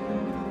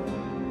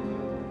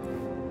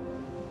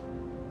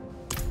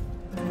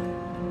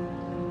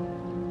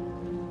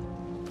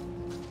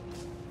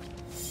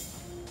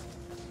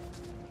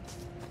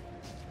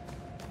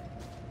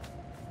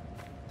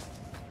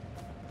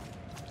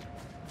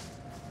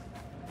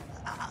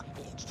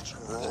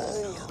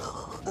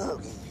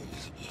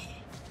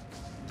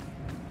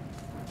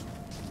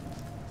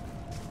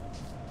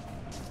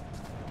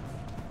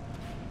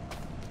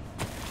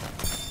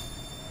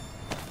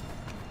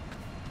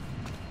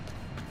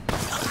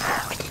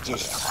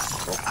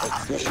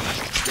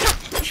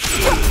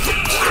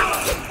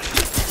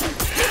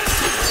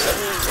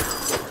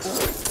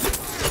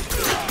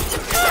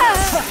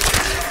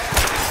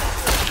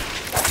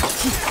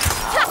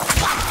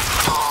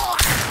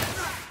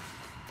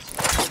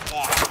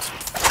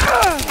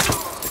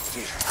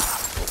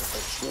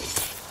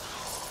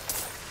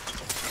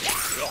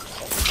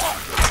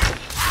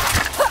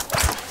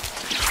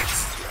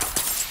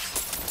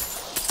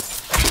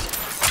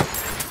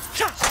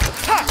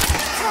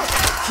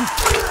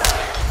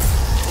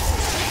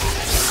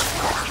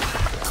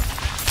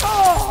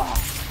 Oh!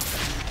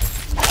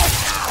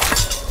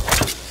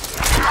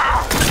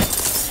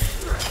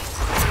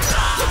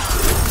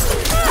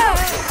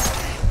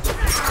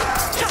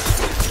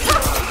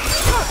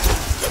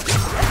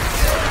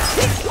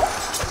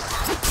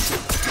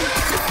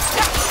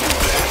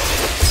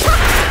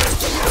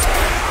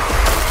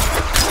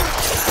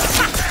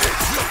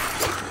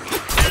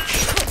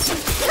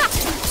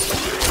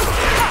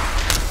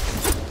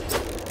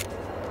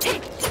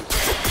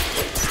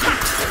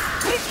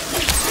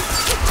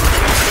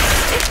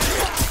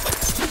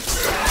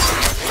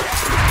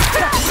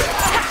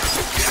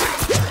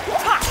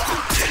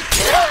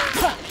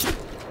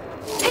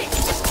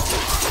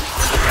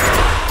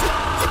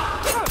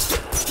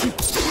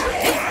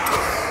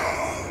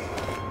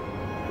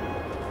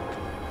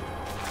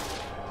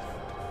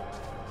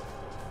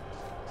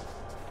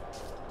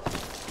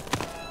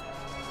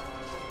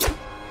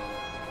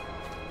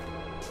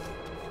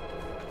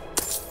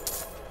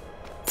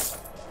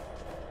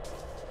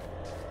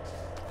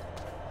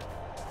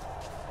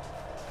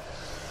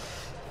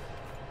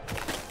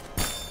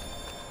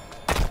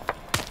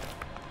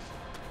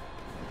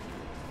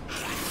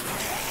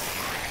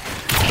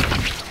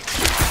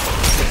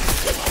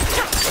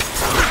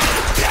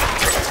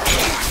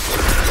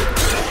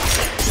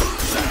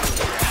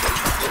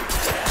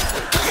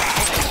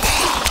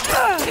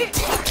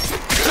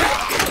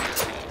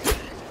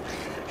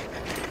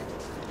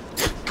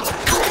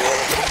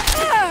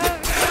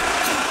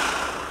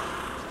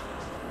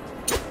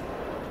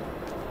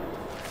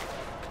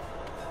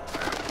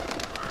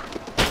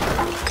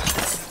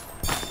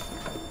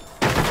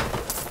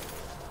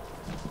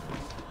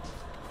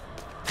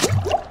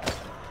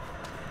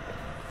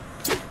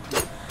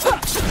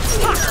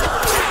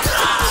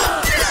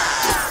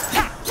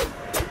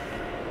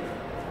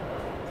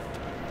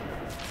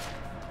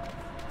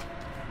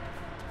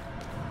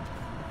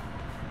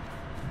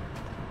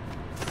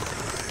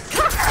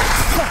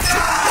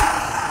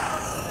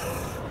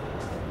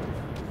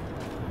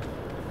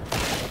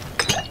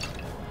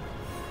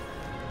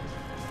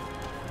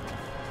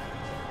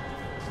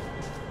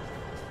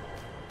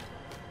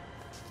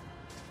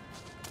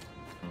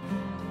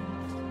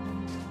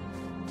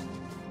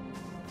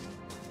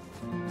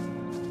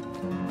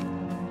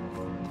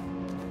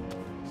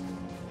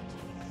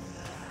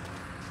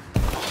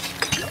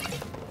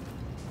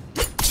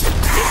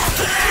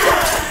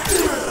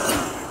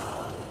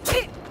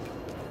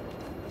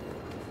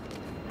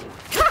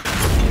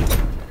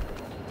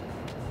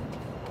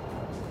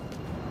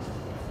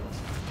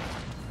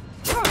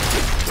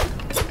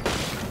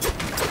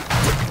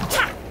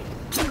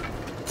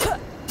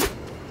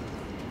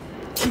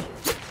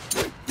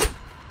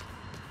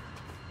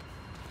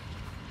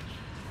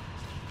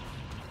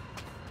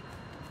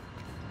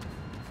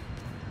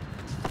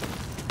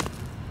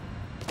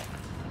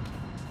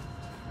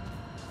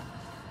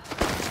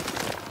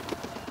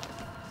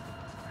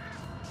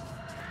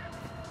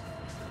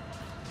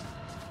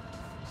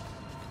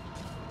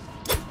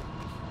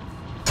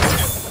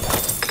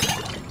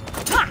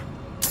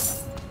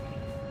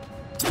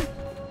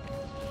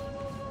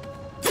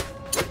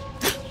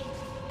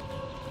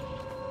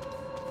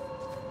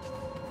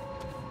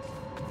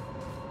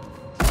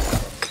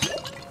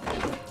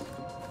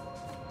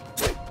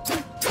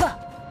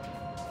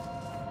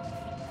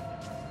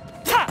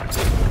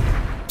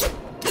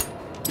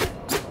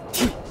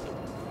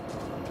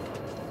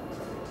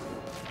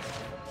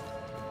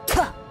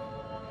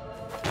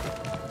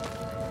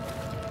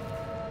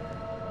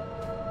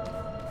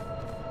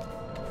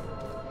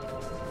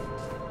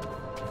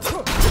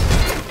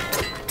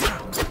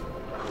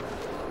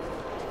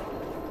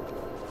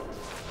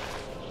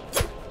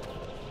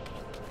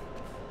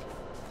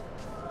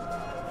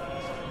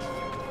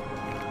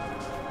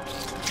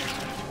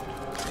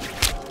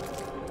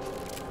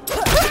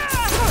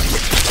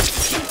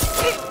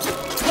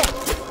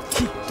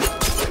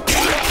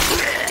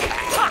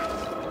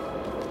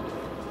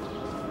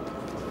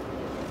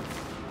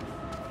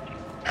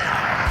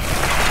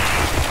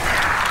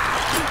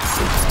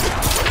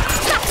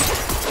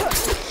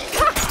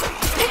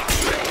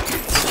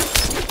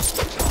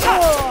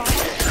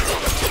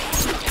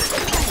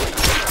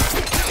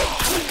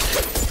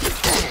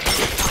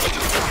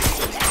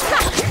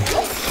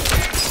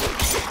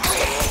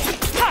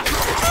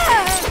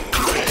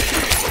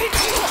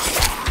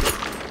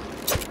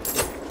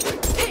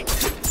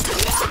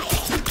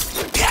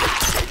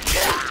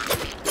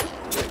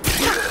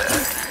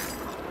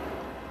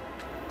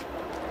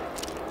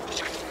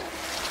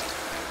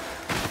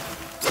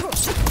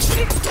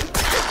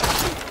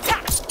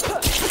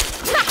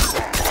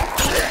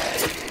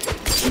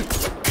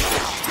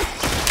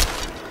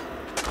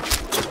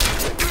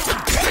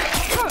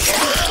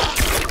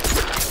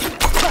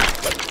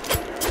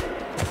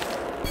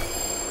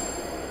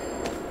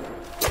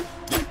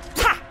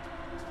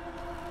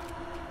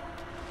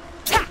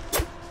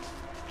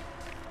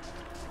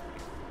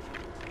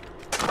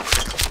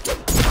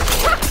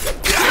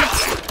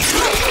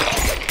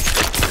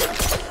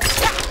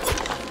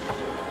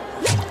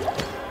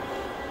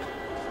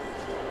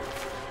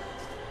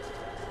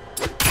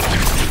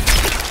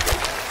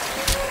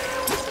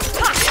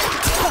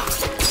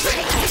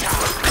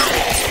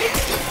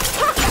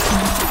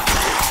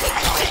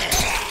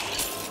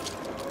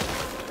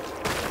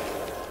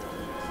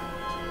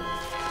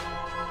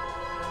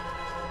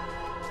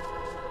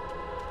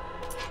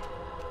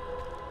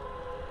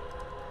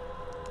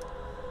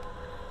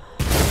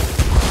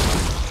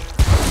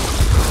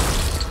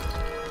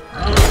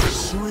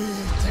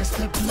 Sweet as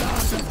the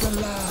blood of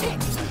the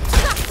lamb.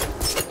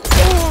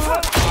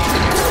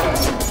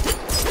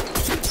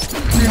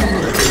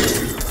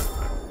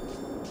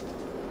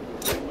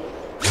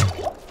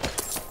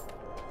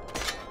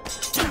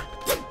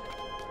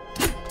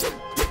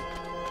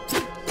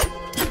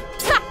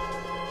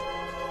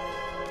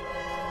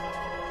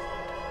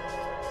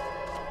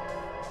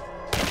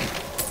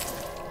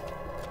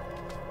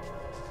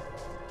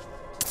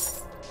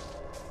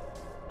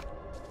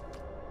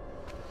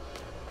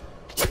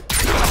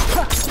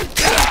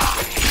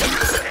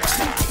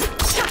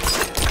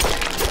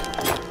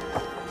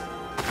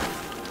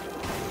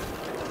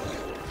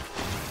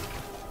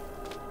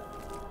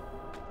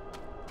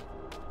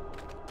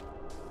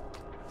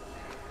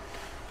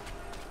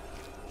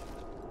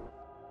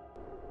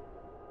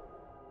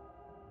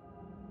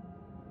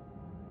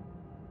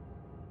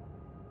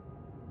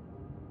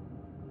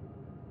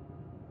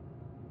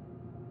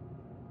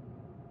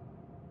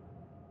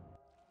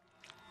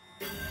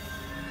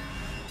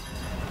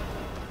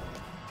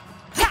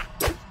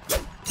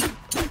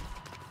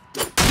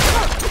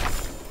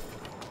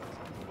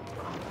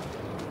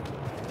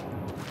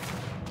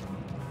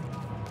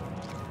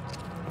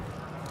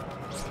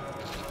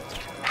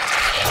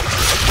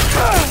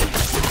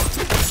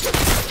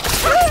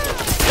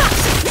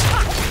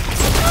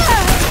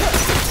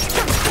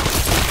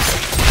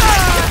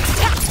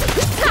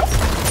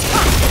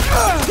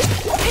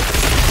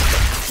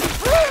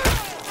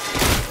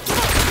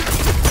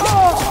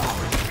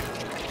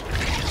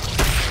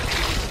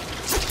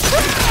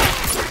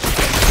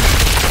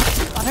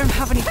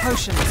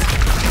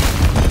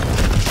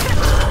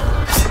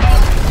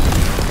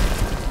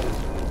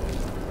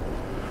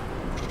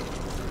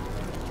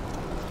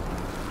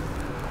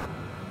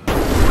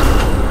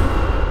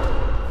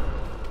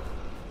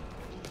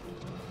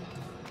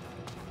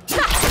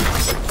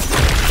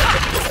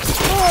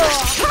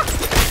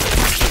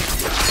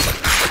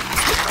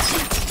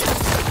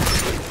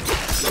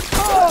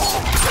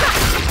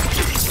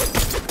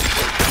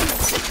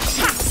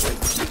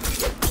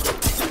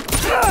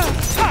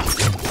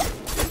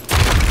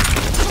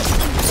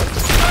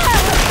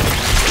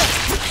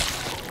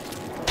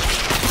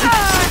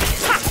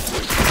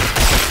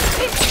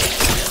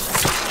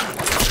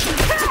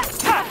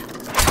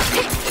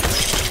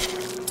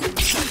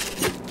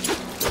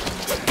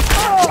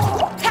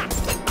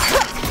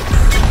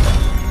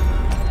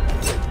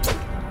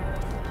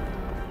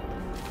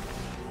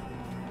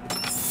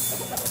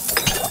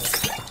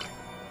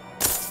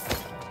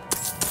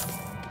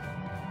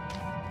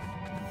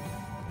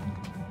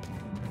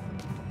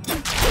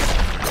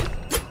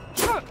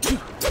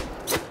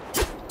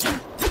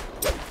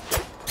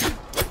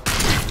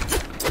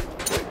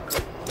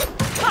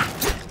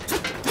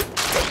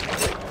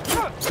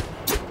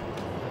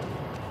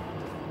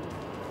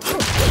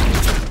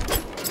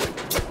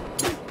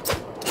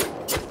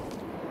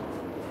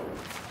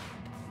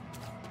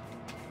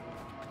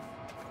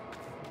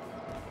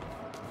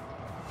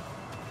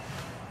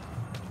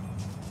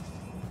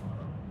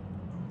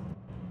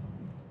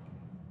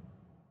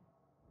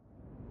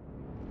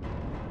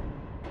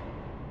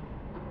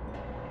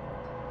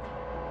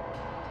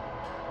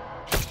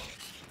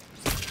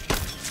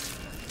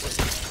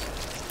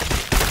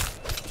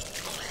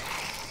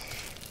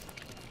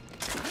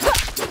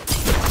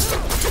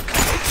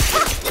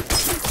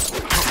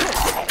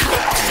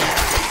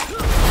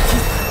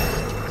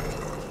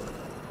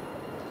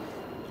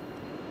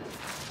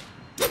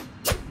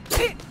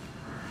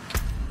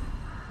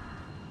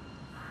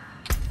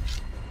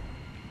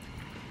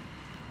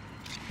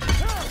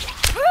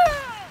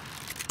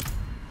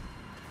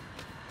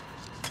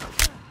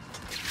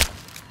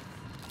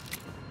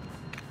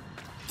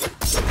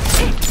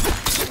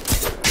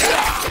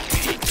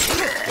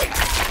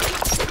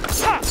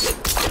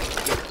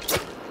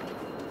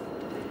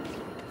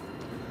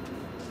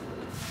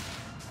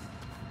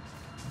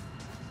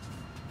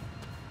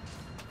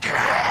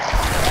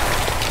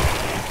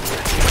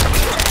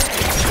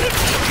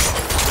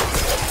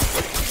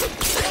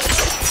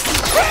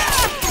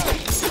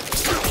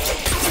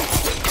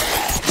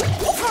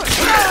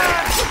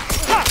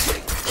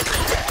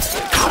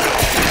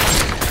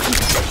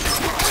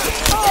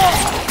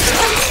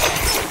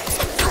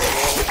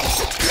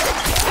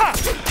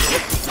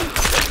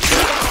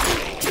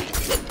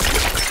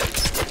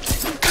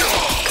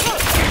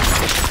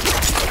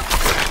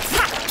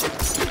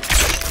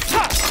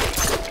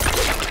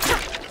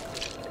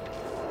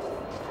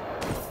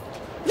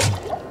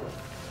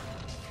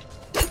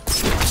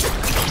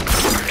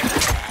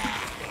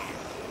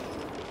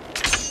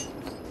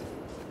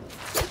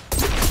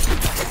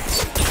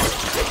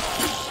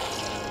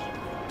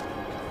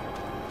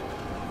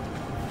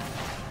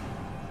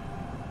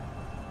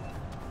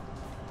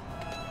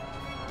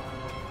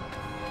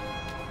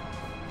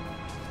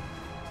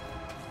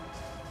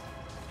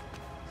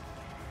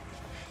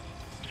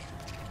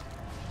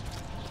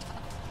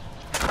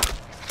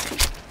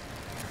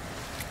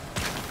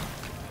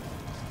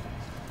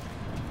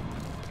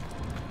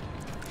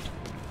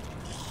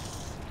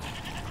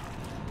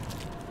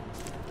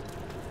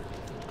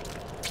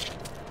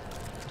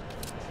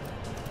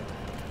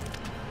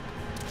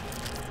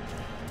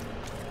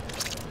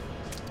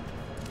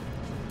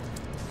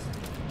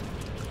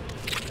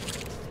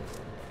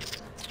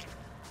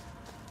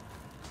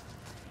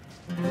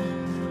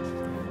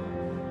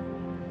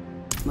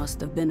 Must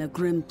have been a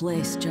grim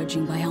place,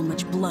 judging by how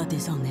much blood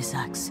is on this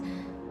axe.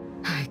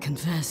 I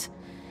confess,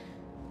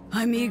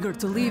 I'm eager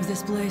to leave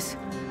this place.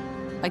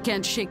 I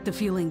can't shake the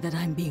feeling that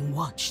I'm being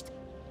watched.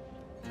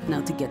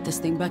 Now to get this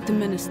thing back to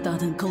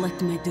Ministad and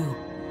collect my due.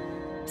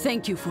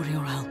 Thank you for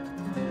your help.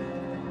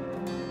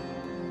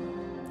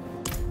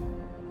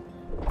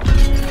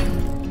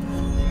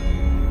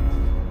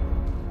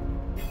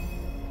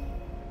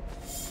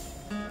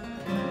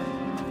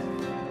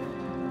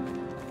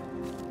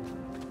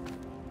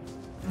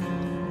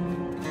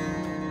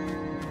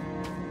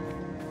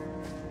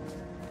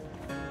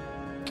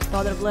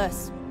 Father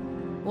bless.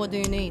 What do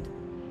you need?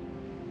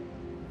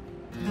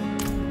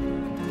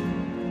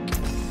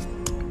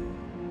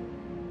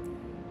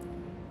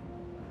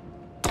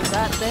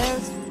 That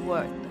there's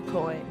worth the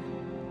coin.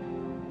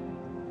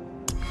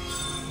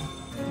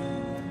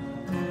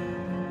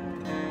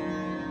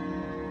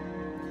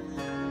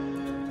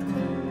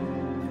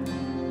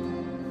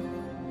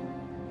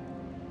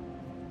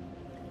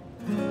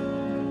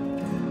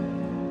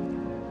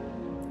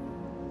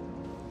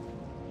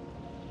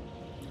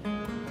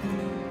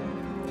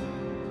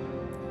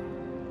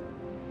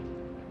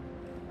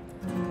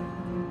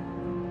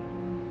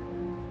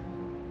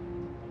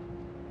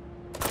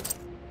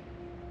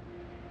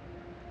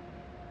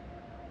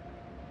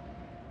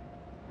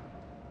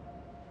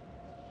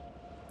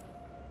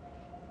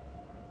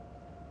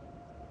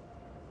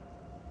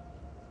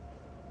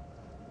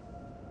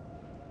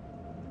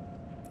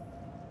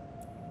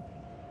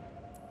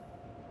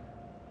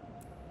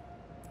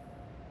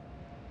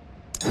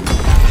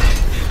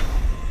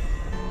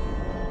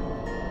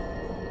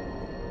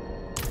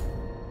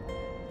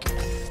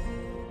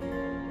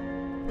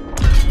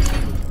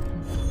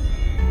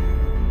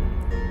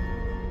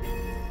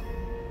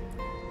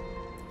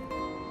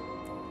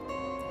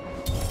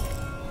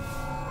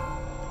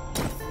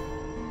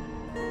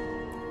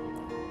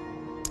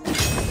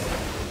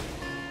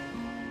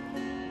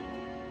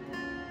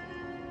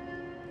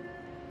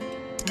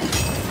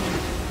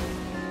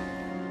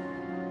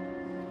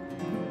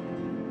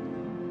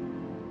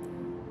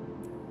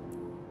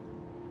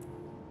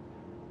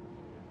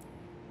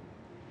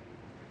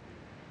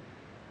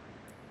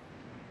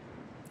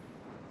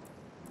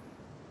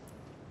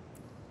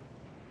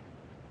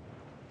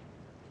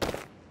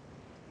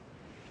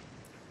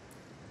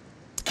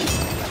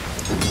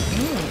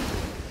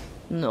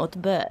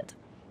 Not bad.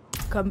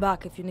 Come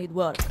back if you need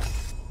work.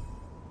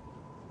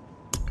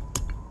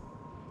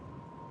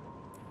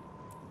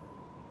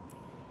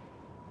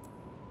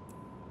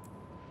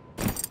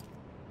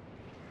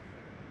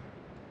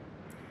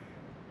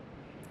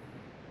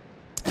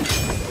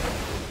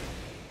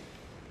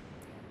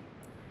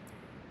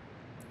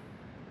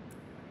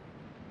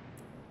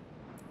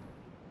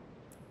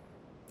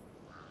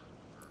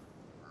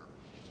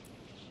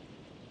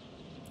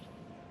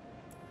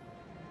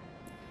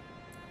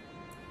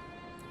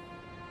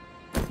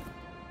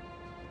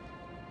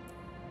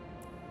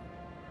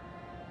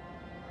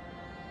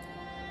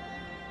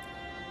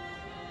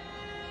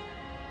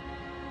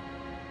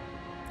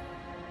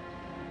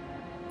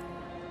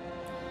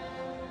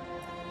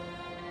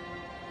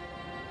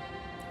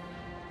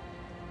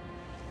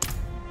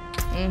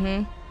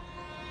 Mm-hmm.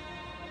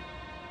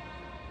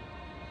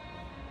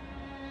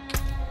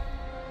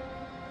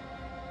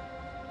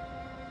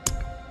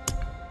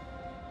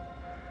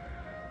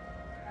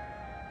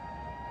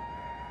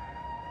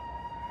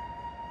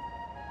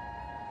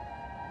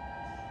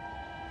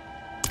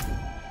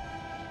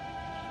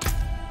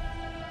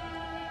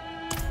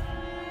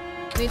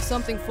 Need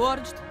something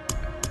forged?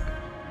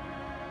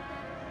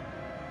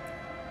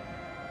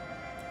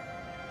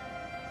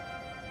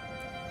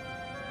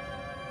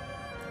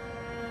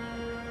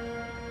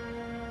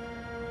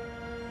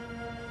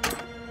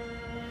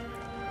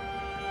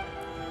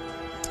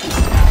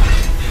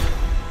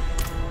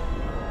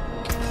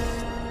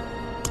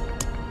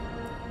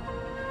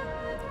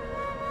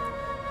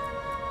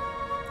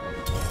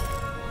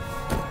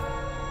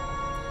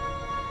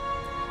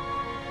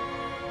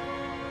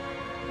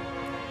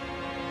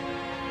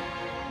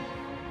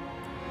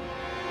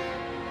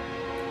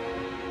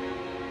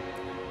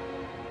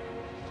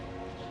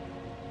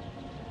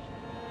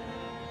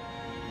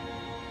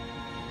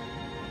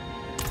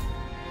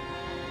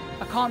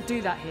 I can't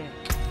do that here.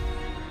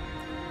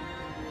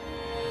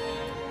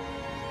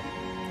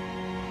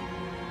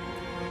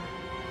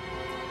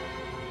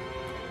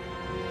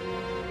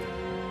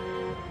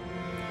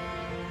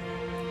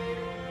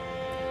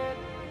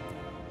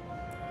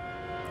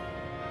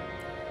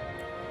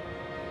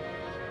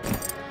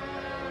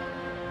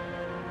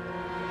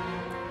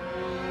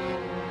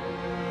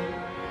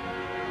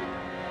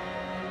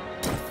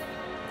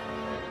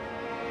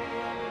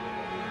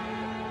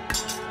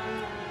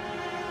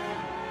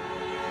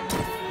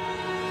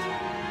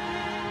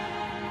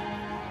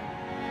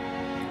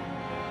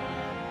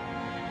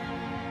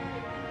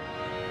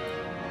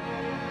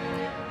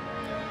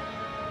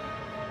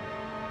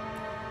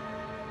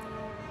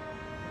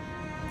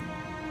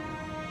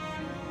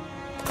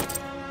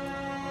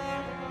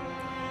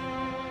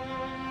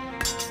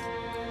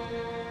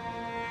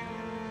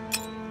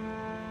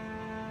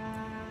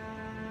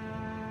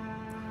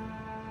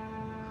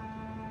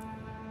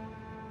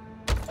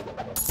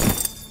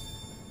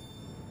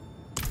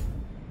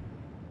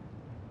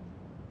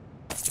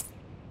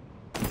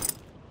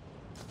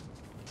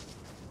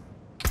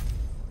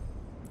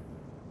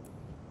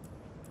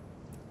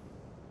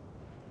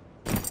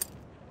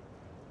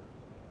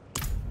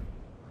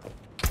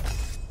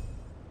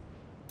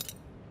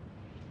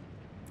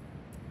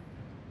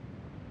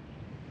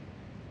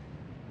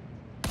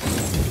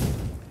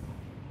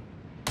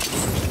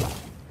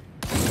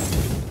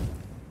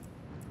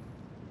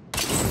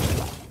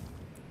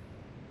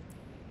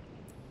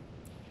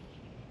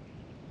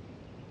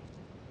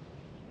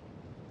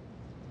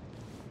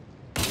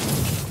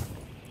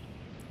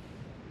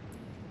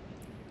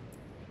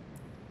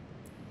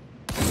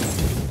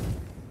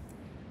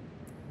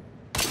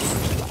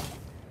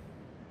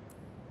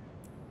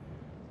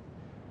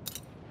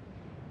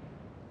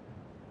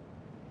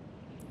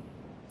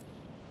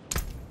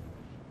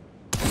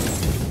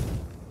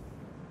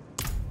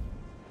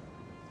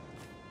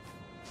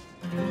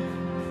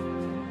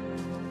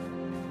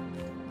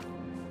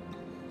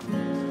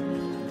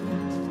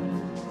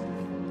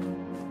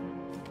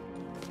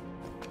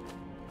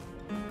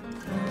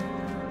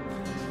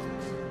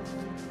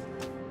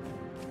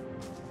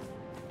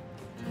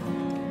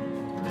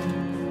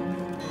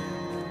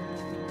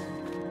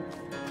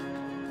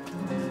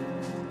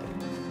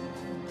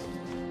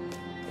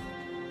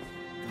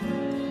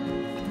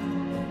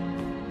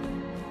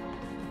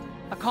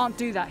 I can't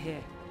do that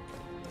here.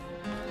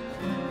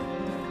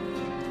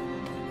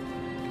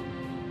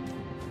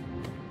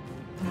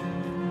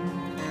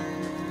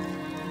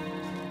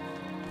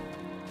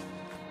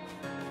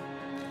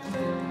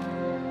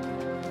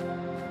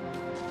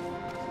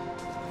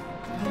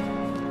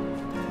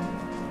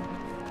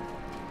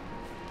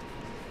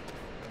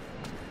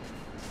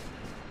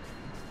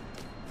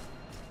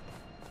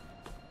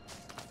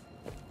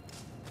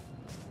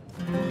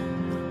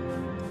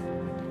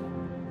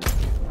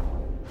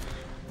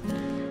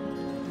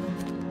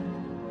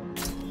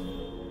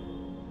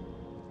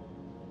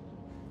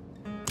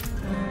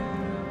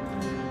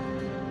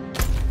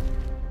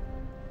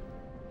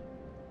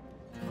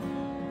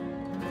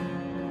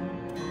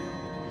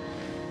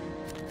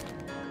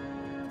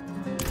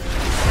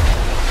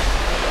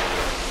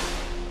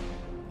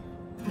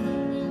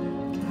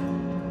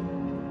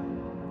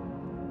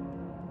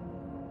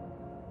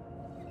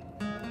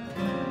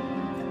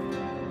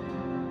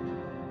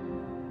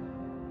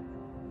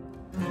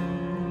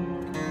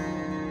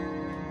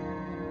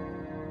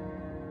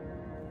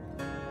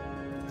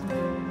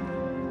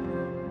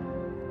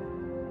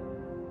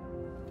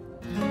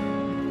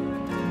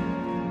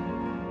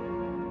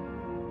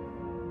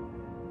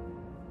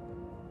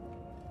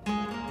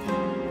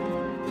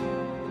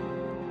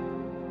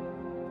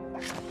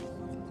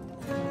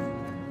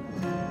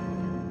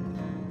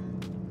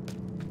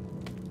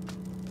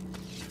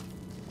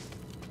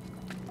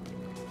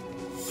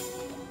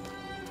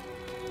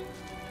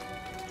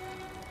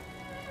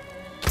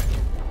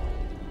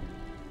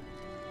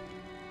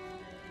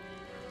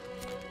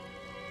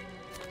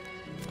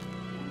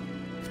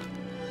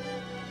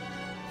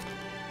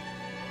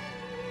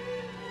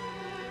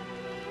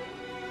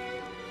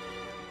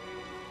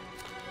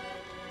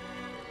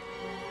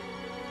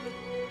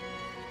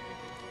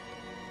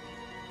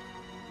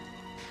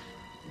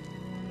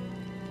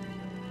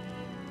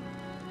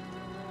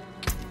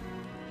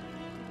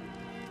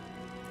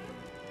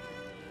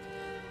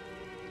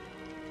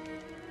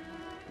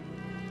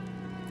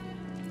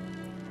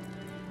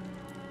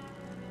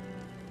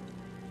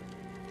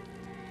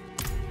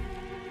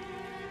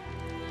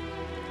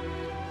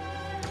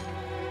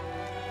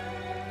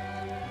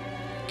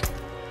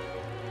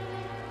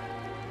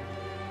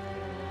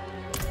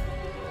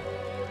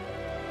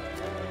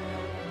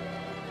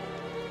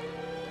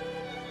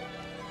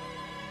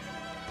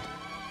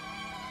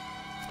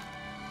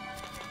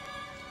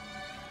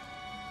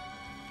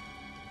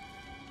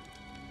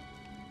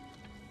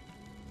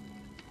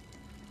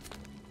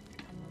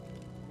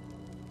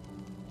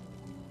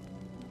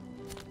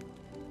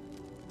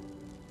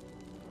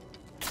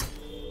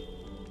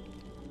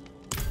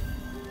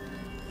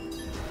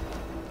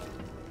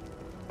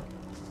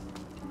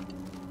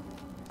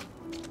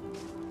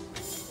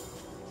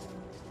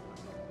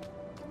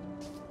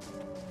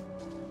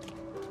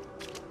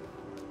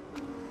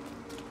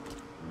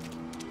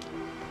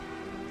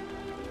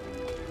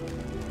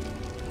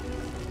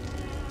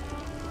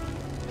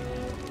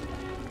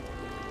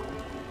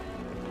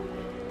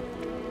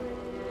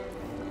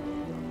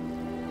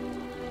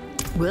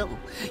 Well,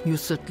 you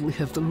certainly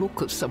have the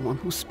look of someone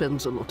who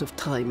spends a lot of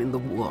time in the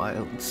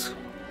wilds.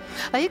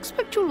 I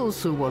expect you'll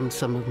also want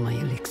some of my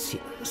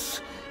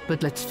elixirs,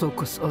 but let's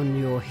focus on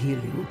your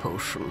healing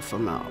potion for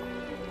now.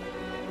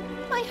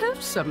 I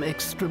have some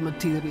extra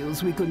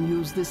materials we can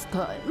use this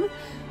time.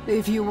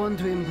 If you want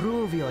to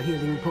improve your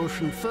healing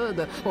potion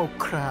further or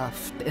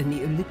craft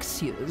any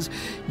elixirs,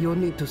 you'll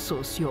need to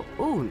source your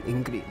own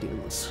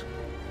ingredients.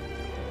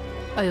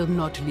 I'll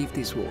not leave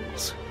these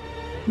walls.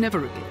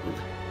 Never again.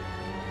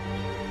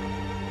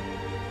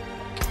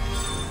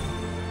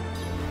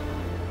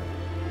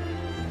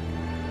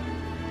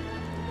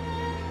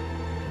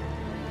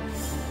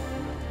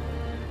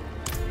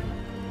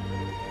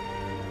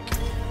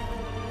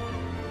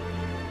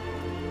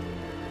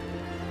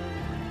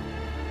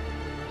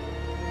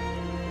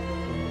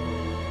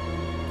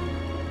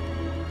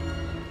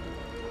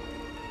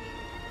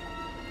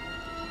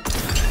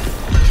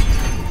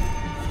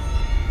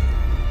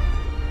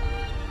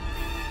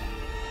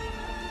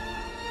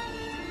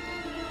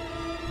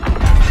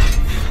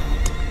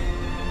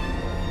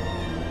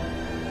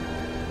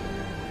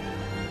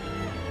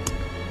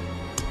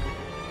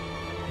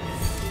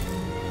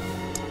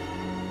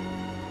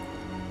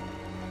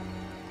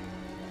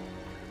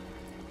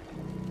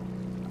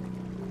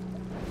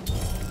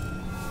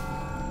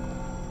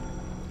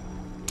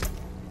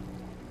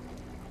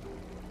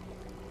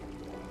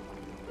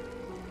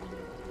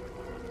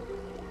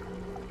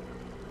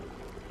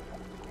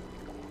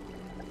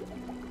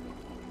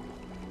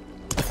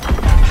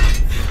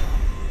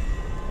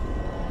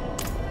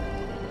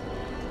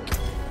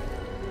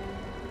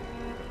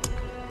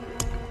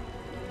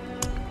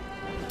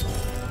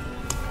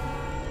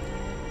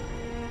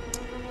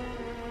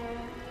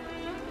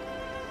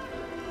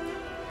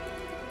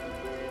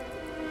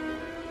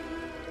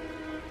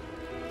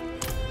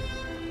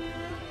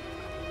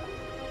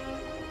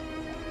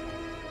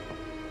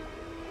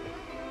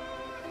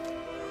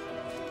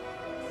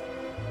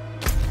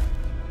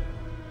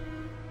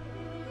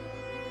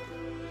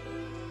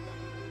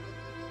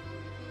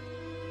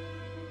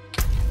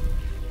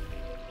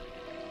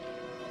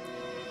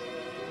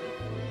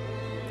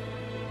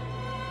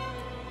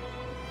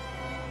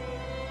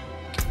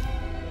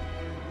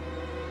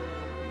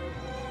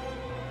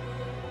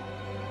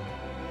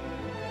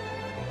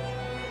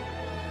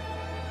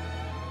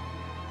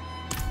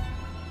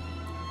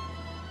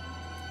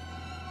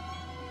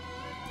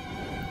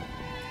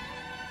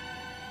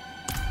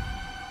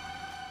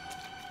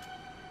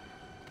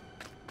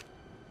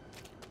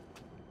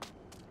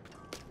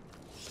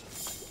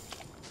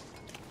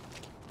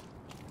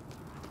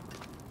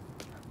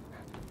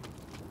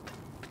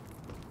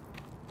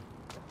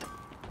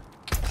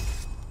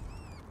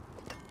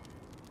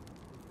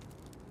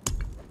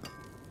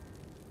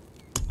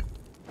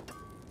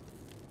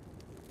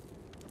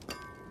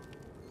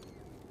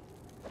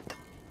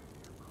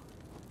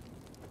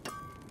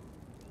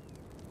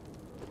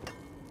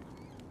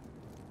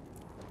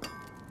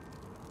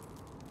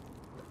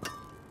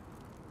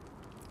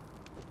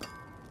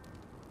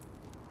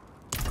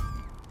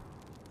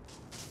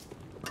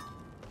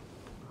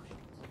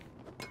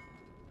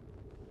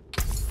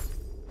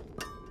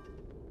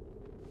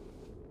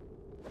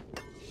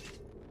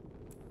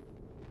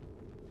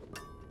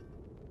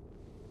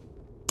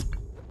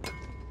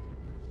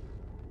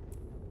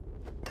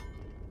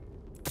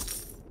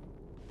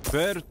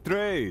 Fair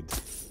trade.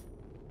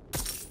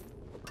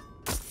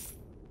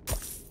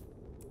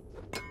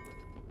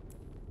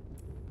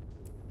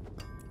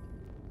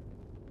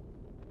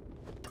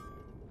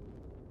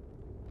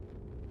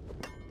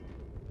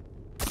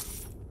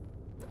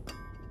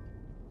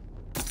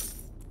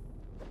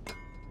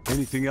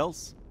 Anything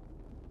else?